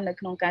បាលនៅ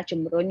ក្នុងការ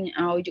ជំរុញ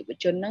ឲ្យយុវ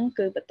ជនហ្នឹង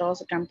គឺបន្ត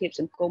សកម្មភាព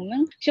សង្គមហ្នឹ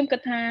ងខ្ញុំគិ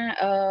តថា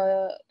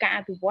ការអ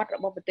ភិវឌ្ឍរ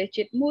បស់ប្រទេស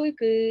ជាតិមួយ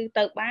គឺ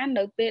ទៅបាន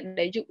នៅពេល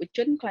ដែលយុវជ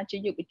នខ្លះជា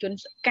យុវជន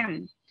សកម្ម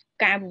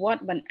ការអភិវឌ្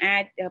ឍមិនអា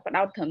ចប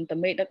ដោតត្រឹមតែ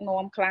មេដឹក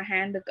នាំក្លា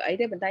ហានឬក៏អី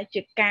ទេប៉ុន្តែ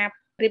ជាការ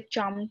រៀប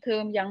ចំធ្វើ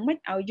យ៉ាងម៉េច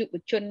ឲ្យយុវ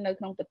ជននៅ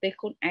ក្នុងប្រទេស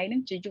ខ្លួនឯងហ្នឹ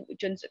ងជាយុវ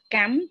ជនសក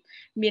ម្ម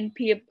មាន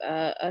ភាព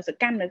ស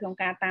កម្មនៅក្នុង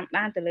ការតាម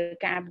ដានទៅលើ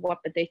ការអភិវឌ្ឍ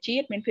ប្រទេសជា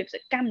តិមានភាពស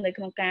កម្មនៅ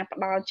ក្នុងការផ្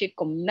ដល់ជា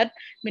គំនិត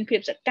មានភាព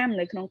សកម្ម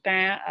នៅក្នុងកា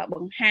រប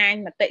ង្ហាញ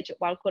មតិយោ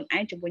បល់ខ្លួនឯ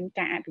ងជំវិញ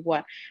ការអភិវ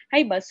ឌ្ឍហើ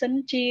យបើសិន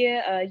ជា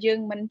យើង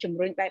មិនជំ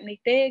រុញបែបនេះ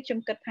ទេខ្ញុំ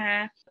គិតថា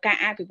ការ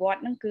អភិវឌ្ឍ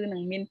ហ្នឹងគឺនឹ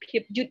ងមានភា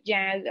ពយឺត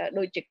យ៉ាវ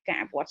ដូចជាការ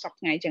អភិវឌ្ឍសព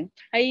ថ្ងៃអញ្ចឹង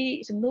ហើយ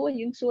សំណួរ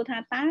យើងសួរថា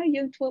តើ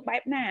យើងធ្វើបែ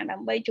បណាដើ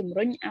ម្បីជំ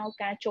រុញឲ្យ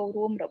ការចូល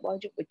រួមរបស់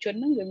យុវជន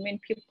ហ្នឹងវាមាន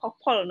ភាពផុស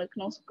ផុលនៅក្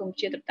នុងសង្គម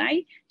ជាតិតៃ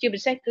ជាពិ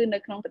សេសគឺនៅ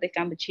ក្នុងប្រទេសក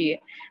ម្ពុជា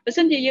បើ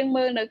សិនជាយើង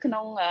មើលនៅក្នុ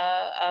ង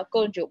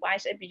គោលនយោបាយ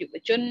ស្អីពីយុវ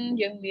ជន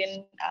យើងមាន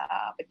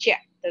បញ្ជា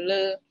ក់ទៅ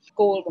លើ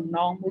គោលបំណ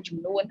ងមួយចំ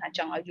នួនថាច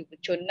ង់ឲ្យយុវ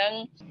ជនហ្នឹង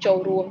ចូល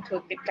រួមធ្វើ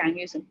កិច្ចការ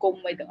ងារសង្គម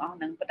អីទាំងអស់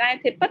ហ្នឹងប៉ុន្តែ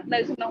ធៀបពិតនៅ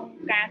ក្នុង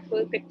ការធ្វើ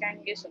កិច្ចការ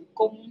ងារសង្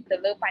គមទៅ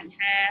លើបញ្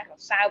ហារ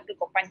សើបឬ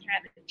ក៏បញ្ហា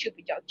ដែលជា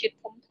ប្រយោជន៍ជាតិ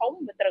ធំ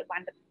វាត្រូវបា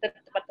នទៅ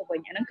វិញ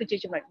អាហ្នឹងគឺជា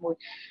ចំណុចមួយ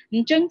អ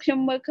ញ្ចឹងខ្ញុំ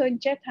មើលឃើញ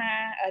ចេះថា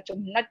ចំ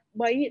ណុច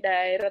3ដែ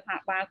លរដ្ឋា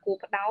ភិបាលគួរ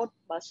ផ្ដោត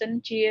បើសិន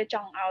ជាច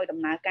ង់ឲ្យដំ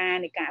ណើរការ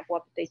នៃការអភិវ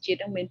ឌ្ឍប្រទេសជាតិ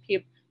ហ្នឹងមានភាព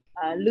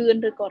លឿន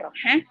ឬក៏រ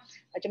ហ័ស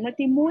ចំណុច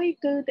ទី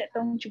1គឺតកត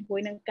ងជាមួយ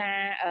នឹងកា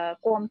រ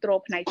គ្រប់គ្រង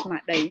ផ្នែកស្មា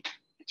រតី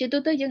ជាទូ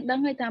ទៅយើងដឹង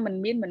ហើយថាมัน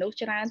មានមនុស្ស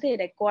ច្រើនទេ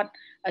ដែលគាត់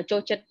ចូ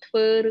លចិត្តធ្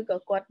វើឬក៏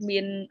គាត់មា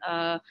ន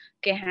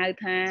គេហៅ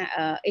ថា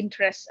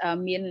interest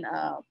មាន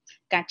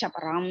ការចាប់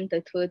អារម្មណ៍ទៅ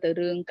ធ្វើទៅ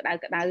រឿងក្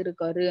តៅឬ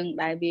ក៏រឿង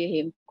ដែលវា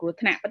រៀងគ្រោះ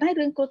ថ្នាក់ប៉ុន្តែ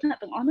រឿងគ្រោះថ្នាក់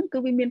ទាំងអស់ហ្នឹងគឺ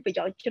វាមានប្រ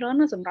យោជន៍ច្រើន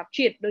ណាស់សម្រាប់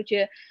ជាតិដូចជា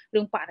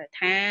រឿងបរិស្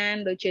ថាន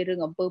ដូចជារឿង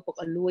អំពើពុក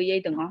រលួយ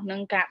អីទាំងអស់ហ្នឹ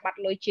ងការបាត់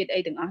លុយជាតិ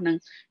អីទាំងអស់ហ្នឹង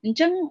អញ្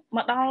ចឹងម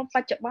កដល់ប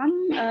ច្ចុប្បន្ន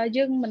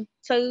យើងមិន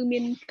សូវមា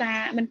នកា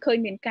រមិនឃើញ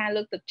មានការ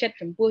លើកទឹកចិត្ត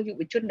ចំពោះយុ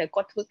វជនដែល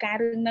គាត់ធ្វើការ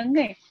រឿងហ្នឹង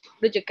ទេ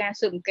ដូចជាការ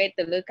ស៊ើបអង្កេត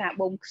ទៅលើការ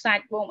បូមខ្សា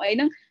ច់បូមអីហ្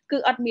នឹងគឺ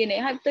អត់មានទេ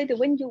ហើយផ្ទុយទៅ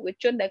វិញយុវ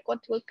ជនដែលគា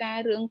ត់ធ្វើការ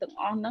រឿងទាំង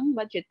អស់ហ្នឹង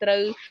បើជាត្រូ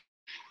វ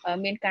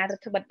មានការរ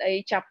ដ្ឋបិទអី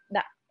ចាប់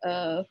ដាក់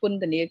ពន្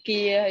ធនាគា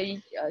រហើយ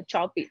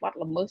ចោទពីបទ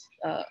ល្មើស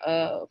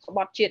ក្ប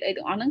ត់ជាតិអី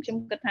ទាំងអស់ហ្នឹងខ្ញុំ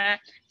គិតថា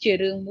ជា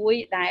រឿងមួយ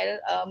ដែល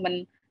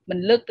មិន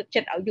លើកទឹកចិ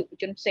ត្តឲ្យយុវ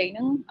ជនផ្សេងហ្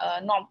នឹង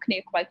នាំគ្នា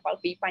ខ្វាយខ្វល់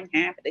ពីបញ្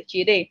ហាប្រទេសជា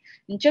តិទេ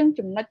អញ្ចឹង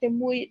ចំណុចទី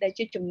1ដែល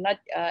ជាចំណុច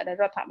ដែល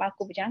រដ្ឋាភិបាល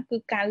គូប្រចាំគឺ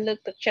ការលើក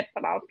ទឹកចិត្ត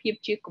ផ្ដល់ភាព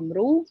ជាគំ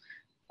រូ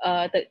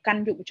ទៅកា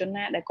ន់យុវជន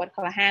ណាដែលគាត់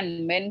ក្លាហានមិន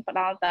មែនផ្ដ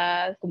ល់តែ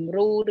គំ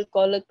រូឬ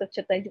ក៏លើកទឹក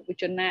ចិត្តតែយុវ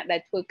ជនណាដែល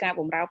ធ្វើការ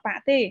បម្រើបក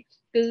ទេ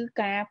គឺ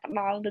ការផ្ដ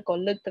ល់ឬក៏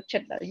លើកទឹកចិ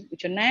ត្តដល់យុវ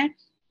ជនណា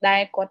ដែ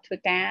លគាត់ធ្វើ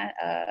ការ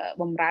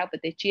បម្រើប្រ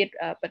ទេសជាតិ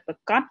ពិតប្រា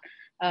កដ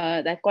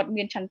ដែលគាត់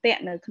មានឆន្ទៈ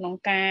នៅក្នុង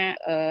ការ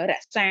រ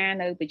ក្សា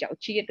នៅប្រយោជ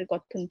ន៍ជាតិឬក៏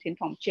ធនធាន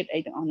ធម្មជាតិអី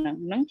ទាំងអស់ហ្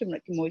នឹងចំណុច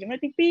ទី1ចំណុច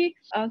ទី2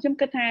ខ្ញុំ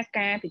គិតថា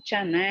ការពិចា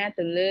រណា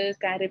ទៅលើ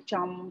ការរៀប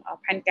ចំ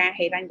ផែនការ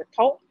ហិរញ្ញវត្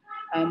ថុ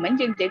មិន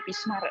យើងនិយាយពី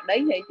ស្មារតី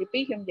ហើយទី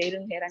2ខ្ញុំនិយាយរឿ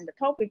ងហិរញ្ញវត្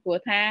ថុពីព្រោះ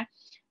ថា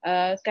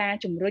ការ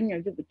ជំរុញឲ្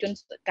យយុវជន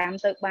សកម្ម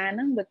ទៅបានហ្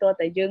នឹងវាតើ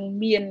តែយើង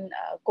មាន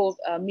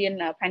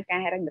ផែនការ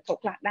ហិរញ្ញវត្ថុ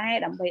ខ្លះដែរ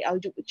ដើម្បីឲ្យ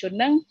យុវជន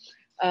ហ្នឹង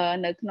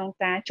នៅក្នុង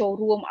ការចូល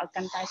រួមឲ្យ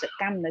កាន់តែស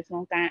កម្មនៅក្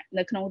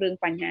នុងរឿង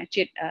បញ្ហា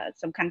ជាតិ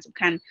សំខាន់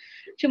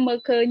ខ្ញុំមើល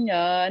ឃើញ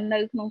នៅ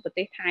ក្នុងប្រ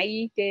ទេសថៃ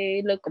គេ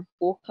លើកកម្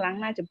ពស់ខ្លាំង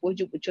ណាស់ចំពោះ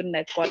យុវជន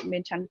ដែលគាត់មា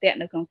នឆន្ទៈ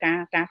នៅក្នុងការ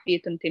ការពារ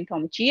ធនធានធ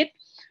ម្មជាតិ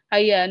ហើ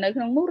យនៅក្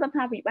នុងនោះរដ្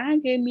ឋាភិបាល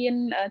គេមាន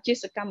ជា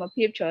សកម្ម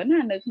ភាពច្រើនណា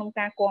ស់នៅក្នុង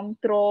ការគ្រប់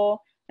គ្រង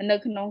នៅ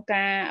ក្នុង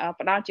ការ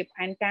ផ្ដល់ជា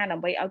ផែនការដើ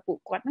ម្បីឲ្យពួក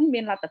គាត់នឹងមា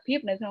នលទ្ធភាព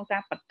នៅក្នុងកា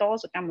របន្ត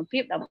សកម្មភា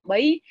ពដើម្បី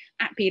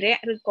អភិរក្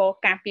សឬក៏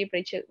ការពារព្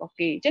រៃឈើរបស់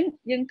គេអញ្ចឹង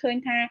យើងឃើញ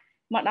ថា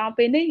មកដល់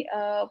ពេលនេះ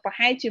ប្រ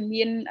ហែលជា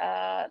មាន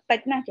តិ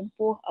ចណាស់ចំ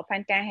ពោះផែ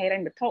នការហិរ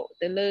ញ្ញវត្ថុ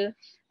ទៅលើ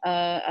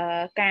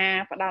ការ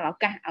ផ្ដល់ឱ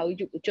កាសឲ្យ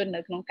យុវជន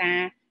នៅក្នុងការ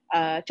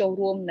ចូល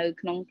រួមនៅ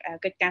ក្នុង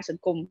កិច្ចការស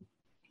ង្គម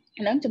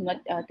ហ្នឹងចំណុច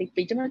ទី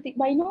2ចំណុចទី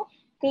3នោះ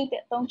គឺត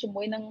កតងជា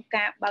មួយនឹង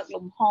ការបើក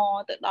លំហ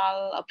ទៅដ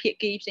ល់ភា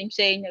គីផ្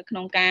សេងៗនៅក្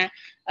នុងការ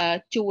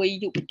ជួយ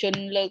យុវជន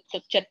លើកទឹ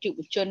កចិត្តយុវ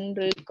ជន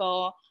ឬក៏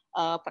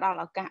ផ្ដល់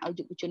ឱកាសឲ្យ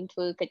យុវជនធ្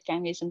វើកិច្ចការ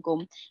ងារសង្គម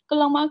កន្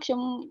លងមកខ្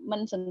ញុំមិ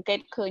នសង្កេត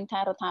ឃើញថា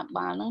រដ្ឋាភិ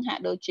បាលនឹងហា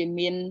ក់ដូចជា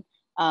មាន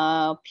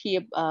ភា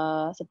ព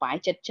សប្បាយ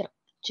ចិត្ត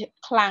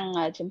ខ្លាំង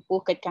ចំពោះ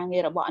កិច្ចការងា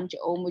ររបស់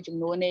NGO មួយចំ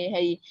នួននេះ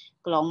ហើយ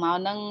កន្លងមក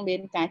ហ្នឹងមា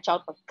នការចោទ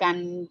ប្រកា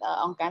ន់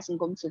អង្គការសង្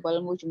គមស៊ីវិល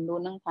មួយចំនួន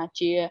ហ្នឹងថា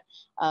ជា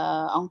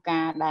អង្គកា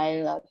រដែល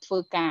ធ្វើ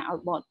ការឲ្យ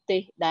បរទេ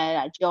សដែល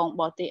ចង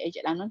បរទេសអីជា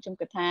ដើមហ្នឹងខ្ញុំ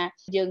គិតថា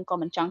យើងក៏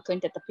មិនចង់ឃើញ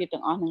ទស្សនវិជ្ជា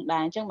ទាំងអស់ហ្នឹងដែ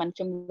រអញ្ចឹងបានខ្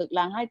ញុំលើក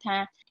ឡើងហើយថា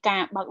កា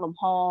របើកលំ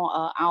ហឲ្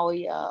យ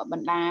ប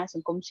ណ្ដាស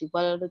ង្គមស៊ី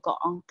វិលឬក៏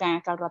អង្គការ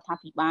ក្រៅរដ្ឋា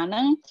ភិបាលហ្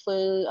នឹងធ្វើ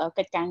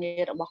កិច្ចការងា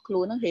ររបស់ខ្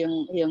លួនហ្នឹង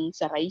រៀង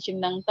សេរីជាង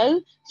ហ្នឹងទៅ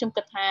ខ្ញុំ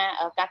គិតថា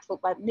ការធ្វើ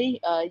បែបនេះ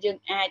យើង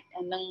អាច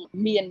នឹង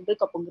មានឬ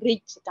ក៏ពង្រីក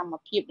សកម្ម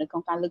ភាពនៅក្នុ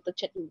ងការលើកទឹក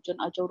ចិត្តយុវជន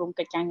ឲ្យចូលរួម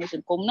កិច្ចការងារស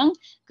ង្គមហ្នឹង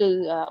គឺ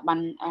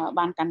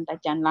បានកាន់តែ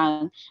ច្រើនឡើ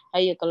ងហើ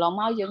យកន្លង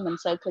មកយើងមិន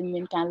សូវឃើញមា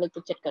នការលើក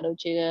ទឹកចិត្តក៏ដូច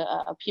ជា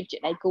ភាពជា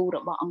ដៃគូរ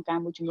បស់អង្គការ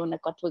មួយចំនួនដែ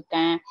លគាត់ធ្វើ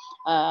ការ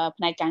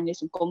ផ្នែកការងារ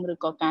សង្គមឬ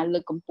ក៏ការលើ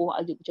កកម្ពស់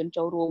ឲ្យយុវជន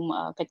ចូលរួម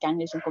កិច្ចការ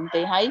ងារសង្គម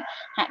ទេហើយ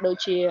ហាក់ដូច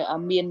ជា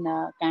មាន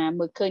ការ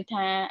មើលឃើញ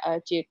ថា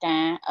ជាកា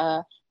រ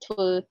ធ្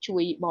វើជួ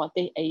យបរ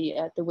ទេសអី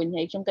ទៅវិញ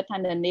ហើយខ្ញុំគិតថា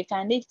នៅនេកា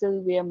រនេះគឺ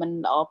វាមិន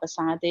ល្អប្រ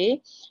សើរទេ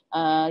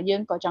យើ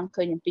ងក៏ចង់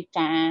ឃើញអំពី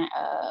ការ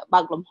បើ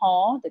កលំហ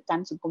ទៅកា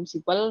ន់សង្គមស៊ី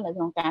វិលនៅ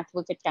ក្នុងការធ្វើ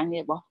កិច្ចការងា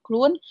ររបស់ខ្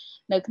លួន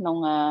នៅក្នុង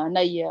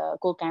នៃ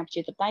គោលការណ៍ប្រ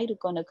ជាធិបតេយ្យឬ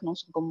ក៏នៅក្នុង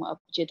សង្គម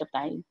ប្រជាធិប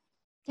តេយ្យ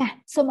ចាស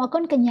សូមអរគុ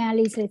ណកញ្ញា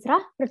លីស្រីស្រ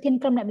ស់ប្រធាន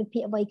ក្រុមអ្នកវិភា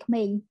គវ័យក្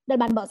មេងដែល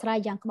បានបកស្រាយ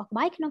យ៉ាងក្បោះក្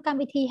បាយក្នុងកម្ម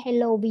វិធី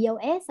Hello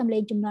VOA សម្លេ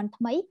ងចំនួន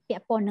ថ្មីពា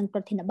ក់ព័ន្ធនឹងប្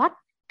រធានបទ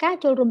ការ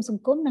ចូលរួមស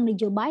ង្គមនិងន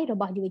យោបាយរ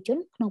បស់យុវជន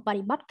ក្នុងប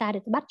រិបទការរា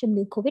តត្បាតជំ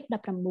ងឺ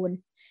Covid-19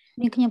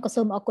 នាងខ្ញុំក៏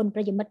សូមអរគុណប្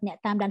រិយមិត្តអ្នក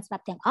តាមដានស្ដា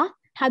ប់ទាំងអស់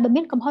ហើយបើ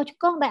មានកំហុសឆ្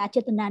គងដែលអ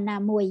ចេតនាណា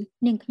មួយ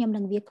នាងខ្ញុំ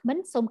និងវាគ្មិន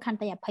សូមខន្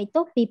តីអភ័យ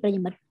ទោសពីប្រិយ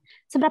មិត្ត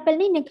សម្រាប់ពេល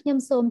នេះនាងខ្ញុំ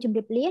សូមជម្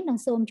រាបលានិង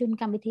សូមជូន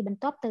កម្មវិធីបន្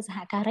តទៅសហ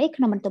ការី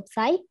ក្នុងបន្ទប់ផ្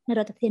សាយនៅ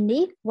រដ្ឋធានី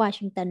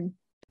Washington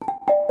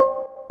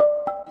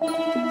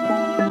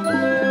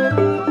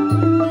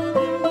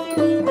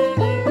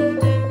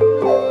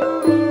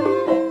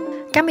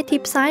កម្មវិធី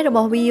ផ្សាយរប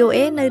ស់ VOA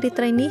នៅរា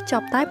ត្រីនេះច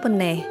ប់តែប៉ុណ្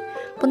ណេះ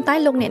ប៉ុន្តែ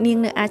លោកអ្នកនាង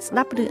នៅអាចស្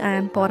ដាប់ឬអា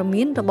នព័ត៌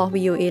មានរបស់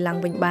VOA ឡើង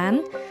វិញបាន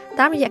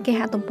តាមរយៈគេ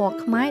ហទំព័រ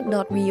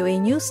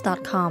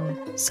khmer.voanews.com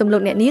សូមលោ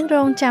កអ្នកនាងរ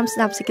ងចាំស្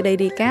ដាប់សេចក្តី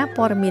រាយការណ៍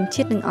ព័ត៌មាន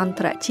ជាតិនិងអន្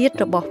តរជាតិ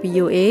របស់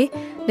VOA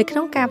នៅក្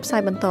នុងការផ្សា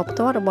យបន្តផ្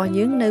ទាល់របស់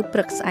យើងនៅព្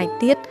រឹកស្អែក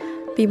ទៀត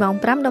ពីម៉ោង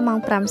 5 ដល់ម៉ោង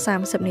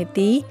 5:30 នា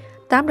ទី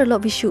តាមរលក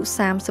វិទ្យុ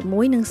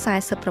31និង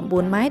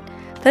49ម៉ែត្រ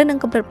ត្រូវនឹង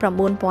កម្រិត 9320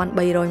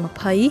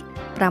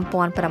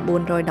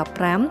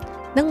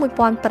 5915 និង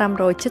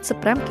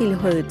 1575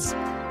 Kilohertz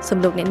សំ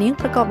ឡេងអ្នកនាង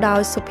ប្រកបដោ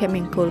យសុភម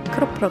ង្គល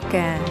គ្រប់ប្រ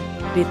ការ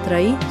រាត្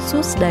រីសួ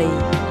ស្តី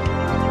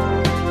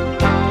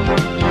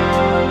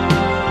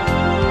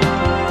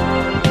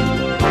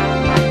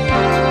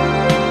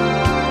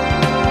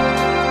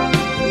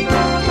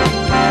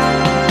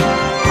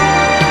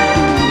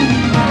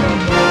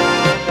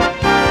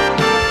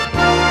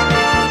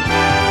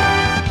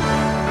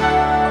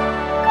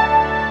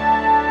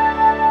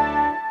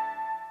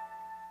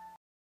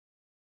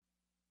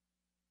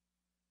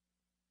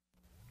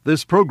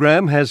This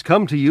program has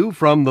come to you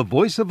from the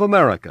Voice of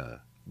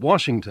America,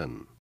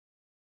 Washington.